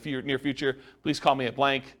now or in the near future, please call me at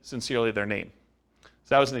blank, sincerely their name.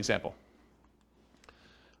 So that was an example.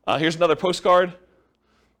 Here's another postcard.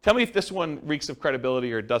 Tell me if this one reeks of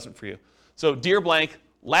credibility or it doesn't for you. So, dear blank,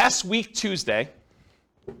 last week Tuesday,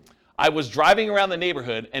 I was driving around the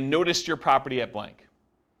neighborhood and noticed your property at blank.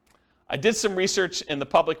 I did some research in the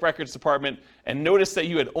public records department and noticed that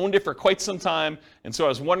you had owned it for quite some time, and so I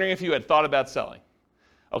was wondering if you had thought about selling.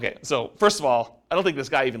 Okay, so first of all, I don't think this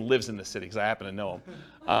guy even lives in this city because I happen to know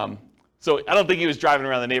him. So I don't think he was driving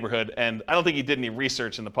around the neighborhood, and I don't think he did any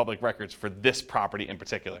research in the public records for this property in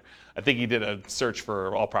particular. I think he did a search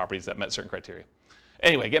for all properties that met certain criteria.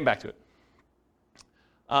 Anyway, getting back to it.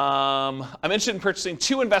 I'm interested in purchasing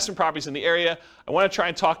 2 investment properties in the area. I want to try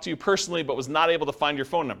and talk to you personally, but was not able to find your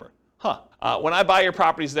phone number. When I buy your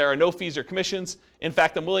properties, there are no fees or commissions. In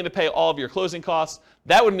fact, I'm willing to pay all of your closing costs.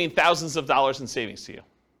 That would mean thousands of dollars in savings to you.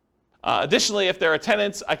 Additionally, if there are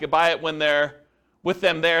tenants, I could buy it when they're with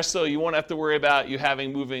them there, so you won't have to worry about you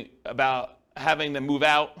having them move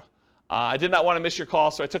out. I did not want to miss your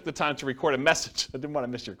call, so I took the time to record a message. I didn't want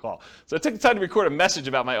to miss your call. So I took the time to record a message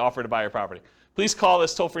about my offer to buy your property. Please call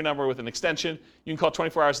this toll-free number with an extension. You can call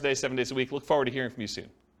 24 hours a day, 7 days a week. Look forward to hearing from you soon.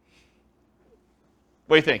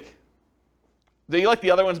 What do you think? Do you like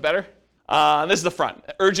the other ones better? This is the front.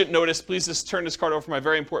 Urgent notice. Please just turn this card over for my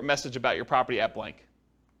very important message about your property at blank.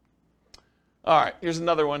 All right, here's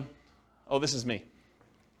another one. Oh, this is me.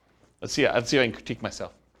 Let's see if I can critique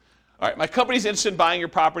myself. All right, my company's interested in buying your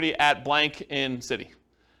property at blank in city.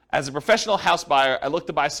 As a professional house buyer, I look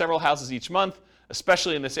to buy several houses each month,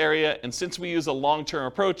 especially in this area, and since we use a long-term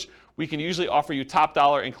approach, we can usually offer you top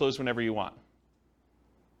dollar and close whenever you want.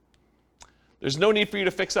 There's no need for you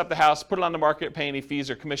to fix up the house, put it on the market, pay any fees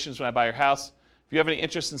or commissions when I buy your house. If you have any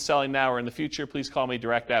interest in selling now or in the future, please call me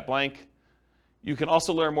direct at blank. You can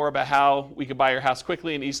also learn more about how we can buy your house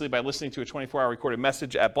quickly and easily by listening to a 24-hour recorded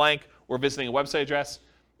message at blank or visiting a website address.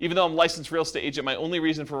 Even though I'm a licensed real estate agent, my only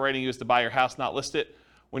reason for writing you is to buy your house, not list it.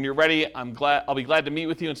 When you're ready, I'll be glad to meet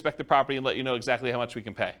with you, inspect the property, and let you know exactly how much we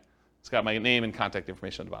can pay. It's got my name and contact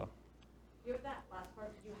information at the bottom. You have that last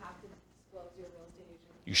part, you have to disclose your real estate agent.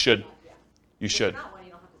 You should. Yeah. You should. If you're not one, you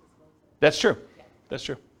don't have to disclose it. That's true. Yeah. That's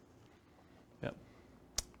true. Yeah.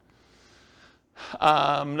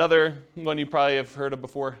 Another one you probably have heard of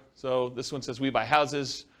before. So this one says, we buy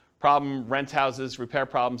houses, problem, rent houses, repair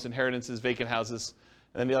problems, inheritances, vacant houses.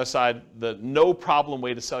 And then the other side, the no problem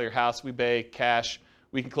way to sell your house. We pay cash.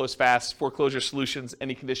 We can close fast. Foreclosure solutions,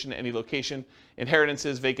 any condition, any location.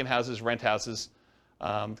 Inheritances, vacant houses, rent houses.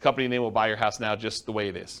 The company name will buy your house now just the way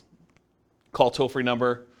it is. Call toll-free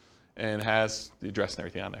number and has the address and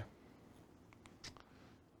everything on there.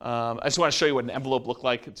 I just want to show you what an envelope looked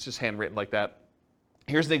like. It's just handwritten like that.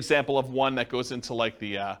 Here's an example of one that goes into like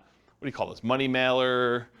the, what do you call this, money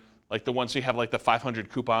mailer, like the ones you have like the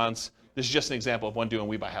 500 coupons. This is just an example of one doing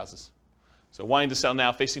We Buy Houses. So wanting to sell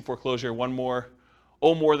now, facing foreclosure, one more,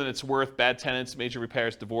 owe more than it's worth, bad tenants, major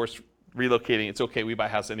repairs, divorce, relocating. It's okay, We Buy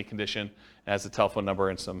House, any condition. It has a telephone number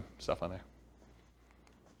and some stuff on there.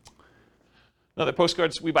 Another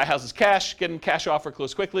postcards, We Buy Houses cash, getting cash offer,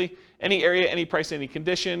 close quickly. Any area, any price, any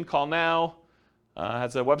condition, call now.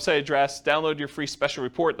 Has a website address, download your free special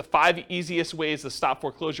report, the 5 easiest ways to stop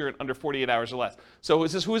foreclosure in under 48 hours or less. So who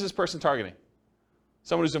is this person targeting?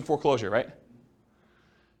 Someone who's in foreclosure, right?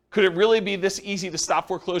 Could it really be this easy to stop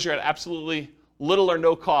foreclosure at absolutely little or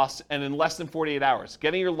no cost and in less than 48 hours?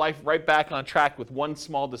 Getting your life right back on track with one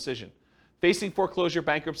small decision. Facing foreclosure,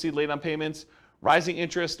 bankruptcy, late on payments, rising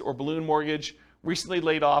interest, or balloon mortgage, recently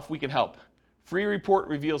laid off, we can help. Free report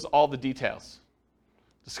reveals all the details.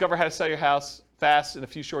 Discover how to sell your house fast in a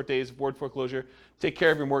few short days, avoid foreclosure, take care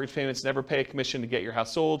of your mortgage payments, never pay a commission to get your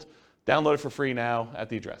house sold. Download it for free now at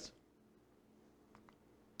the address.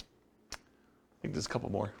 I think there's a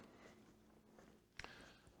couple more.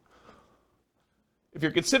 If you're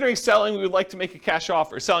considering selling, we would like to make a cash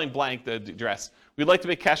offer, selling blank the address. We'd like to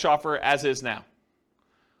make cash offer as is now.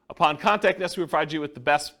 Upon contacting us, we provide you with the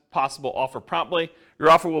best possible offer promptly. Your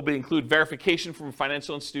offer will include verification from a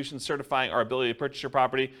financial institution certifying our ability to purchase your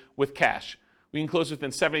property with cash. We can close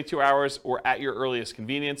within 72 hours or at your earliest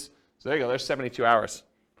convenience. So there you go, there's 72 hours.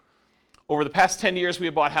 Over the past 10 years, we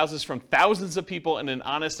have bought houses from thousands of people in an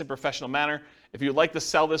honest and professional manner. If you'd like to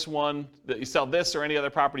sell this one, that you sell this or any other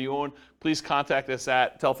property you own, please contact us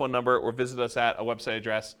at telephone number or visit us at a website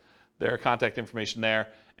address. There are contact information there.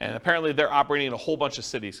 And apparently they're operating in a whole bunch of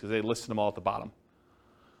cities because they listed them all at the bottom.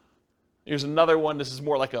 Here's another one. This is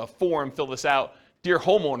more like a form. Fill this out. Dear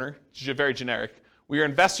homeowner, very generic. We are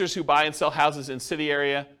investors who buy and sell houses in city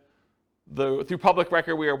area. Through public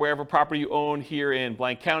record, we are aware of a property you own here in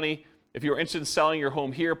blank county. If you're interested in selling your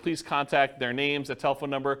home here, please contact their names, a telephone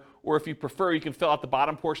number, or if you prefer, you can fill out the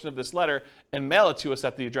bottom portion of this letter and mail it to us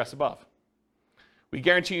at the address above. We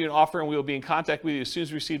guarantee you an offer and we will be in contact with you as soon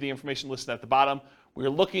as we receive the information listed at the bottom. We are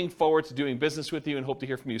looking forward to doing business with you and hope to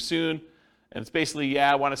hear from you soon. And it's basically,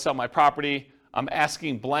 yeah, I want to sell my property. I'm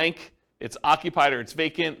asking blank. It's occupied or it's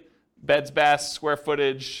vacant. Beds, baths, square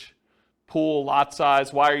footage, pool, lot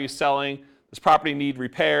size. Why are you selling? Does property need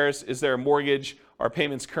repairs? Is there a mortgage? Are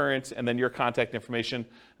payments current? And then your contact information. And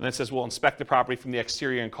then it says we'll inspect the property from the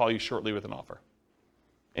exterior and call you shortly with an offer.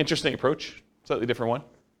 Interesting approach. Slightly different one.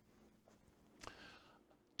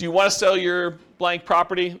 Do you want to sell your blank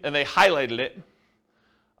property? And they highlighted it.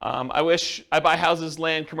 I buy houses,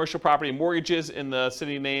 land, commercial property, and mortgages in the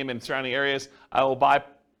city name and surrounding areas. I will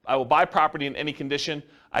buy property in any condition.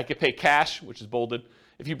 I could pay cash, which is bolded.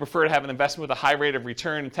 If you prefer to have an investment with a high rate of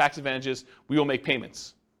return and tax advantages, we will make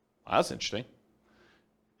payments. Wow, that's interesting.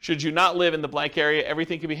 Should you not live in the blank area,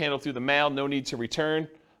 everything can be handled through the mail, no need to return.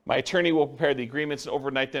 My attorney will prepare the agreements and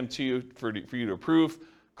overnight them to you for you to approve.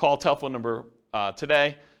 Call telephone number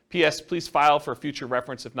today. P.S. Please file for future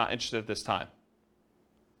reference if not interested at this time.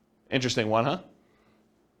 Interesting one, huh?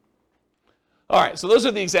 All right, so those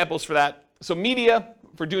are the examples for that. So media,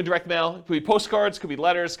 for doing direct mail, it could be postcards, could be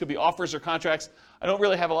letters, could be offers or contracts. I don't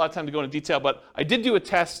really have a lot of time to go into detail, but I did do a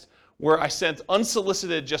test where I sent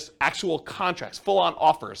unsolicited, just actual contracts, full-on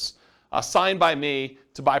offers, signed by me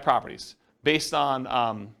to buy properties based on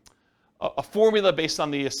a formula based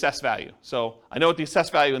on the assessed value. So I know what the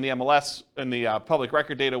assessed value in the MLS and the public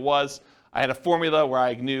record data was. I had a formula where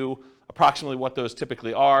I knew approximately what those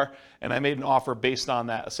typically are, and I made an offer based on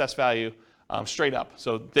that assessed value straight up.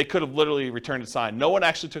 So they could have literally returned it signed. No one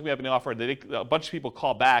actually took me up on the offer. A bunch of people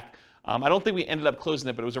called back. I don't think we ended up closing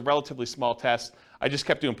it, but it was a relatively small test. I just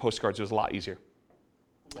kept doing postcards. It was a lot easier.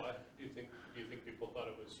 Why? Do you think people thought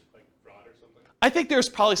it was like fraud or something? I think there's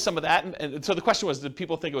probably some of that. And so the question was, did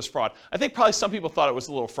people think it was fraud? I think probably some people thought it was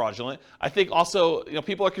a little fraudulent. I think also,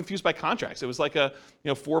 people are confused by contracts. It was like a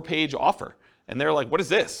 4-page offer. And they're like, what is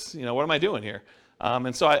this? What am I doing here?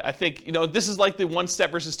 And so I think, this is like the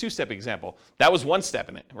 1-step versus 2-step example. That was 1 step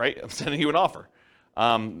in it, right? I'm sending you an offer.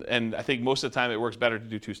 And I think most of the time it works better to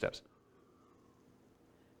do 2 steps.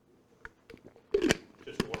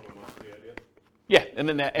 Just to warm them up to the idea. Yeah, and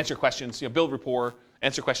then answer questions, build rapport,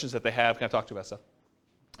 answer questions that they have, kind of talk to about stuff.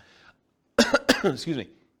 Excuse me.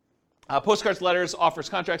 Postcards, letters, offers,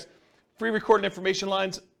 contracts, free recorded information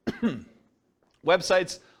lines,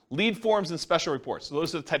 websites, lead forms, and special reports. So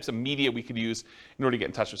those are the types of media we could use in order to get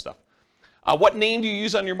in touch with stuff. What name do you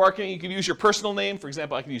use on your marketing? You could use your personal name. For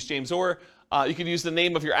example, I could use James Orr. You could use the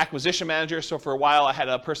name of your acquisition manager. So for a while, I had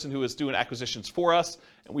a person who was doing acquisitions for us,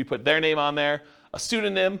 and we put their name on there. A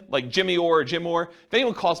pseudonym, like Jimmy Orr or Jim Orr. If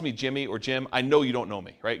anyone calls me Jimmy or Jim, I know you don't know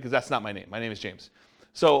me, right? Because that's not my name. My name is James.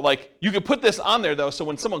 So you could put this on there, though, so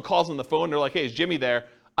when someone calls on the phone, they're like, hey, is Jimmy there?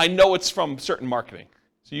 I know it's from certain marketing.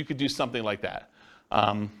 So you could do something like that.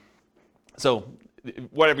 So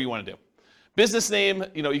whatever you want to do. Business name,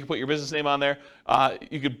 you can put your business name on there.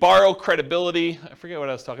 You could borrow credibility. I forget what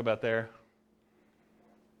I was talking about there.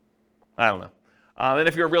 I don't know. And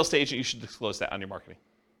if you're a real estate agent, you should disclose that on your marketing.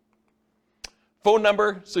 Phone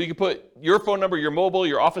number, so you can put your phone number, your mobile,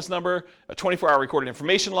 your office number, a 24-hour recorded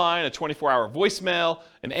information line, a 24-hour voicemail,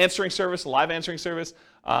 an answering service, a live answering service,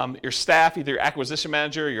 your staff, either your acquisition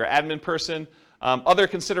manager or your admin person. Other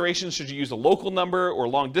considerations, should you use a local number or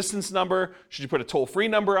long distance number? Should you put a toll-free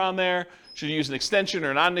number on there? Should you use an extension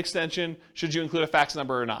or not an extension? Should you include a fax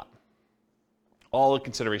number or not? All the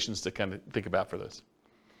considerations to kind of think about for this.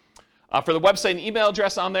 For the website and email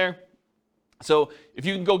address on there, so if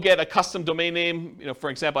you can go get a custom domain name,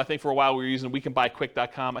 for example, I think for a while we were using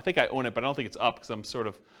wecanbuyquick.com. I think I own it, but I don't think it's up because I'm sort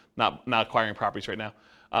of not acquiring properties right now.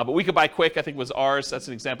 But We Could Buy Quick, I think, was ours. That's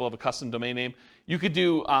an example of a custom domain name. You could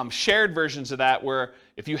do shared versions of that where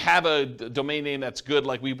if you have a domain name that's good,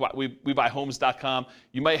 like WeBuyHomes.com,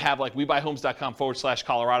 you might have like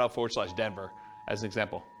WeBuyHomes.com/Colorado/Denver as an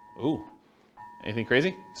example. Ooh, anything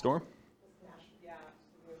crazy? Storm?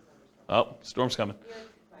 Oh, storm's coming.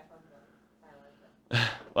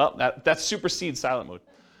 Well, that supersedes silent mode.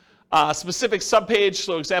 Specific subpage,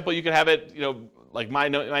 so example, you could have it, like my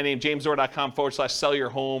name, jamesorr.com/sell your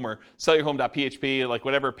home or sellyourhome.php, like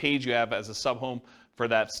whatever page you have as a sub-home for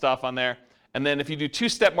that stuff on there. And then if you do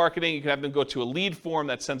 2-step marketing, you can have them go to a lead form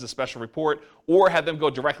that sends a special report, or have them go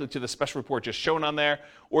directly to the special report just shown on there,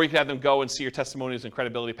 or you can have them go and see your testimonials and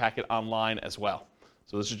credibility packet online as well.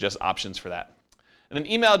 So those are just options for that. And then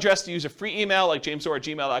email address, do you use a free email like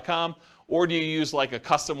jamesorr@gmail.com, or do you use like a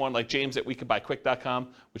custom one like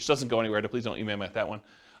james@wecoulddbuyquick.com, which doesn't go anywhere, so please don't email me at that one.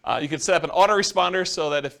 You can set up an autoresponder so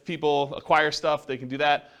that if people acquire stuff, they can do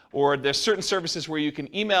that. Or there's certain services where you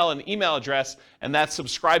can email an email address, and that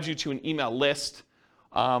subscribes you to an email list,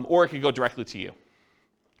 or it can go directly to you,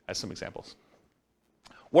 as some examples.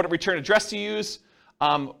 What return address to use?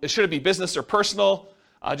 Should it be business or personal?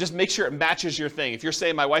 Just make sure it matches your thing. If you're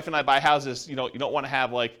saying my wife and I buy houses, you don't want to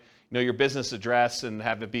have like your business address and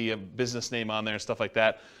have it be a business name on there and stuff like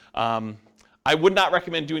that. I would not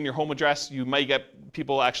recommend doing your home address. You might get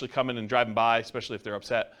people actually coming and driving by, especially if they're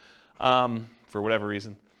upset for whatever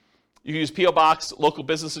reason. You can use P.O. Box, local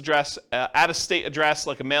business address, out-of-state address,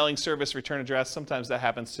 like a mailing service return address. Sometimes that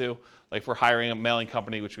happens too, like if we're hiring a mailing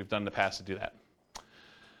company, which we've done in the past to do that.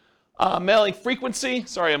 Mailing frequency.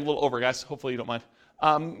 Sorry, I'm a little over, guys. Hopefully you don't mind.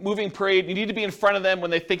 Moving parade. You need to be in front of them when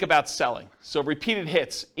they think about selling. So repeated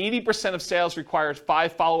hits. 80% of sales requires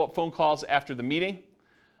 5 follow-up phone calls after the meeting.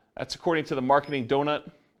 That's according to the Marketing Donut.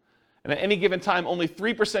 And at any given time, only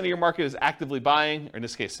 3% of your market is actively buying, or in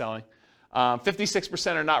this case, selling.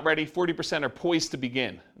 56% are not ready. 40% are poised to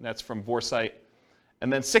begin. And that's from Vorsight.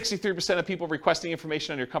 And then 63% of people requesting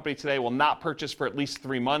information on your company today will not purchase for at least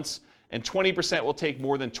 3 months. And 20% will take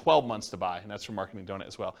more than 12 months to buy. And that's from Marketing Donut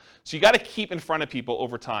as well. So you got to keep in front of people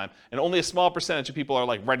over time. And only a small percentage of people are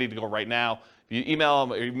like ready to go right now. If you email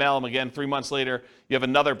them again 3 months later, you have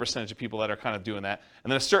another percentage of people that are kind of doing that.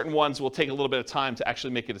 And then certain ones will take a little bit of time to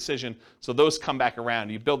actually make a decision. So those come back around.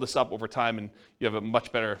 You build this up over time and you have a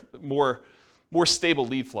much better, more stable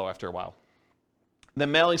lead flow after a while.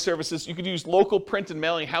 Then mailing services, you could use local print and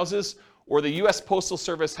mailing houses, or the U.S. Postal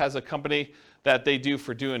Service has a company that they do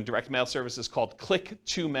for doing direct mail services called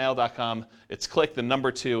click2mail.com. It's click the number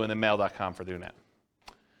 2 and then mail.com for doing that.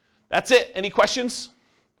 That's it. Any questions?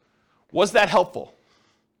 Was that helpful?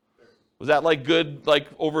 Was that like good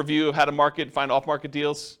overview of how to market, find off-market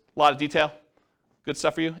deals? A lot of detail? Good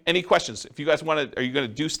stuff for you? Any questions? If you guys want to, are you going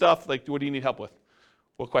to do stuff? Like, what do you need help with?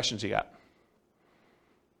 What questions you got?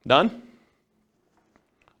 None?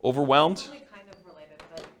 Overwhelmed? Only kind of related,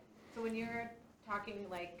 but so when you're talking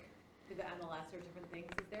like to the MLS or different things,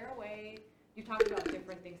 is there a way, you talked about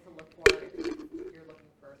different things to look for if you're looking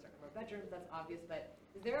for a certain number of bedrooms, that's obvious, but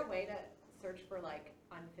is there a way to search for like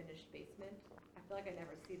unfinished basement? I feel like I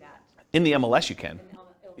never see that. In the MLS you can,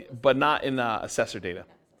 but not in assessor data.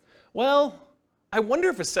 Well, I wonder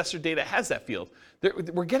if assessor data has that field.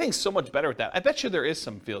 We're getting so much better at that. I bet you there is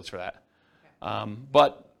some fields for that. Okay.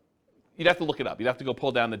 But you'd have to look it up. You'd have to go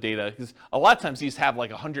pull down the data, because a lot of times these have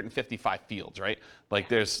like 155 fields, right? Like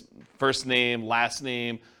there's first name, last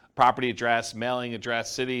name, property address, mailing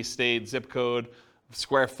address, city, state, zip code,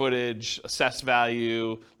 square footage, assessed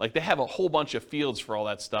value. Like they have a whole bunch of fields for all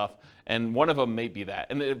that stuff, and one of them may be that.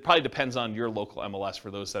 And it probably depends on your local MLS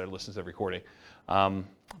for those that are listening to the recording.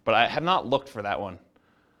 But I have not looked for that one.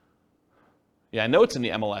 Yeah, I know it's in the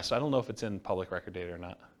MLS. So I don't know if it's in public record data or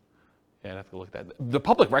not. Yeah, I'd have to look at that. The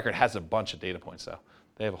public record has a bunch of data points, though.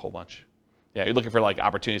 They have a whole bunch. Yeah, you're looking for like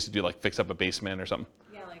opportunities to do like fix up a basement or something.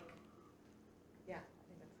 Yeah, like, yeah.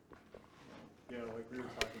 Yeah, like we were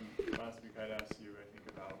talking last week, I'd asked you, I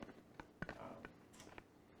think, about,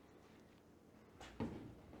 I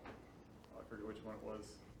forget which one it was,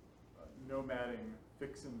 nomading,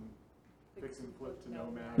 fix and flip to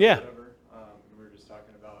nomad, yeah. Or whatever. We were just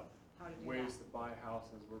talking about ways to buy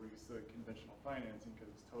houses where we still conventional financing because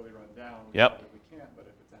it's totally run down. Yep. We can't, but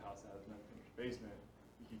if it's a house that has an unfinished basement,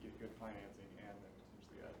 you can get good financing and then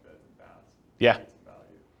potentially add beds and baths. Yeah. Some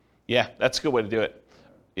value. Yeah, that's a good way to do it.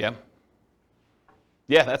 Yeah.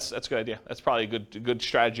 Yeah, that's a good idea. That's probably a good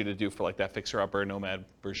strategy to do for like that fixer-upper nomad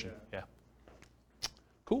version. Yeah.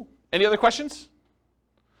 Cool. Any other questions?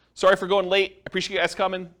 Sorry for going late. I appreciate you guys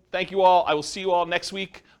coming. Thank you all. I will see you all next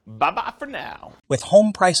week. Bye-bye for now. With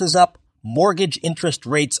home prices up, mortgage interest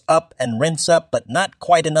rates up, and rents up, but not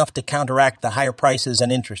quite enough to counteract the higher prices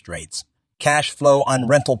and interest rates, cash flow on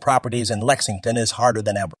rental properties in Lexington is harder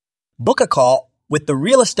than ever. Book a call with the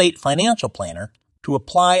Real Estate Financial Planner to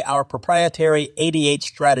apply our proprietary 88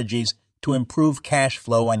 strategies to improve cash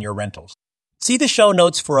flow on your rentals. See the show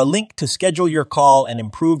notes for a link to schedule your call and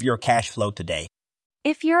improve your cash flow today.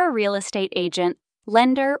 If you're a real estate agent,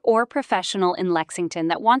 lender, or professional in Lexington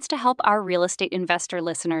that wants to help our real estate investor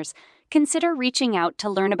listeners, consider reaching out to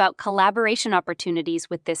learn about collaboration opportunities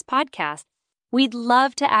with this podcast. We'd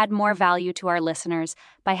love to add more value to our listeners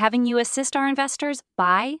by having you assist our investors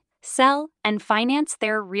buy, sell, and finance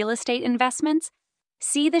their real estate investments.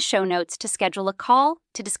 See the show notes to schedule a call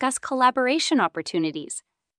to discuss collaboration opportunities.